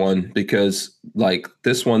to that one because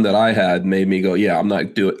this one that I had made me go, yeah, I'm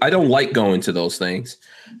not doing. I don't like going to those things.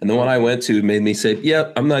 And the one I went to made me say, yeah,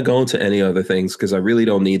 I'm not going to any other things because I really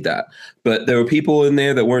don't need that. But there were people in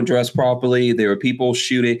there that weren't dressed properly. There were people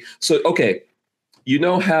shooting. So, okay. You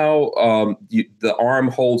know how the arm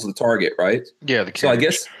holds the target, right? Yeah. So I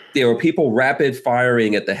guess there were people rapid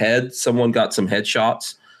firing at the head. Someone got some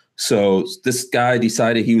headshots. So this guy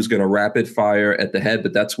decided he was going to rapid fire at the head,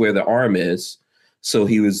 but that's where the arm is. So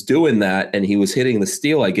he was doing that and he was hitting the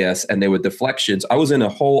steel, I guess, and there were deflections. I was in a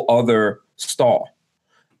whole other stall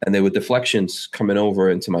and there were deflections coming over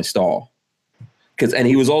into my stall. And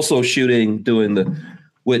he was also doing the...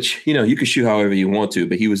 Which, you could shoot however you want to,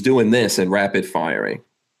 but he was doing this and rapid firing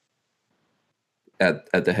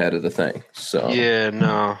at the head of the thing. So yeah,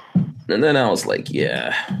 no. And then I was like,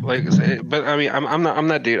 yeah. Like, but I mean, I'm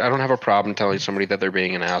that dude. I don't have a problem telling somebody that they're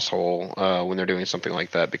being an asshole when they're doing something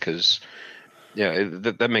like that, because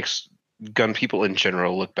that makes gun people in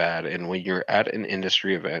general look bad. And when you're at an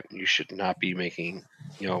industry event, you should not be making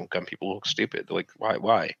gun people look stupid. Like,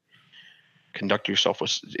 why? Conduct yourself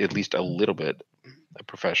with at least a little bit of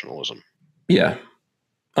professionalism. Yeah.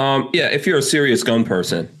 Yeah, if you're a serious gun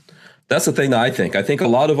person, that's the thing that I think. I think a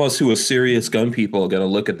lot of us who are serious gun people are going to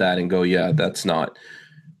look at that and go, yeah, that's not,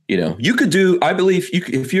 you could do, I believe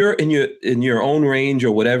if you're in your own range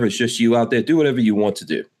or whatever, it's just you out there, do whatever you want to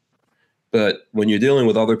do. But when you're dealing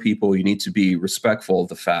with other people, you need to be respectful of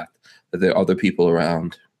the fact that there are other people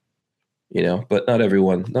around, but not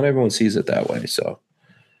everyone sees it that way. So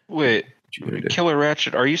wait, Killer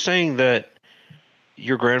Ratchet, are you saying that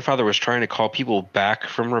your grandfather was trying to call people back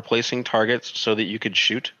from replacing targets so that you could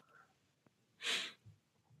shoot?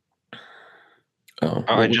 Oh,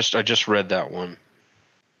 I just read that one.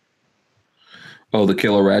 Oh, the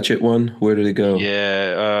Killer Ratchet one? Where did it go?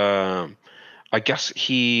 Yeah, I guess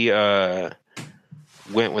he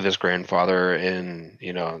went with his grandfather, and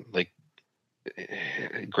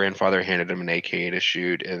grandfather handed him an AK to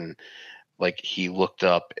shoot, and he looked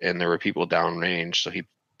up and there were people downrange, so he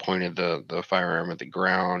pointed the firearm at the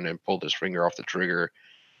ground and pulled his finger off the trigger,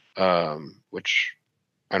 which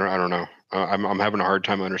I don't know. I'm having a hard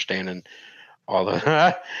time understanding all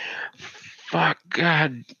the fuck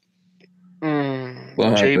God.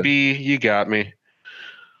 JB, you got me.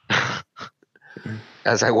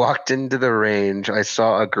 As I walked into the range, I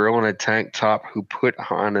saw a girl in a tank top who put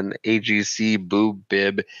on an AGC boob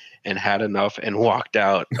bib and had enough and walked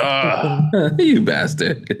out. You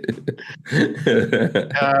bastard.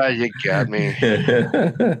 You got me.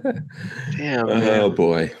 Damn. Oh,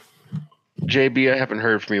 boy. JB, I haven't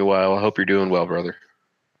heard from you in a while. I hope you're doing well, brother.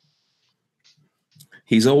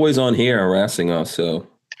 He's always on here harassing us, so.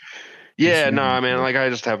 Yeah, no, I mean, I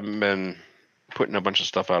just haven't been putting a bunch of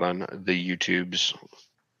stuff out on the YouTubes,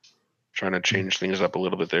 trying to change things up a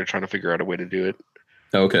little bit there, trying to figure out a way to do it.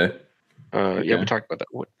 Okay. Yeah, we talked about that.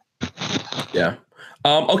 Yeah.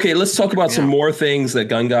 Okay, let's talk about some more things that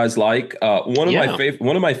gun guys like. One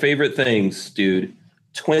of my favorite things, dude,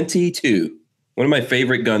 22. One of my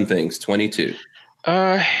favorite gun things, 22.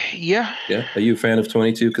 Yeah. Yeah. Are you a fan of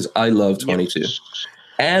 22? Because I love 22. Yes.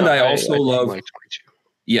 And I also love 22.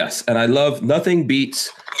 Yes, and I love nothing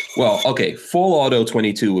beats. Well, okay, full auto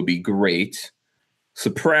 22 would be great.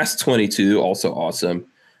 Suppressed 22, also awesome.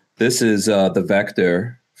 This is the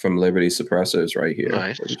Vector from Liberty Suppressors right here.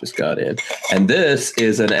 Nice. That we just got in. And this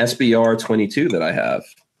is an SBR 22 that I have.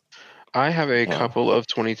 I have a couple of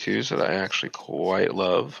 22s that I actually quite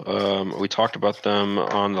love. We talked about them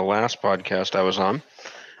on the last podcast I was on.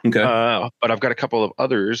 Okay. But I've got a couple of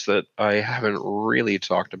others that I haven't really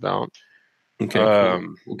talked about. Okay.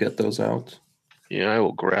 Cool. We'll get those out. Yeah, I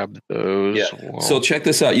will grab those. Yeah. So check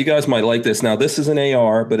this out. You guys might like this. Now, this is an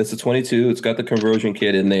AR, but it's a 22. It's got the conversion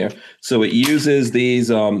kit in there. So it uses these.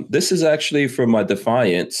 This is actually from my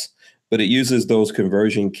Defiance, but it uses those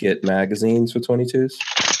conversion kit magazines for 22s.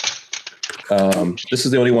 This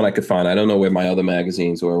is the only one I could find. I don't know where my other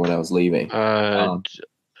magazines were when I was leaving.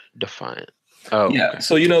 Defiant. Oh, yeah. Okay.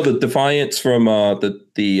 So the Defiance from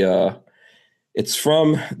it's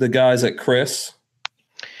from the guys at Chris.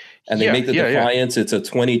 And they make the Defiance. Yeah. It's a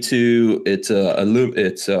 22.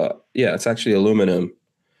 It's actually aluminum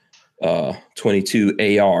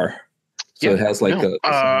 22 AR. So it has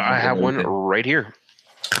I have one right here.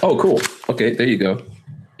 Oh, cool. Okay, there you go.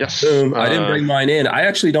 Yes. I didn't bring mine in. I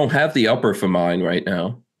actually don't have the upper for mine right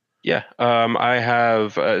now. Yeah. I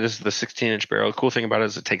have this is the 16-inch barrel. The cool thing about it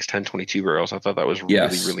is it takes 10-22 barrels. I thought that was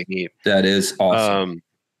really neat. That is awesome.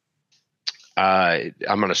 I'm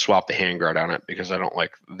going to swap the handguard on it because I don't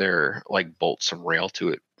like their bolt some rail to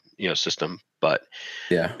it, system, but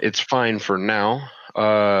yeah, it's fine for now.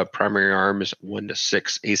 Primary arm is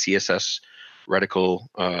 1:6 ACSS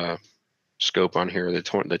reticle scope on here, the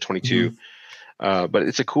 22. Mm-hmm. But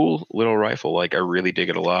it's a cool little rifle. I really dig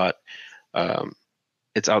it a lot.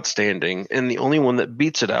 It's outstanding. And the only one that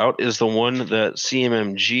beats it out is the one that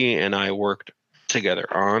CMMG and I worked together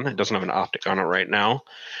on. It doesn't have an optic on it right now.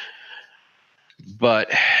 But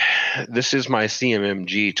this is my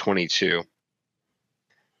CMMG 22.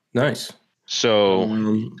 Nice. So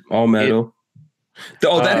all metal.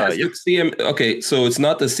 That has the CM. Okay, so it's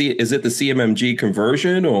not the C. Is it the CMMG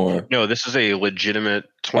conversion or no? This is a legitimate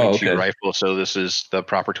 22 rifle. So this is the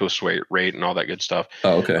proper twist weight rate and all that good stuff.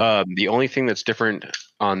 Oh, okay. The only thing that's different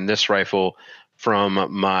on this rifle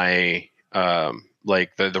from my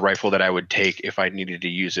the rifle that I would take if I needed to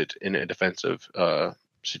use it in a defensive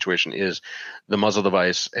situation is the muzzle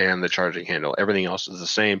device and the charging handle. Everything else is the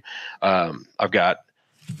same. I've got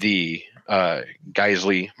the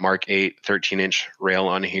Geisley Mark 8 13-inch rail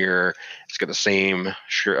on here. It's got the same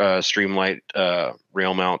Streamlight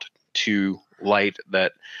rail mount 2 light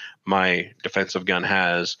that my defensive gun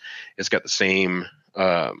has. It's got the same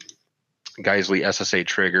Geisley SSA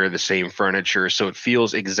trigger, the same furniture, so it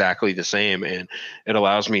feels exactly the same, and it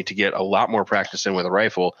allows me to get a lot more practice in with a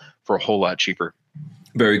rifle for a whole lot cheaper.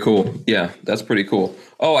 Very cool. Yeah, that's pretty cool.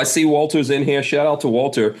 Oh, I see Walter's in here. Shout out to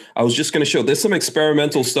Walter. I was just going to show, there's some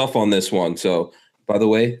experimental stuff on this one. So, by the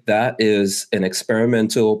way, that is an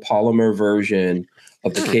experimental polymer version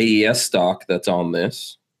of the KES stock that's on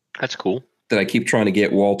this. That's cool. That I keep trying to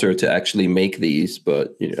get Walter to actually make these,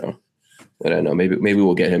 but I don't know. Maybe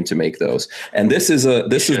we'll get him to make those. And this is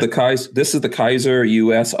the Kaiser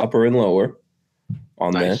US upper and lower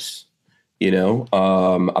on this.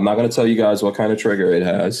 I'm not going to tell you guys what kind of trigger it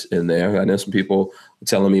has in there. I know some people are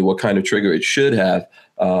telling me what kind of trigger it should have.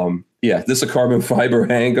 This is a carbon fiber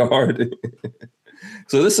handguard.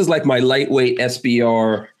 So this is like my lightweight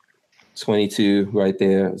SBR 22 right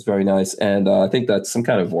there. It's very nice. And I think that's some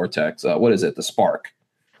kind of Vortex. What is it? The Spark.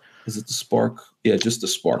 Is it the Spark? Yeah, just the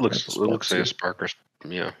Spark. Looks like a Spark or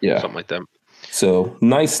something like that. So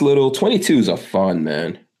nice little 22s are fun,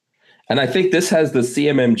 man. And I think this has the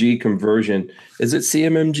CMMG conversion. Is it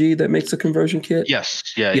CMMG that makes the conversion kit? Yes.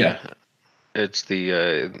 Yeah. It's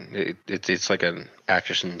the it's like an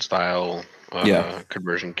Atchison style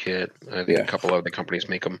conversion kit. I think a couple other companies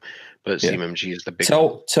make them, but CMMG is the big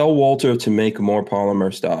one. Tell Walter to make more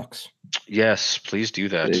polymer stocks. Yes, please do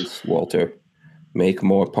that. Please, Walter, make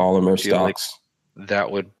more polymer stocks. Like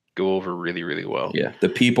that would go over really, really well. Yeah, the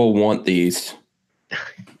people want these.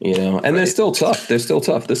 And they're still tough. This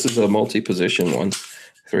is a multi-position one,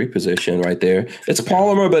 3-position right there. It's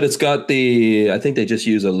polymer, but it's got I think they just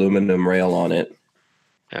use aluminum rail on it.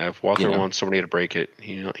 If Walter wants somebody to break it,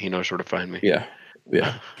 he knows where to find me.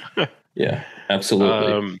 Yeah,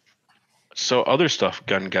 absolutely. So other stuff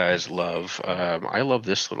gun guys love. I love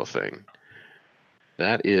this little thing.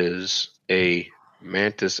 That is a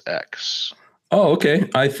Mantis X. Oh, okay.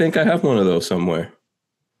 I think I have one of those somewhere.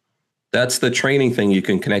 That's the training thing. You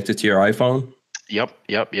can connect it to your iPhone. Yep.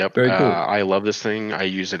 Very cool. I love this thing. I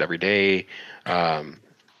use it every day.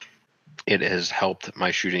 It has helped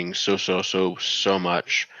my shooting so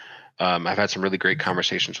much. I've had some really great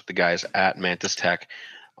conversations with the guys at Mantis Tech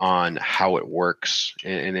on how it works,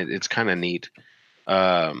 and it's kind of neat.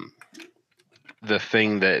 The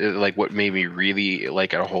thing that what made me really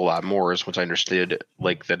like it a whole lot more is once I understood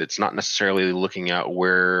that it's not necessarily looking at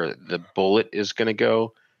where the bullet is going to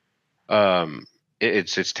go.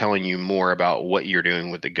 It's telling you more about what you're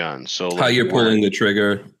doing with the gun. So how you're pulling the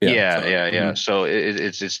trigger. Yeah. So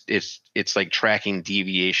it's like tracking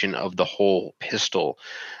deviation of the whole pistol.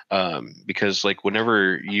 Because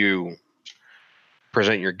whenever you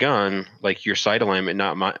present your gun, your sight alignment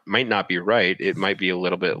might not be right. It might be a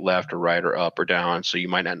little bit left or right or up or down. So you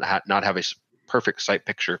might not have a perfect sight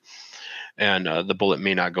picture. And the bullet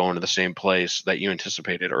may not go into the same place that you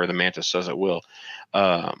anticipated, or the Mantis says it will.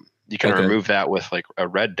 You can remove that with a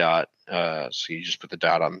red dot. So you just put the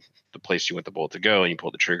dot on the place you want the bullet to go, and you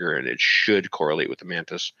pull the trigger, and it should correlate with the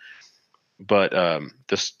Mantis. But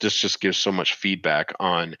this just gives so much feedback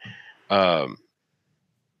on,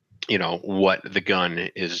 what the gun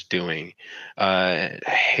is doing.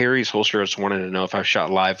 Harry's Holster just wanted to know if I've shot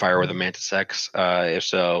live fire with a Mantis X. If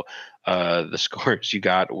so, the scores you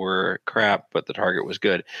got were crap, but the target was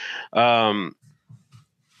good.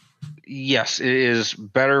 Yes, it is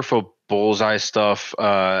better for bullseye stuff.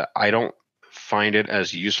 I don't find it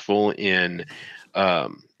as useful in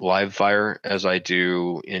live fire as I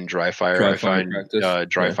do in dry fire. I find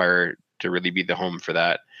dry fire to really be the home for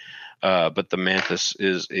that. But the Mantis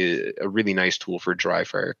is a really nice tool for dry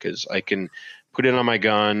fire because I can put it on my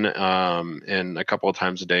gun, and a couple of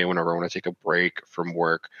times a day whenever I want to take a break from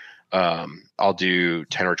work, I'll do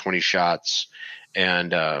 10 or 20 shots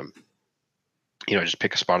and just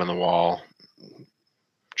pick a spot on the wall,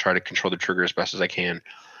 try to control the trigger as best as I can.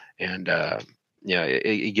 And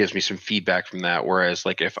it gives me some feedback from that. Whereas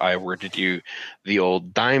if I were to do the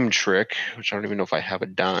old dime trick, which I don't even know if I have a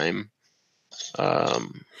dime.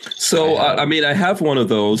 I have one of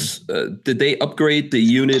those. Did they upgrade the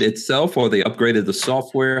unit itself, or they upgraded the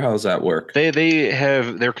software? How's that work?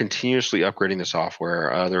 They're continuously upgrading the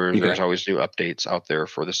software. There's always new updates out there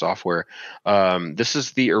for the software. This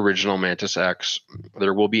is the original Mantis X.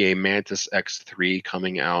 There will be a Mantis X3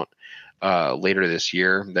 coming out later this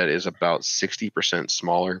year that is about 60%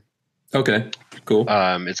 smaller. Okay, cool.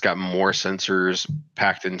 It's got more sensors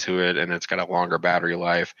packed into it, and it's got a longer battery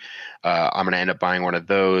life. I'm going to end up buying one of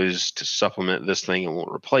those to supplement this thing. It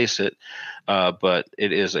won't replace it, but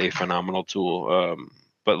it is a phenomenal tool.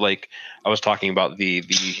 But like I was talking about the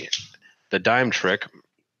dime trick,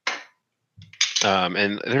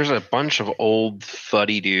 and there's a bunch of old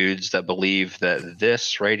thuddy dudes that believe that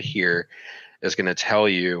this right here is going to tell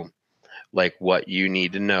you like what you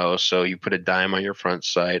need to know. So you put a dime on your front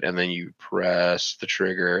sight, and then you press the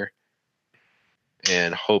trigger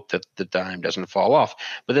and hope that the dime doesn't fall off.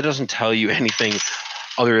 But that doesn't tell you anything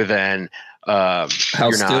other than How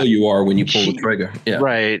you're still not you are when you pull the trigger. Yeah.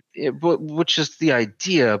 right. Which is the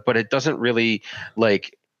idea, but it doesn't really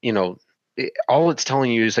like all it's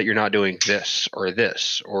telling you is that you're not doing this or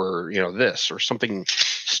this or this or something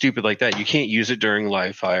stupid like that. You can't use it during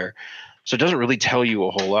live fire, so it doesn't really tell you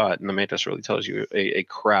a whole lot. And the Mantis really tells you a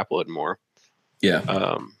crap load more.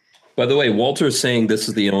 Yeah. By the way, Walter's saying this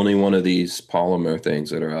is the only one of these polymer things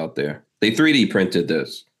that are out there. They 3D printed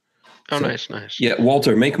this. Oh, So, nice. Yeah,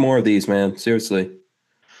 Walter, make more of these, man. Seriously.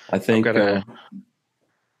 I think.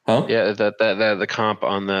 Huh? Yeah, that the comp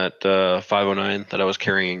on that 509 that I was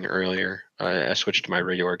carrying earlier, I switched to my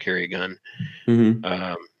regular carry gun.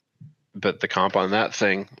 Mm-hmm. But the comp on that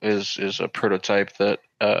thing is a prototype that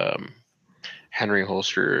Henry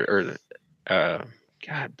Holster or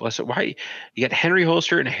God bless it. Why you got Henry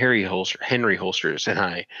Holster and Henry Holsters and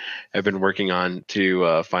I have been working on to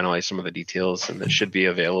finalize some of the details, and that should be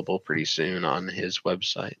available pretty soon on his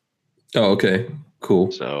website. Oh, okay,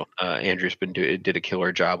 cool. So Andrew's did a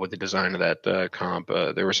killer job with the design of that comp.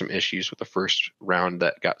 There were some issues with the first round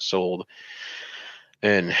that got sold,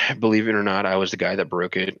 and believe it or not, I was the guy that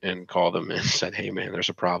broke it and called him and said, "Hey, man, there's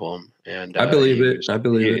a problem." And I believe it. I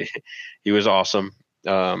believe it. He was awesome.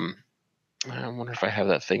 I wonder if I have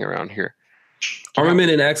that thing around here. Armament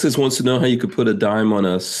and Access wants to know how you could put a dime on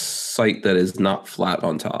a sight that is not flat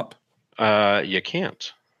on top. You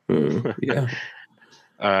can't. Yeah.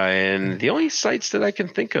 And the only sights that I can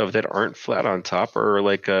think of that aren't flat on top are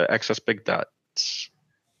like XS big dots.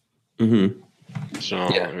 Mm-hmm. So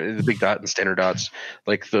the big dot and standard dots,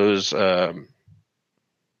 like those, those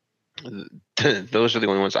are the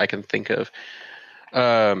only ones I can think of.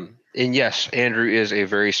 And yes, Andrew is a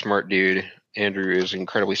very smart dude. Andrew is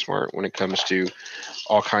incredibly smart when it comes to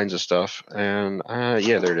all kinds of stuff. And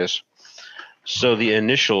yeah, there it is. So the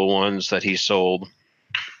initial ones that he sold,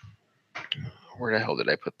 where the hell did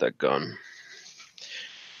I put that gun?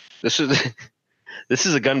 This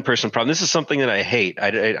is a gun person problem. This is something that I hate.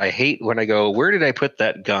 I hate when I go, where did I put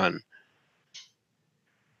that gun?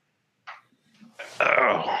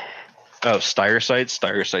 Oh, Steyr sights.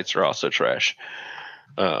 Steyr sights are also trash.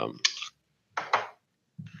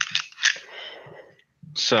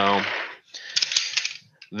 So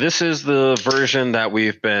this is the version that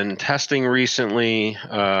we've been testing recently.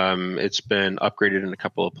 It's been upgraded in a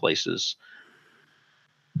couple of places.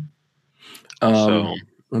 So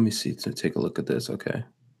let me see. To take a look at this. Okay.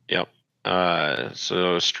 Yep.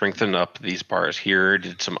 So strengthened up these bars here.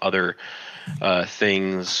 Did some other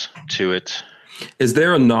things to it. Is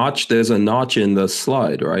there a notch? There's a notch in the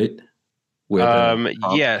slide, right?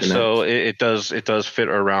 Yeah. So it does fit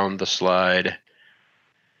around the slide.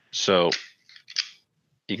 So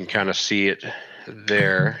you can kind of see it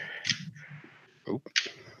there. Oop.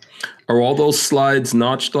 Are all those slides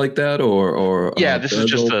notched like that, or yeah? This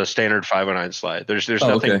is just a standard 509 slide. There's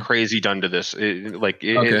nothing crazy done to this. It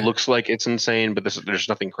looks like it's insane, but there's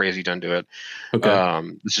nothing crazy done to it.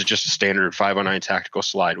 Okay. This is just a standard 509 tactical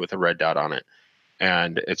slide with a red dot on it,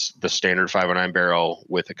 and it's the standard 509 barrel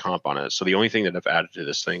with a comp on it. So the only thing that I've added to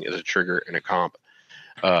this thing is a trigger and a comp.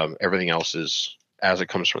 Everything else is as it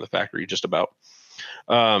comes from the factory, just about.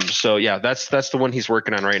 So yeah, that's the one he's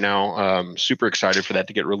working on right now. Super excited for that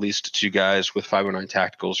to get released to you guys with 509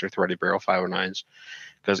 tacticals or threaded barrel 509s,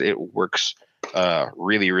 because it works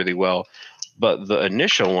really, really well. But the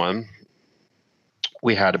initial one,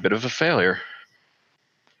 we had a bit of a failure.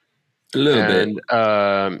 A little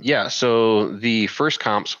bit. Yeah, so the first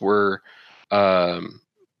comps were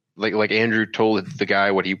like Andrew told the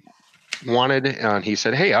guy what he wanted, and he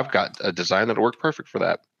said, "Hey, I've got a design that'll work perfect for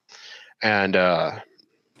that." And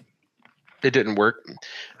it didn't work.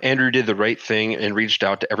 Andrew did the right thing and reached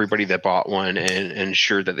out to everybody that bought one and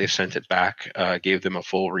ensured that they sent it back, gave them a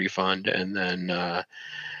full refund, and then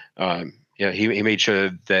he made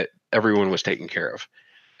sure that everyone was taken care of,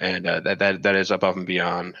 and that is above and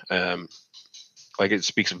beyond. Like, it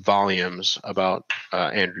speaks volumes about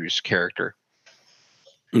Andrew's character.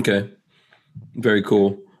 Okay, very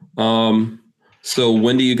cool. So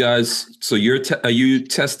when do you guys? So are you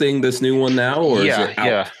testing this new one now, or is it out?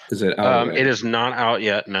 Yeah. Is it out already? It is not out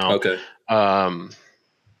yet. No. Okay.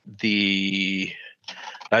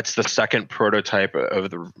 That's the second prototype of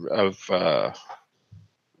the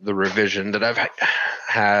revision that I've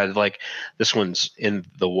had. Like, this one's in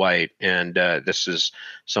the white, and this is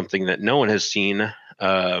something that no one has seen.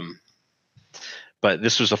 But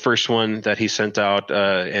this was the first one that he sent out,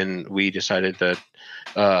 and we decided that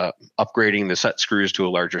upgrading the set screws to a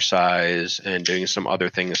larger size and doing some other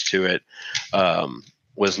things to it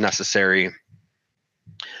was necessary.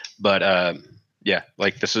 But yeah,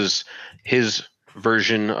 like, this is his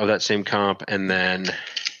version of that same comp. And then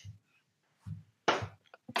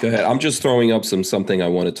go ahead. I'm just throwing up something I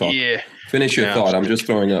want to talk. Yeah. Finish your thought. I'm just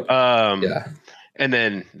throwing up. Yeah. And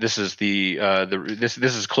then this is this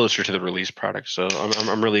is closer to the release product, so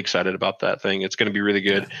I'm really excited about that thing. It's going to be really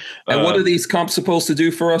good. And what are these comps supposed to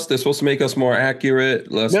do for us? They're supposed to make us more accurate.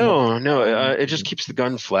 It just keeps the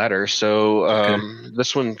gun flatter. So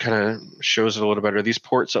this one kind of shows it a little better. These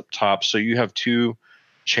ports up top. So you have two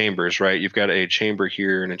chambers, right? You've got a chamber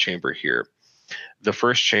here and a chamber here. The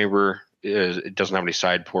first chamber it doesn't have any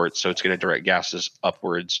side ports, so it's going to direct gases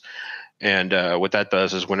upwards. And what that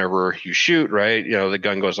does is whenever you shoot, right, the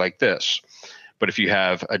gun goes like this. But if you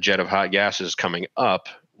have a jet of hot gases coming up,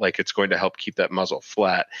 like, it's going to help keep that muzzle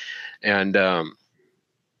flat. And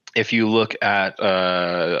if you look at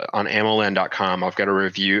on ammoland.com, I've got a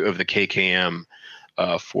review of the KKM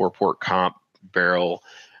 4-port comp barrel,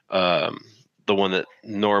 the one that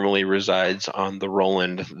normally resides on the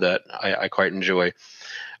Roland that I quite enjoy.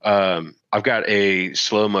 I've got a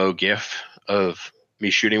slow-mo GIF of me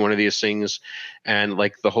shooting one of these things, and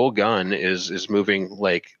like the whole gun is moving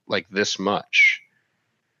like this much,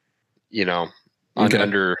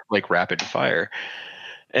 under like rapid fire,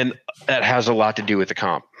 and that has a lot to do with the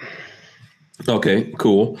comp. Okay,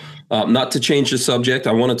 cool. Not to change the subject,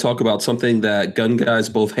 I want to talk about something that gun guys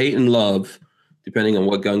both hate and love, depending on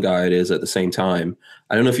what gun guy it is at the same time.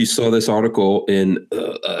 I don't know if you saw this article in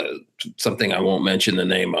something I won't mention the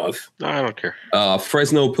name of. No, I don't care.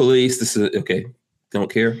 Fresno Police. This is okay. Don't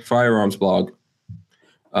care. Firearms blog.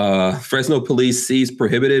 Fresno police seized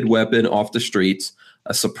prohibited weapon off the streets.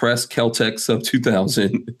 A suppressed Keltec Sub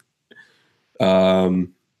 2000. With a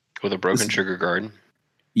broken trigger guard.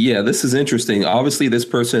 Yeah, this is interesting. Obviously, this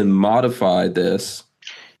person modified this.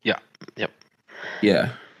 Yeah. Yep.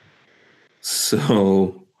 Yeah.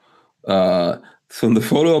 So, from the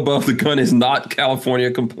photo above, the gun is not California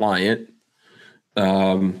compliant,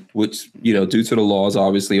 which, due to the laws,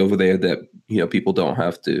 obviously, over there that, people don't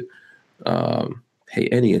have to pay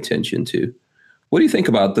any attention to. What do you think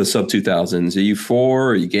about the Sub 2000s? Are you for?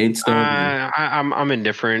 Are you against them? I'm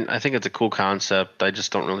indifferent. I think it's a cool concept. I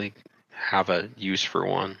just don't really have a use for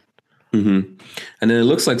one. Mm-hmm. And then it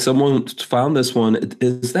looks like someone found this one.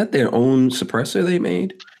 Is that their own suppressor they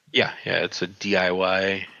made? Yeah, it's a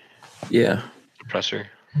DIY. Yeah, suppressor.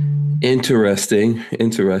 Interesting.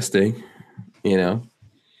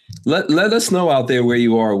 Let us know out there where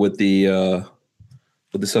you are with the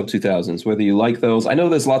Sub 2000s, whether you like those. I know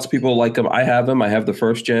there's lots of people like them. I have them. I have the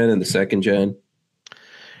first gen and the second gen.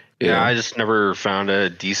 Yeah, I just never found a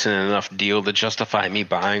decent enough deal to justify me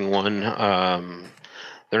buying one.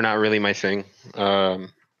 They're not really my thing. A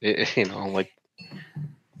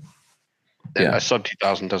Sub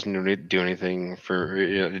 2000 doesn't do anything for.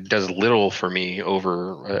 It does little for me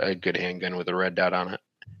over a good handgun with a red dot on it.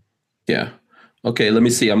 Yeah. Okay, let me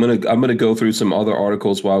see. I'm gonna go through some other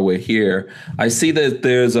articles while we're here. I see that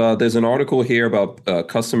there's an article here about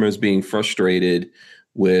customers being frustrated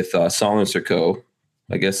with Silencer Co.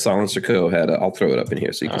 I guess Silencer Co. had. I'll throw it up in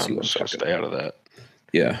here so you can see what I'm talking about. Stay out of that.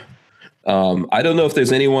 Yeah. I don't know if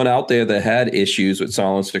there's anyone out there that had issues with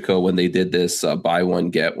Silencer Co. when they did this buy one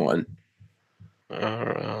get one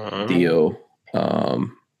deal.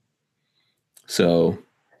 So.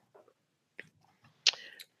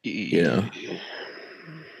 Yeah.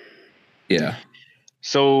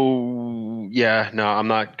 So no, I'm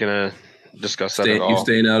not gonna discuss that at all. You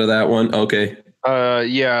staying out of that one? Okay.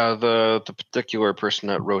 The particular person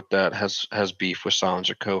that wrote that has beef with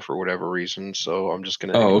Silencer Co. for whatever reason, so I'm just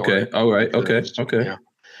gonna. Oh, okay. All right. Okay. Yeah.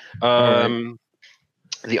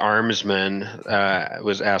 The Armsman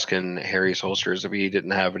was asking Harry's Holsters if he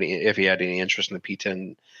had any interest in the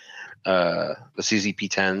P10, the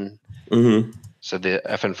CZ-P10. Mm-hmm. So the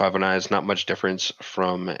FN509 is not much difference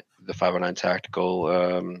from the 509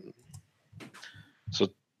 Tactical. So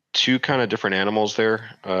two kind of different animals there.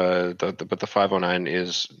 But the 509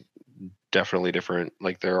 is definitely different.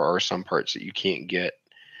 Like, there are some parts that you can't get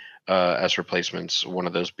as replacements. One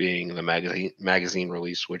of those being the magazine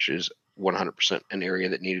release, which is 100% an area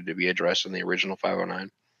that needed to be addressed in the original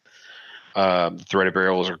 509. The threaded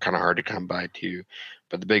barrels are kind of hard to come by too,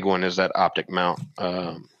 but the big one is that optic mount.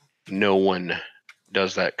 No one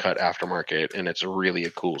does that cut aftermarket, and it's really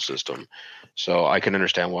a cool system. So I can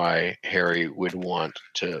understand why Harry would want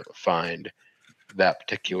to find that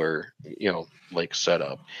particular, like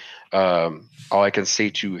setup. All I can say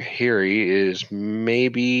to Harry is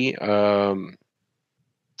maybe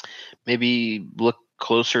look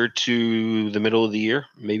closer to the middle of the year.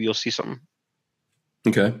 Maybe you'll see something.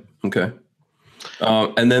 Okay.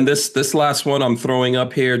 And then this last one I'm throwing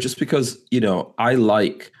up here just because, I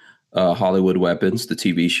like Hollywood Weapons, the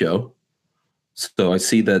TV show. So I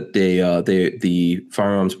see that the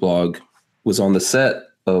Firearms Blog was on the set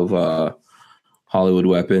of Hollywood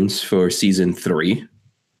Weapons for season 3.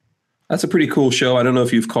 That's a pretty cool show. I don't know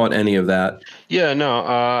if you've caught any of that. Yeah, no,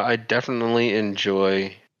 I definitely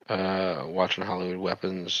enjoy watching Hollywood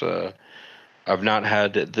Weapons. I've not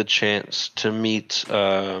had the chance to meet.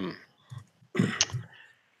 Have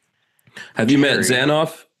you met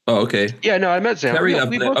Zanoff? Oh, okay. Yeah, no, I met Zanoff. Terry, No,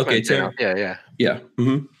 we both okay, met Terry. Zanoff. Yeah.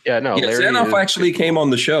 Mm-hmm. Yeah, no. Yeah, Larry Zanoff actually came on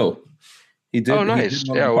the show. He did. Oh, nice.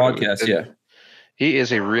 He did on the podcast. Yeah. He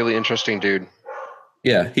is a really interesting dude.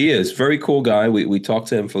 Yeah, he is very cool guy. We talked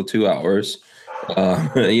to him for 2 hours.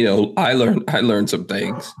 I learned some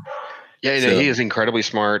things. Yeah, he is incredibly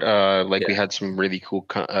smart. We had some really cool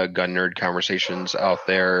gun nerd conversations out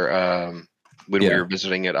there when we were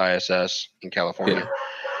visiting at ISS in California. Yeah.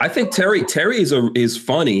 I think Terry is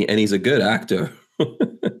funny and he's a good actor. I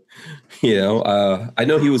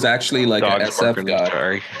know he was actually like an SF guy.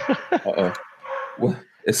 Sorry. Uh-oh. What?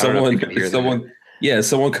 Is someone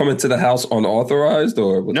coming to the house unauthorized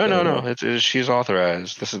or no? She's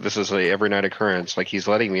authorized. This is a every night occurrence. Like he's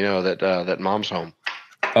letting me know that mom's home.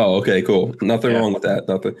 Oh, okay, cool. Nothing wrong with that.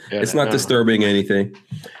 Nothing. Yeah, it's not disturbing anything.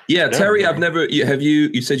 Yeah, no, Terry, I've never. Have you?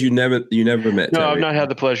 You said you never met. No, Terry. I've not had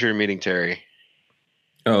the pleasure of meeting Terry.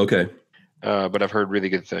 Oh, okay. But I've heard really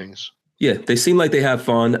good things. Yeah, they seem like they have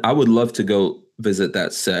fun. I would love to go visit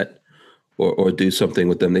that set or do something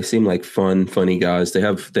with them. They seem like funny guys. They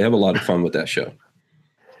have a lot of fun with that show.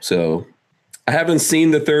 So I haven't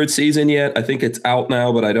seen the 3rd season yet. I think it's out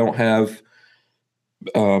now, but I don't have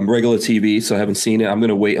regular TV, so I haven't seen it. I'm going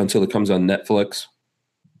to wait until it comes on Netflix.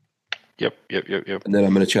 Yep. And then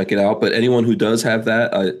I'm going to check it out. But anyone who does have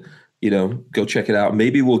that, go check it out.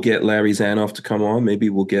 Maybe we'll get Larry Zanoff to come on. Maybe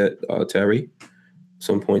we'll get Terry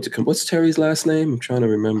some point to come. What's Terry's last name? I'm trying to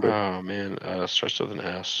remember. Oh man, starts with an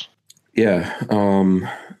S. Yeah.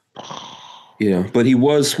 But he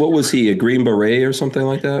was, what was he, a Green Beret or something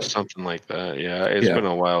like that? Something like that. Yeah. It's been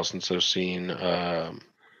a while since I've seen,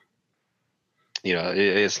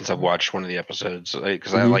 since I've watched one of the episodes,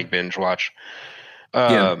 because I like binge watch.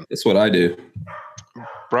 That's what I do.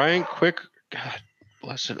 Brian Quick, God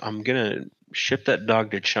bless it. I'm going to ship that dog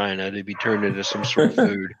to China to be turned into some sort of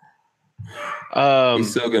food.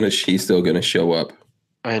 He's still gonna show up.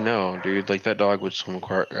 I know, dude. Like that dog would swim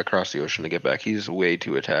across the ocean to get back. He's way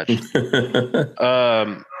too attached.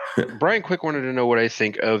 Brian Quick wanted to know what I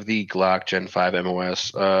think of the Glock Gen 5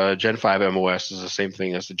 MOS. Gen 5 MOS is the same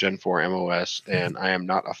thing as the Gen 4 MOS, and I am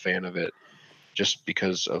not a fan of it just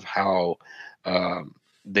because of how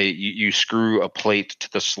you screw a plate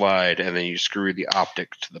to the slide and then you screw the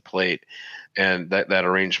optic to the plate, and that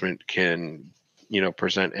arrangement can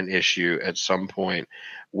present an issue at some point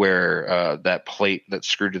where that plate that's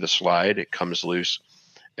screwed to the slide, it comes loose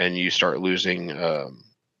and you start losing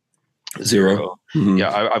zero. Mm-hmm.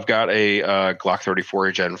 Yeah, I've got a Glock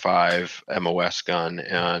 34 Gen 5 MOS gun,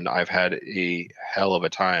 and I've had a hell of a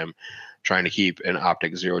time trying to keep an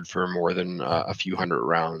optic zeroed for more than a few hundred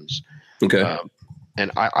rounds. Okay.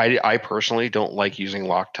 And I personally don't like using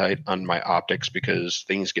Loctite on my optics because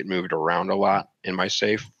things get moved around a lot in my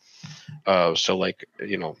safe. So like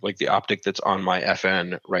the optic that's on my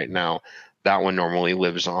FN right now, that one normally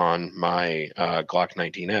lives on my Glock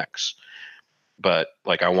 19X. But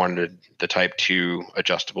like I wanted the Type 2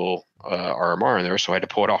 adjustable RMR in there, so I had to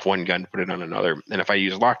pull it off one gun, put it on another. And if I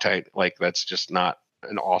use Loctite, like that's just not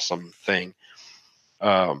an awesome thing.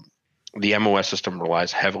 The MOS system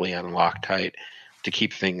relies heavily on Loctite to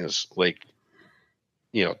keep things like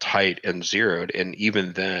tight and zeroed, and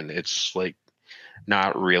even then, it's like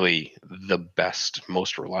not really the best,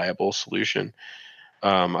 most reliable solution.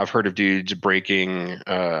 I've heard of dudes breaking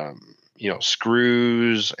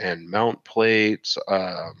screws and mount plates.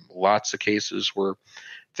 Lots of cases where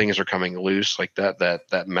things are coming loose, like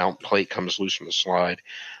that mount plate comes loose from the slide.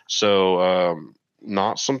 So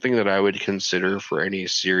not something that I would consider for any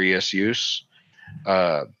serious use.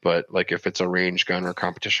 But like if it's a range gun or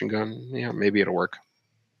competition gun, maybe it'll work.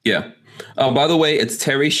 Yeah. Oh, by the way, it's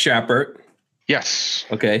Terry Shepard. Yes.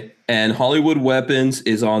 Okay. And Hollywood Weapons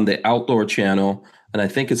is on the Outdoor Channel, and I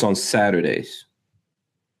think it's on Saturdays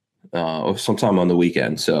or sometime on the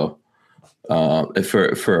weekend. So if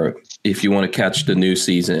you want to catch the new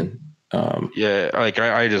season. Yeah, like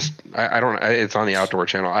I don't. It's on the Outdoor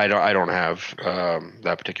Channel. I don't have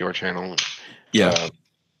that particular channel. Yeah.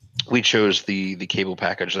 We chose the cable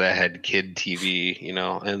package that had kid TV,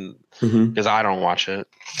 and Mhm. because I don't watch it.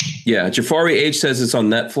 Yeah, Jafari H says it's on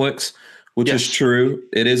Netflix, which Yes. is true.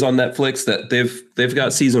 It is on Netflix. That they've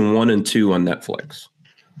got season 1 and 2 on Netflix.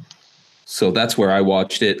 So that's where I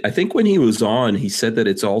watched it. I think when he was on, he said that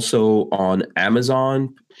it's also on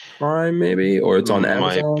Amazon Prime, maybe, or it's on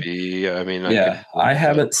Amazon. Might be. I mean, I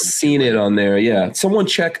haven't seen it on there. Yeah, someone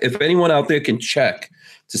check if anyone out there can check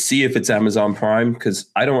to see if it's Amazon Prime, because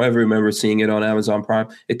I don't ever remember seeing it on Amazon Prime.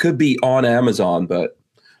 It could be on Amazon, but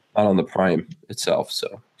not on the Prime itself.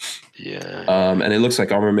 So yeah. And it looks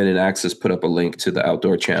like Armament and Axis put up a link to the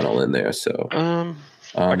Outdoor Channel in there. So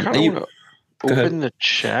I kind of want to open the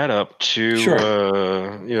chat up to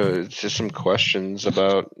just some questions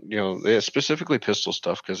about specifically pistol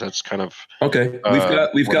stuff, because that's kind of okay.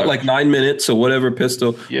 We've got like 9 minutes, so whatever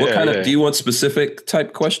pistol. Yeah, what kind of do you want specific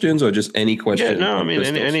type questions or just any question? Yeah, no, I mean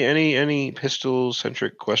any pistol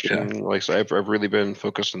centric question. Yeah. Like, so I've really been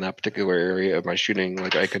focused on that particular area of my shooting.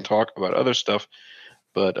 Like, I can talk about other stuff,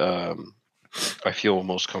 but I feel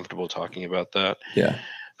most comfortable talking about that. Yeah.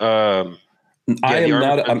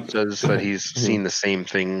 Says that he's seen the same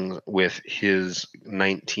thing with his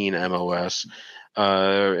 19 MOS.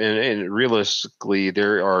 And realistically,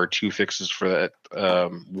 there are two fixes for that.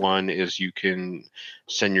 One is you can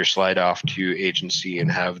send your slide off to agency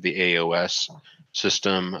and have the AOS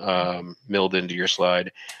system milled into your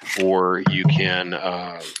slide, or you can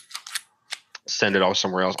send it off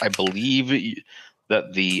somewhere else. I believe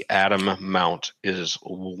that the Atom mount is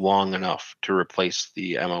long enough to replace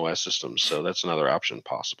the MOS system, so that's another option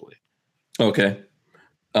possibly. Okay.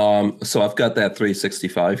 So I've got that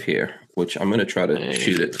 365 here, which I'm going to try to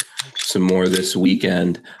shoot it some more this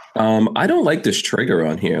weekend. I don't like this trigger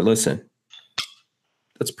on here. Listen,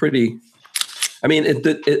 that's pretty. I mean,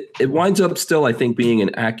 it winds up still, I think, being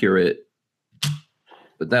an accurate,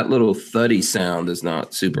 but that little thuddy sound is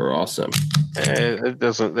not super awesome.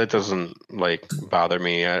 That doesn't like bother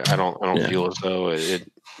me. I don't feel as though it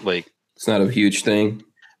like. It's not a huge thing.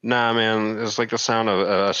 Nah, man, it's like the sound of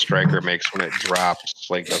a striker makes when it drops,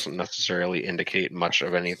 like, doesn't necessarily indicate much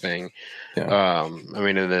of anything. Yeah. I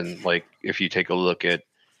mean, and then, like, if you take a look at,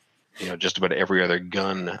 just about every other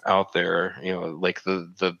gun out there, like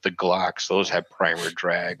the Glocks, those have primer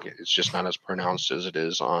drag. It's just not as pronounced as it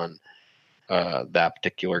is on that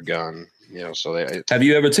particular gun. So have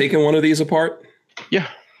you ever taken one of these apart? Yeah.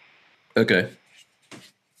 Okay.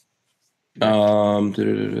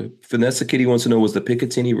 Vanessa Kitty wants to know, was the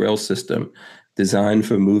Picatinny rail system designed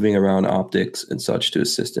for moving around optics and such to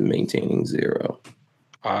assist in maintaining zero?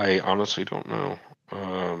 I honestly don't know.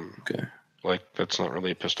 Okay. Like, that's not really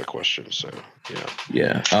a pistol question, so yeah.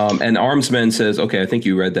 Yeah. And Armsman says, okay, I think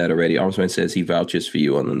you read that already. Armsman says he vouches for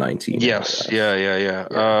you on the 19. Yes. Yeah.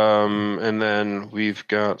 And then we've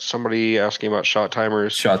got somebody asking about shot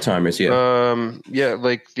timers. Shot timers, yeah. Yeah,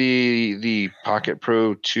 like the Pocket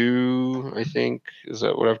Pro 2, I think. Is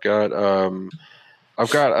that what I've got? I've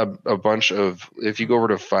got a bunch of, if you go over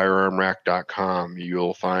to firearmrack.com,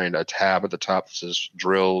 you'll find a tab at the top that says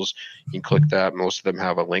drills. You can click that. Most of them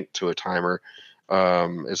have a link to a timer.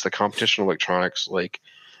 It's the Competition Electronics, like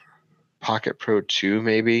Pocket Pro 2,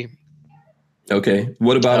 maybe. Okay.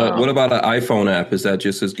 What about an iPhone app? Is that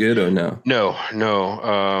just as good or no? No.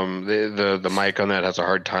 The mic on that has a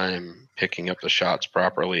hard time picking up the shots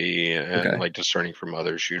properly and like discerning from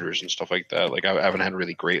other shooters and stuff like that. Like, I haven't had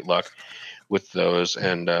really great luck with those,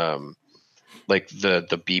 and like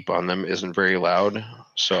the beep on them isn't very loud.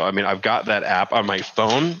 So I mean, I've got that app on my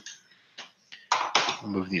phone.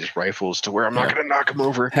 Move these rifles to where I'm not going to knock them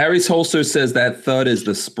over. Harry's Holster says that thud is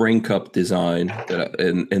the Spring Cup design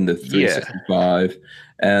in the 365.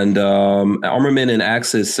 And Armament and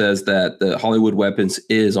Axis says that the Hollywood Weapons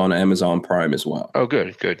is on Amazon Prime as well. Oh,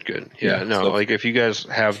 good. Yeah, no, like, if you guys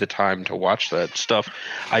have the time to watch that stuff,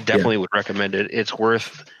 I definitely would recommend it. It's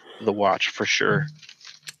worth the watch for sure.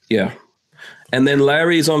 Yeah. And then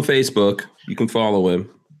Larry's on Facebook. You can follow him.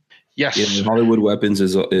 Yes. Yeah, Hollywood Weapons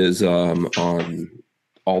is on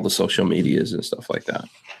all the social medias and stuff like that.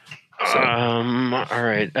 So. All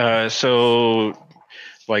right. So,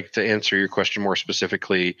 like, to answer your question more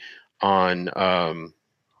specifically on the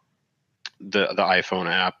iPhone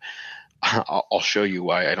app, I'll show you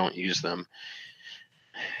why I don't use them.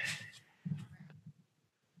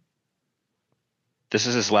 This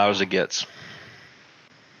is as loud as it gets.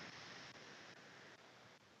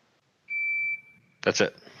 That's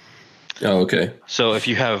it. Oh, okay. So if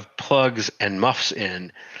you have plugs and muffs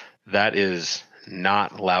in, that is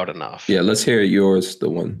not loud enough. Yeah, let's hear yours, the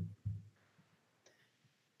one.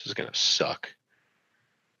 This is gonna suck.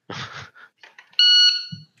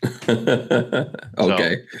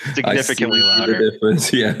 Okay. Significantly I see louder. the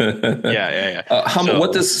difference. Yeah.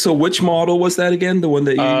 Yeah. So which model was that again? The one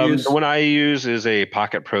that you use? The one I use is a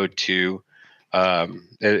Pocket Pro 2.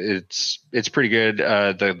 It's pretty good.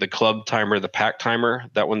 The club timer, the pack timer,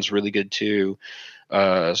 that one's really good too.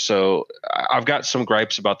 So I've got some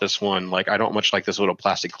gripes about this one. Like, I don't much like this little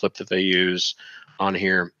plastic clip that they use on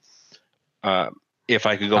here. If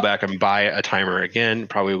I could go back and buy a timer again,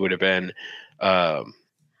 probably would have been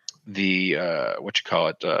the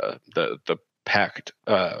packed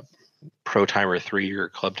Pro Timer 3 or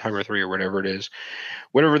Club Timer 3 or whatever it is.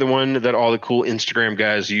 Whatever the one that all the cool Instagram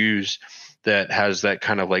guys use that has that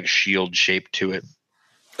kind of like shield shape to it.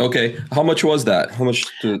 Okay. How much was that? How much?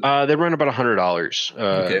 They run about $100.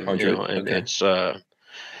 Okay, 100. And okay. it's so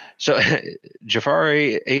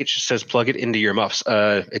Jafari H says plug it into your muffs.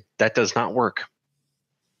 That does not work.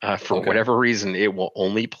 For whatever reason, it will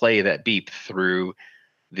only play that beep through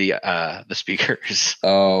the speakers.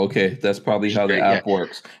 Oh, okay. That's probably how the app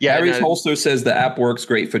works. Yeah, Harry's Holster says the app works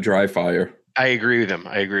great for dry fire. I agree with them.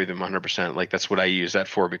 100%. Like, that's what I use that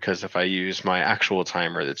for, because if I use my actual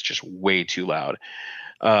timer, that's just way too loud.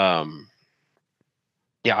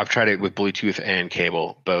 Yeah, I've tried it with Bluetooth and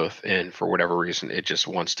cable, both, and for whatever reason, it just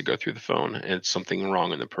wants to go through the phone. And it's something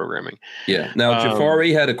wrong in the programming. Yeah. Now,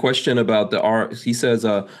 Jafari had a question about the R. He says,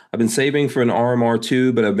 "I've been saving for an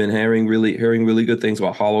RMR2, but I've been hearing really good things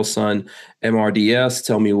about Holosun MRDS.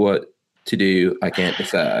 Tell me what to do. I can't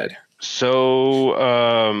decide." So,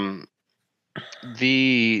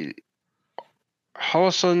 the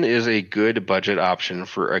Holosun is a good budget option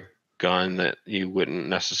for a gun that you wouldn't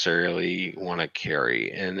necessarily want to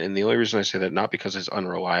carry, and the only reason I say that, not because it's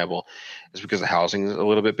unreliable, is because the housing is a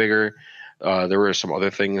little bit bigger. There were some other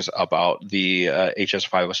things about the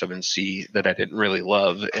HS507C that I didn't really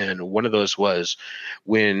love, and one of those was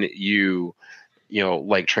when you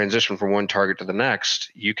like transition from one target to the next,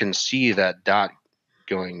 you can see that dot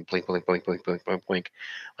going blink, blink, blink, blink, blink, blink, blink.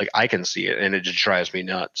 Like, I can see it, and it just drives me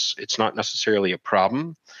nuts. It's not necessarily a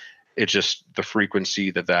problem. It's just the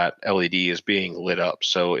frequency that LED is being lit up.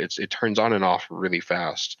 So it turns on and off really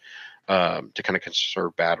fast to kind of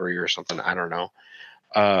conserve battery or something. I don't know.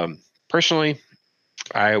 Personally,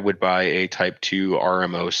 I would buy a Type 2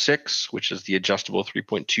 RMO6, which is the adjustable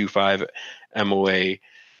 3.25 MOA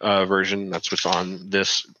version. That's what's on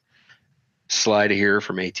this slide here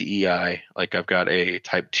from ATEI. Like, I've got a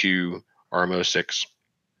Type 2 RMO6.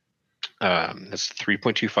 That's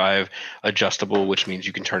 3.25 adjustable, which means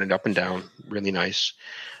you can turn it up and down. Really nice.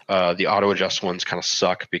 The auto adjust ones kind of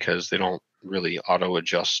suck because they don't really auto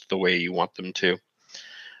adjust the way you want them to.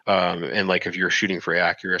 And like, if you're shooting for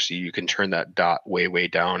accuracy, you can turn that dot way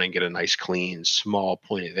down and get a nice, clean, small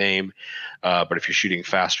point of aim. But if you're shooting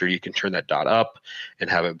faster, you can turn that dot up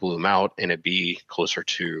and have it bloom out and it be closer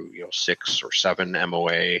to 6 or 7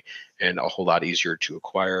 MOA and a whole lot easier to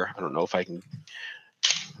acquire. I don't know if I can.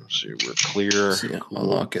 Let's see, we're clear. Yeah, I'll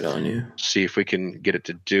lock it on you. See if we can get it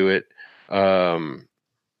to do it.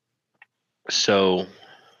 So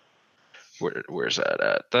where's that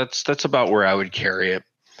at? That's about where I would carry it,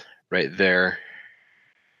 right there.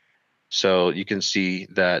 So you can see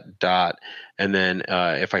that dot, and then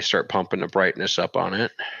if I start pumping the brightness up on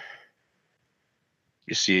it,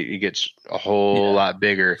 you see it gets a whole lot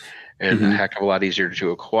bigger and a heck of a lot easier to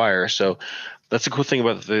acquire. So that's the cool thing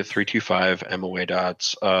about the 325 MOA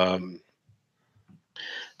dots.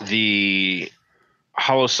 The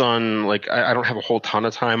Holosun, like, I don't have a whole ton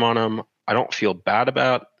of time on them. I don't feel bad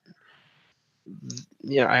about.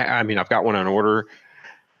 I mean, I've got one on order.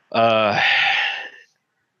 Like,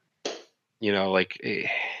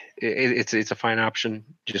 it's a fine option,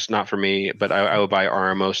 just not for me. But I would buy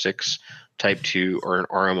RMO6 Type 2 or an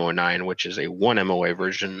RMO9, which is a 1 MOA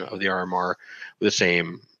version of the RMR with the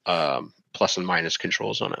same plus and minus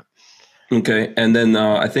controls on it. Okay, and then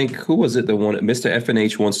I think, who was it? The one, Mr.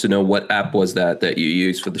 FNH wants to know what app was that you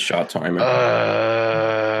used for the shot timer.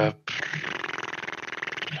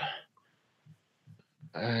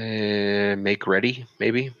 Make Ready,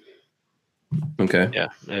 maybe. Okay.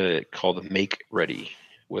 Yeah, called Make Ready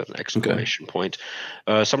with an exclamation point.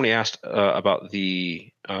 Somebody asked about the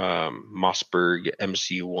Mossberg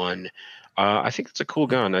MC1. I think it's a cool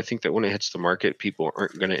gun. I think that when it hits the market, people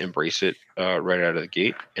aren't going to embrace it right out of the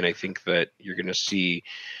gate. And I think that you're going to see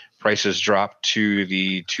prices dropped to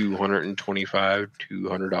the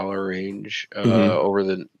 $225-$200 range Mhm. over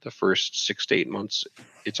the first 6 to 8 months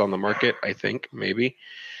it's on the market. I think maybe.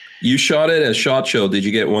 You shot it at SHOT Show. Did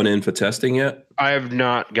you get one in for testing yet? I have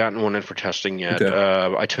not gotten one in for testing yet.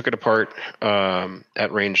 Okay. I took it apart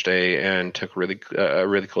at range day and took a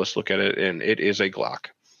really close look at it, and it is a Glock.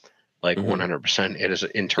 Like 100%, it is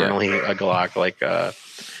internally a Glock. Like, yeah.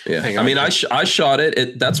 I mean, I shot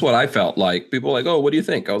it. That's what I felt like. People were like, "Oh, what do you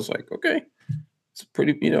think?" I was like, "Okay, it's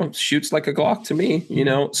pretty. Shoots like a Glock to me.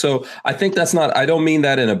 So I think that's not. I don't mean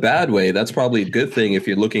that in a bad way. That's probably a good thing if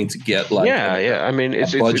you're looking to get like I mean,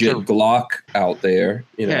 it's budget Glock out there.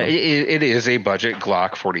 Yeah, it is a budget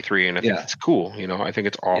Glock 43, and I think it's cool. I think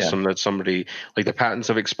it's awesome that somebody like the patents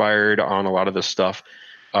have expired on a lot of this stuff.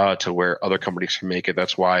 To where other companies can make it.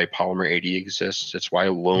 That's why Polymer 80 exists. It's why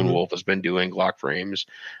Lone Wolf has been doing Glock frames,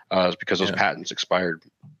 is because those patents expired.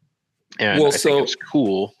 And I think it's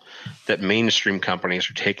cool that mainstream companies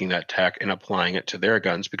are taking that tech and applying it to their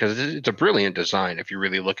guns because it's a brilliant design if you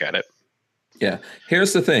really look at it. Yeah.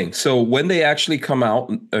 Here's the thing. So when they actually come out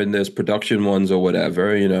and there's production ones or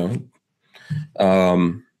whatever,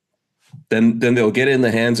 then they'll get in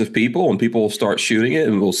the hands of people and people will start shooting it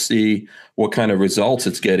and we'll see what kind of results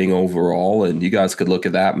it's getting overall. And you guys could look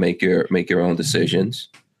at that, make your own decisions,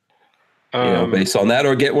 based on that,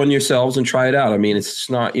 or get one yourselves and try it out. I mean, it's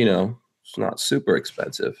not, it's not super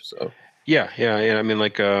expensive. So yeah. I mean,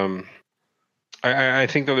 like, I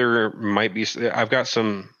think that there might be, I've got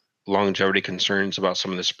some longevity concerns about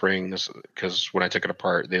some of the springs because when I took it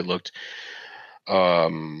apart, they looked a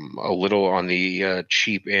little on the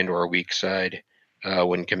cheap and or weak side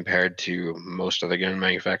when compared to most other gun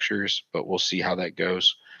manufacturers, but we'll see how that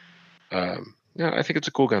goes. I think it's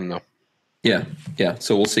a cool gun though. Yeah.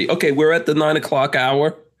 So we'll see. Okay, we're at the 9 o'clock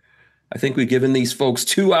hour. I think we've given these folks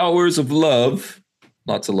 2 hours of love,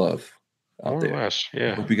 lots of love out More there. Or less,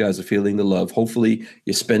 yeah. Hope you guys are feeling the love. Hopefully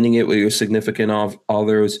you're spending it with your significant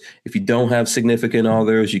others. If you don't have significant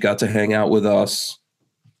others, you got to hang out with us.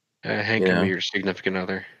 Hank can be your significant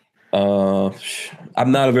other.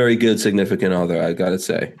 I'm not a very good significant other, I gotta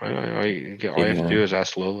say. All you have to do is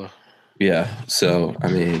ask Lola. Yeah. So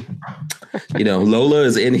I mean, Lola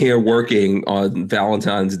is in here working on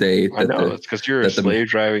Valentine's Day. I know it's because you're a slave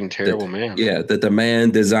driving terrible man. Yeah, that the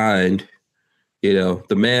man designed. The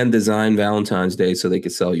man designed Valentine's Day so they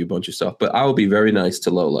could sell you a bunch of stuff. But I will be very nice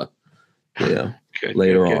to Lola.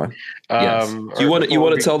 Later on. Yes. Do you want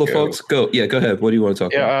to tell the folks? Go ahead. What do you want to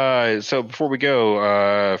talk about? So before we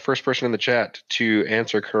go, first person in the chat to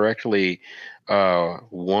answer correctly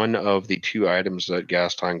one of the 2 items that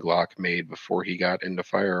Gastein Glock made before he got into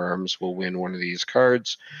firearms will win one of these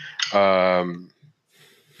cards. And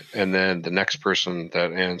then the next person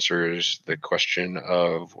that answers the question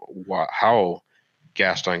of how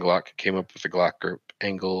Gastein Glock came up with the Glock grip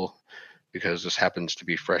angle, because this happens to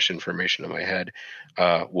be fresh information in my head,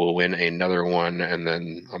 will win another one, and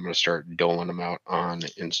then I'm going to start doling them out on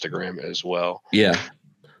Instagram as well. Yeah.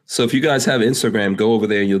 So if you guys have Instagram, go over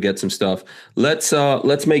there and you'll get some stuff. Let's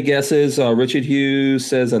make guesses. Richard Hughes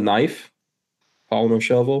says a knife, polymer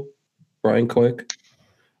shovel. Brian Quick.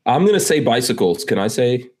 I'm going to say bicycles. Can I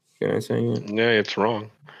say it? No, it's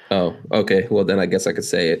wrong. Oh, okay. Well, then I guess I could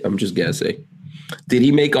say it. I'm just guessing. Did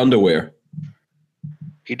he make underwear?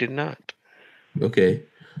 He did not. Okay.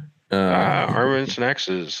 Armaments and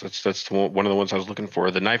axes. That's one of the ones I was looking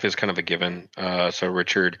for. The knife is kind of a given. So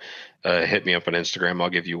Richard, hit me up on Instagram. I'll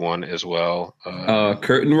give you one as well.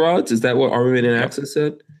 Curtain rods. Is that what Armament and Axes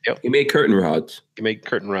said? Yep. He made curtain rods. He made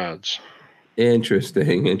curtain rods.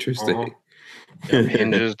 Interesting.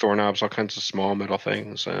 Hinges, doorknobs, all kinds of small metal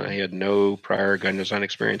things. He had no prior gun design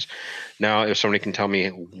experience. Now, if somebody can tell me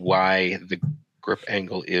why the grip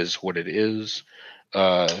angle is what it is,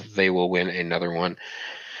 they will win another one.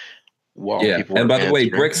 And by the way,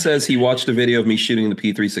 Brick says he watched a video of me shooting the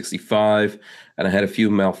P365 and I had a few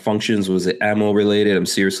malfunctions. Was it ammo related? I'm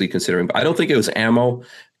seriously considering, but I don't think it was ammo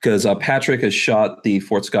because Patrick has shot the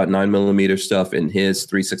Fort Scott 9mm stuff in his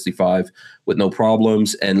 365 with no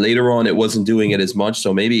problems. And later on, it wasn't doing it as much.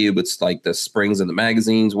 So maybe it was like the springs in the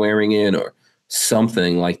magazines wearing in or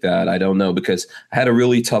something like that. I don't know, because I had a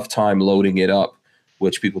really tough time loading it up,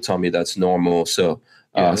 which people tell me that's normal. So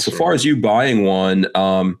so far as you buying one,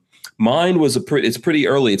 mine was it's pretty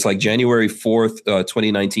early. It's like January 4th,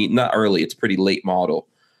 2019. Not early. It's pretty late model.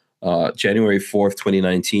 January 4th,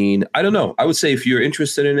 2019. I don't know. I would say if you're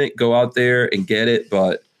interested in it, go out there and get it.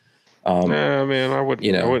 But man, I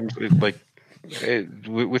wouldn't. I wouldn't like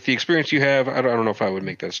with the experience you have. I don't know if I would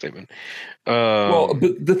make that statement. Well,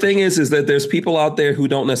 but the thing is that there's people out there who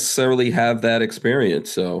don't necessarily have that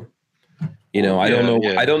experience. So You know, I don't Yeah, know.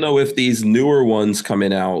 yeah. I don't know if these newer ones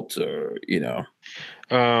coming out, or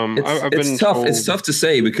I've it's been tough. It's told. tough to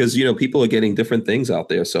say because people are getting different things out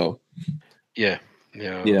there. So Yeah, you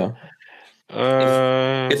yeah.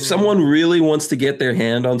 know, if someone really wants to get their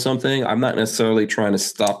hand on something, I'm not necessarily trying to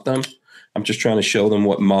stop them. I'm just trying to show them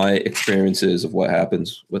what my experience is of what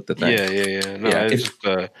happens with the thing. Yeah. No, Yeah, it's if just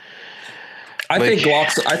I like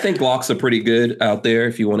think Glocks are pretty good out there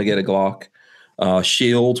if you want to get a Glock.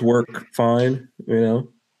 Shields work fine.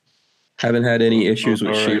 Haven't had any those issues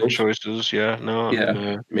with are right shields. choices. Yeah, no,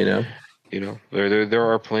 I mean, Yeah, you know. there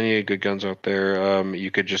are plenty of good guns out there. You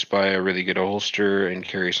could just buy a really good holster and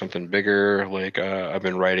carry something bigger. Like I've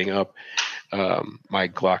been writing up my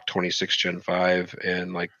Glock 26 Gen 5,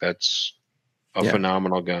 and like that's a Yeah.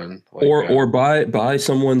 phenomenal gun. Like Or buy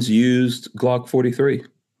someone's used Glock 43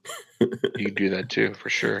 you could do that too for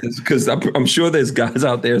sure. because I'm sure there's guys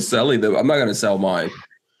out there selling them. I'm not gonna sell mine.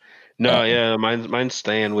 No, yeah, mine's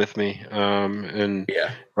staying with me. And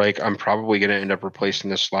Yeah. like I'm probably gonna end up replacing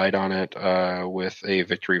the slide on it with a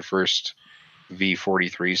Victory First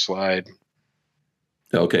V43 slide.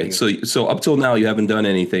 Okay. So up till now you haven't done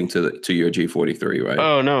anything to your G43, right?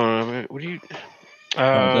 Oh no, what do you?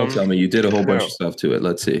 Oh, don't tell me you did a whole bunch No, of stuff to it.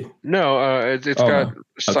 Let's see. no. It's Oh got no.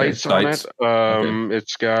 Okay. sights on it. Sights. Okay.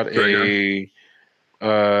 It's got Trigger.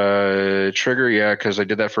 a trigger. Yeah, because I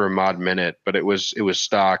did that for a mod minute, but it was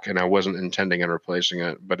stock, and I wasn't intending on replacing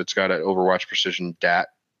it. But it's got an Overwatch Precision DAT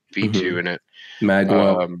V2 in it.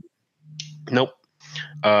 Magwell. Nope.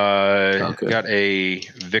 Okay. Got a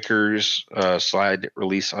Vickers slide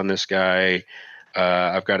release on this guy.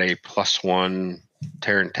 I've got a +1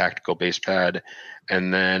 Terran Tactical base pad,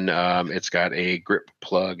 and then it's got a grip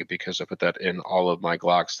plug because I put that in all of my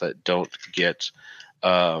Glocks that don't get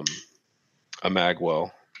a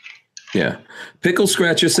magwell. Yeah. Pickle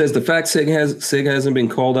Scratcher says the fact SIG hasn't been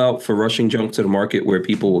called out for rushing junk to the market where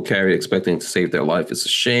people will carry expecting to save their life is a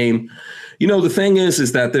shame. The thing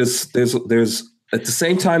is that there's at the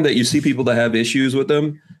same time that you see people that have issues with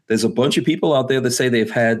them, there's a bunch of people out there that say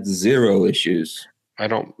they've had zero issues. I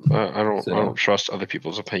don't So trust other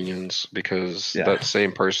people's opinions because yeah. that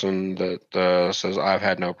same person that says I've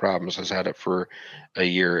had no problems has had it for a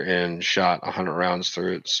year and shot 100 rounds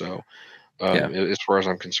through it. So as far as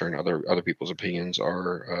I'm concerned, other people's opinions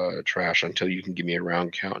are trash until you can give me a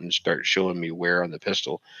round count and start showing me wear on the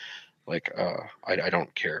pistol. Like I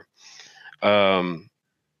don't care.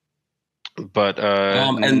 But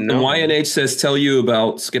And no, YNH says tell you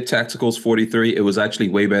about Skip Tacticals 43. It was actually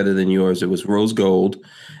way better than yours. It was rose gold,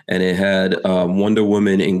 and it had Wonder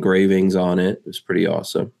Woman engravings on it. It was pretty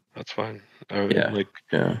awesome. that's fine. Yeah.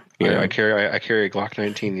 I carry a Glock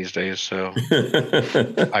 19 these days, so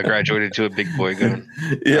I graduated to a big boy gun.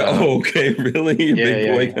 Yeah. Okay. Really? Big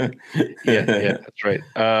boy gun. Yeah. That's right.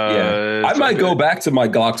 Yeah. I might go back to my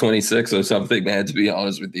Glock 26 or something, man, to be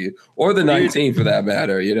honest with you. Or the 19 for that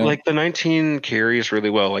matter, Like the 19 carries really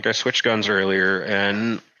well. Like I switched guns earlier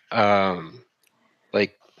and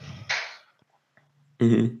like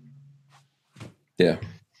yeah.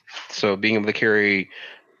 So being able to carry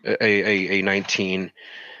a 19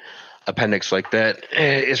 appendix like that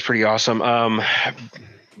is pretty awesome.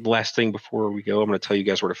 Last thing before we go, I'm going to tell you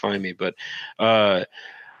guys where to find me, but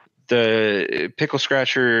the Pickle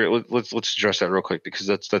Scratcher, let's address that real quick because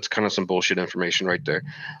that's kind of some bullshit information right there.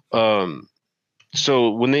 So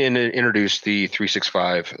when they introduced the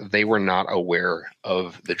 365, they were not aware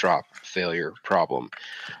of the drop failure problem.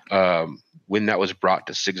 When that was brought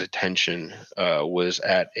to SIG's attention, was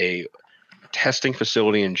at a testing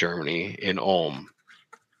facility in Germany in Ulm.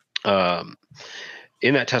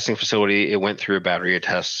 In that testing facility, it went through a battery of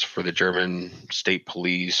tests for the German state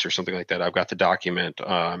police or something like that. I've got the document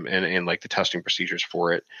and like the testing procedures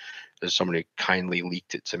for it. As somebody kindly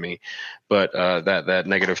leaked it to me, but that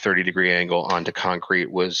negative 30-degree angle onto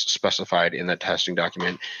concrete was specified in that testing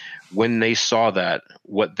document. When they saw that,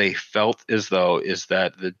 what they felt is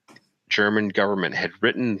that the German government had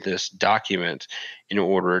written this document in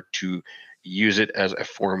order to use it as a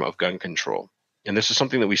form of gun control. And this is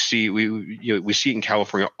something that we see we see in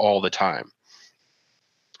California all the time.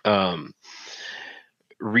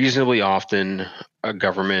 Reasonably often, a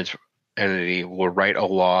government entity will write a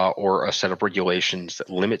law or a set of regulations that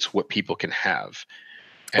limits what people can have.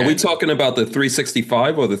 Are we talking about the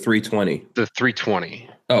 365 or the 320? The 320.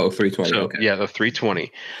 Oh, 320. So, okay. Yeah, the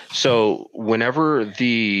 320. So whenever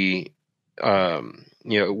the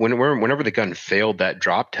whenever the gun failed that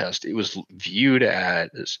drop test, it was viewed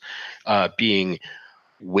as being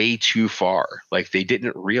way too far. Like they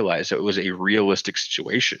didn't realize it was a realistic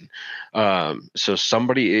situation. So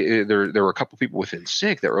there were a couple people within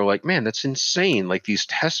SIG that were like, man, that's insane. Like these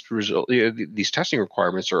these testing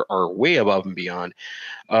requirements are way above and beyond.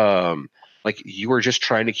 Like you are just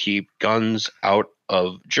trying to keep guns out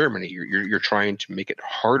of Germany. You're trying to make it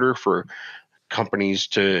harder for companies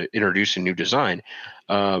to introduce a new design.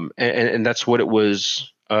 And that's what it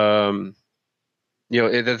was. That's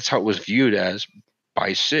how it was viewed as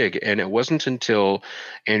by SIG, and it wasn't until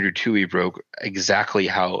Andrew Toohey broke exactly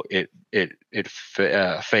how it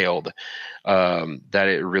failed that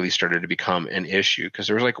it really started to become an issue, because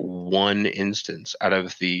there was like one instance out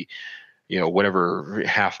of the whatever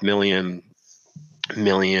 500,000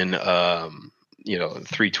 million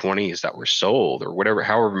 320s that were sold, or whatever,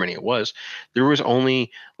 however many it was. There was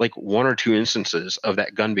only like one or two instances of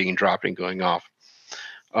that gun being dropped and going off.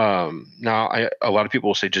 Now, a lot of people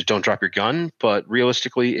will say just don't drop your gun, but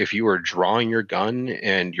realistically, if you are drawing your gun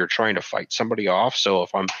and you're trying to fight somebody off, so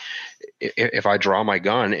if I draw my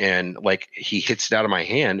gun and like he hits it out of my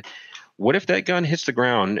hand, what if that gun hits the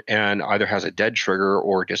ground and either has a dead trigger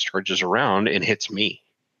or discharges around and hits me?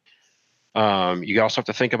 You also have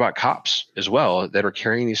to think about cops as well that are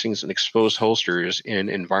carrying these things in exposed holsters in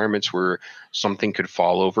environments where something could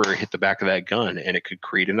fall over or hit the back of that gun, and it could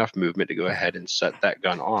create enough movement to go ahead and set that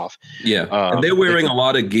gun off. Yeah, and they're wearing a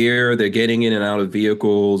lot of gear. They're getting in and out of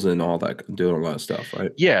vehicles and all that, doing a lot of stuff,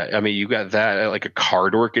 right? Yeah, I mean, you got that. Like a car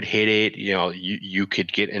door could hit it. You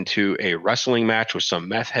could get into a wrestling match with some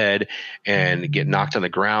meth head and get knocked on the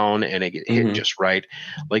ground and it get hit just right.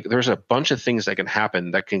 Like there's a bunch of things that can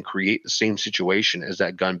happen that can create the same situation as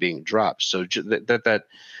that gun being dropped. So that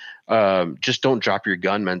just don't drop your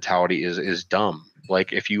gun mentality is dumb.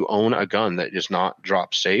 Like if you own a gun that is not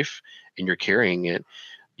drop safe and you're carrying it,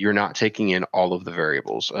 you're not taking in all of the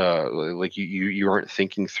variables. Like you aren't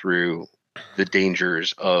thinking through the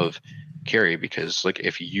dangers of carry, because like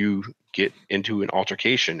if you get into an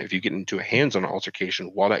altercation, if you get into a hands-on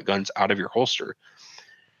altercation while that gun's out of your holster,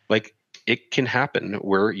 like it can happen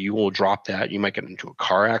where you will drop that. You might get into a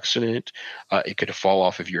car accident. It could fall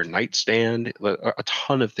off of your nightstand. A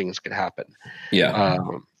ton of things could happen. Yeah.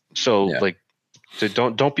 Like, so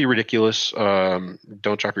don't be ridiculous.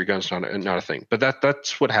 Don't drop your guns. Not a thing. But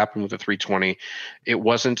that's what happened with the 320. It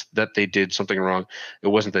wasn't that they did something wrong. It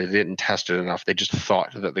wasn't that they didn't test it enough. They just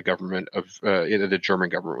thought that the government of the German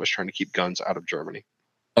government was trying to keep guns out of Germany.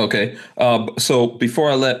 Okay. So before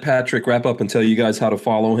I let Patrick wrap up and tell you guys how to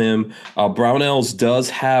follow him, Brownells does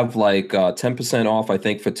have like 10% off, I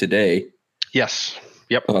think, for today. Yes.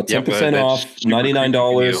 Yep. 10% off,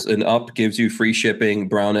 $99 and up gives you free shipping.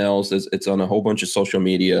 Brownells, it's on a whole bunch of social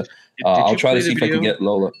media. I'll try to see if I can get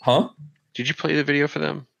Lola. Huh? Did you play the video for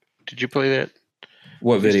them? Did you play that?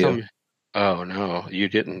 What video? Oh no, you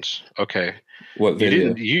didn't. Okay. What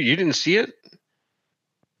video? You didn't see it?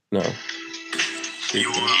 No.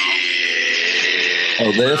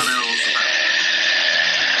 Oh, this?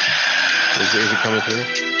 Is it coming through?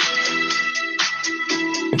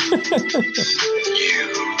 You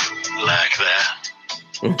like that?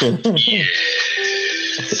 Yeah.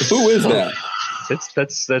 Who is that?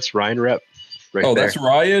 That's Ryan Rep. Right there. That's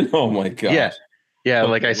Ryan. Oh my god. Yeah.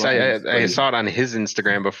 Like I saw it on his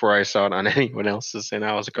Instagram before I saw it on anyone else's, and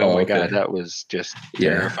I was like, oh my god, that was just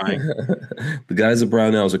terrifying. The guys at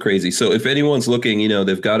Brownells are crazy. So if anyone's looking,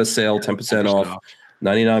 they've got a sale, 10% off.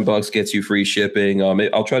 $99 gets you free shipping.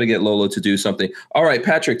 I'll try to get Lola to do something. All right,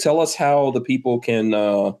 Patrick, tell us how the people can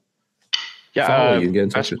follow you.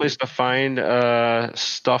 Best place to find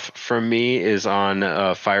stuff from me is on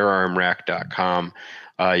firearmrack.com.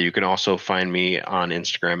 You can also find me on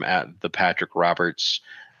Instagram at the Patrick Roberts.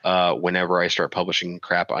 Whenever I start publishing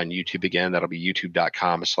crap on YouTube again, that'll be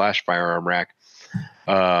youtube.com/firearmrack.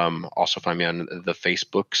 Also find me on the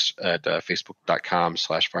Facebooks at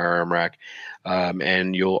facebook.com/firearmrack.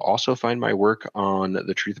 And you'll also find my work on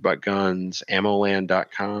The Truth About Guns,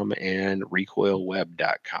 ammoland.com, and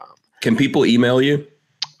recoilweb.com. Can people email you?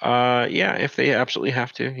 Yeah, if they absolutely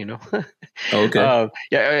have to, Okay.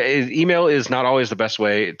 Email is not always the best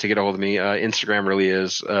way to get a hold of me. Instagram really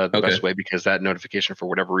is the best way, because that notification, for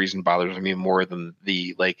whatever reason, bothers me more than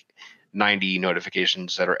the 90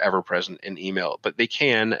 notifications that are ever present in email. But they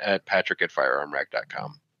can at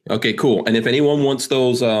patrick@firearmrack.com. Okay, cool. And if anyone wants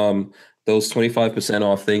those 25%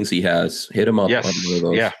 off things he has, hit him up. Yes.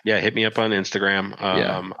 Hit me up on Instagram.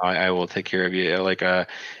 I will take care of you.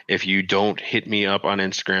 If you don't hit me up on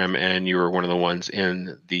Instagram and you were one of the ones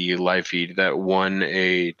in the live feed that won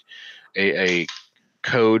a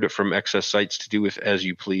code from Excess Sites to do with as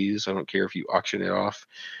you please, I don't care if you auction it off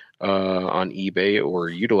on eBay or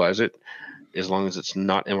utilize it, as long as it's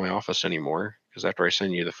not in my office anymore. Because after I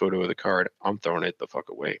send you the photo of the card, I'm throwing it the fuck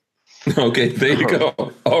away. Okay, there you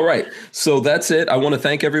go. All right. So that's it. I want to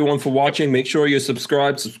thank everyone for watching. Make sure you're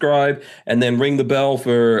subscribe, and then ring the bell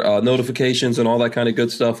for notifications and all that kind of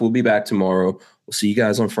good stuff. We'll be back tomorrow. We'll see you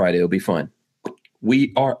guys on Friday. It'll be fun.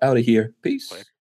 We are out of here. Peace.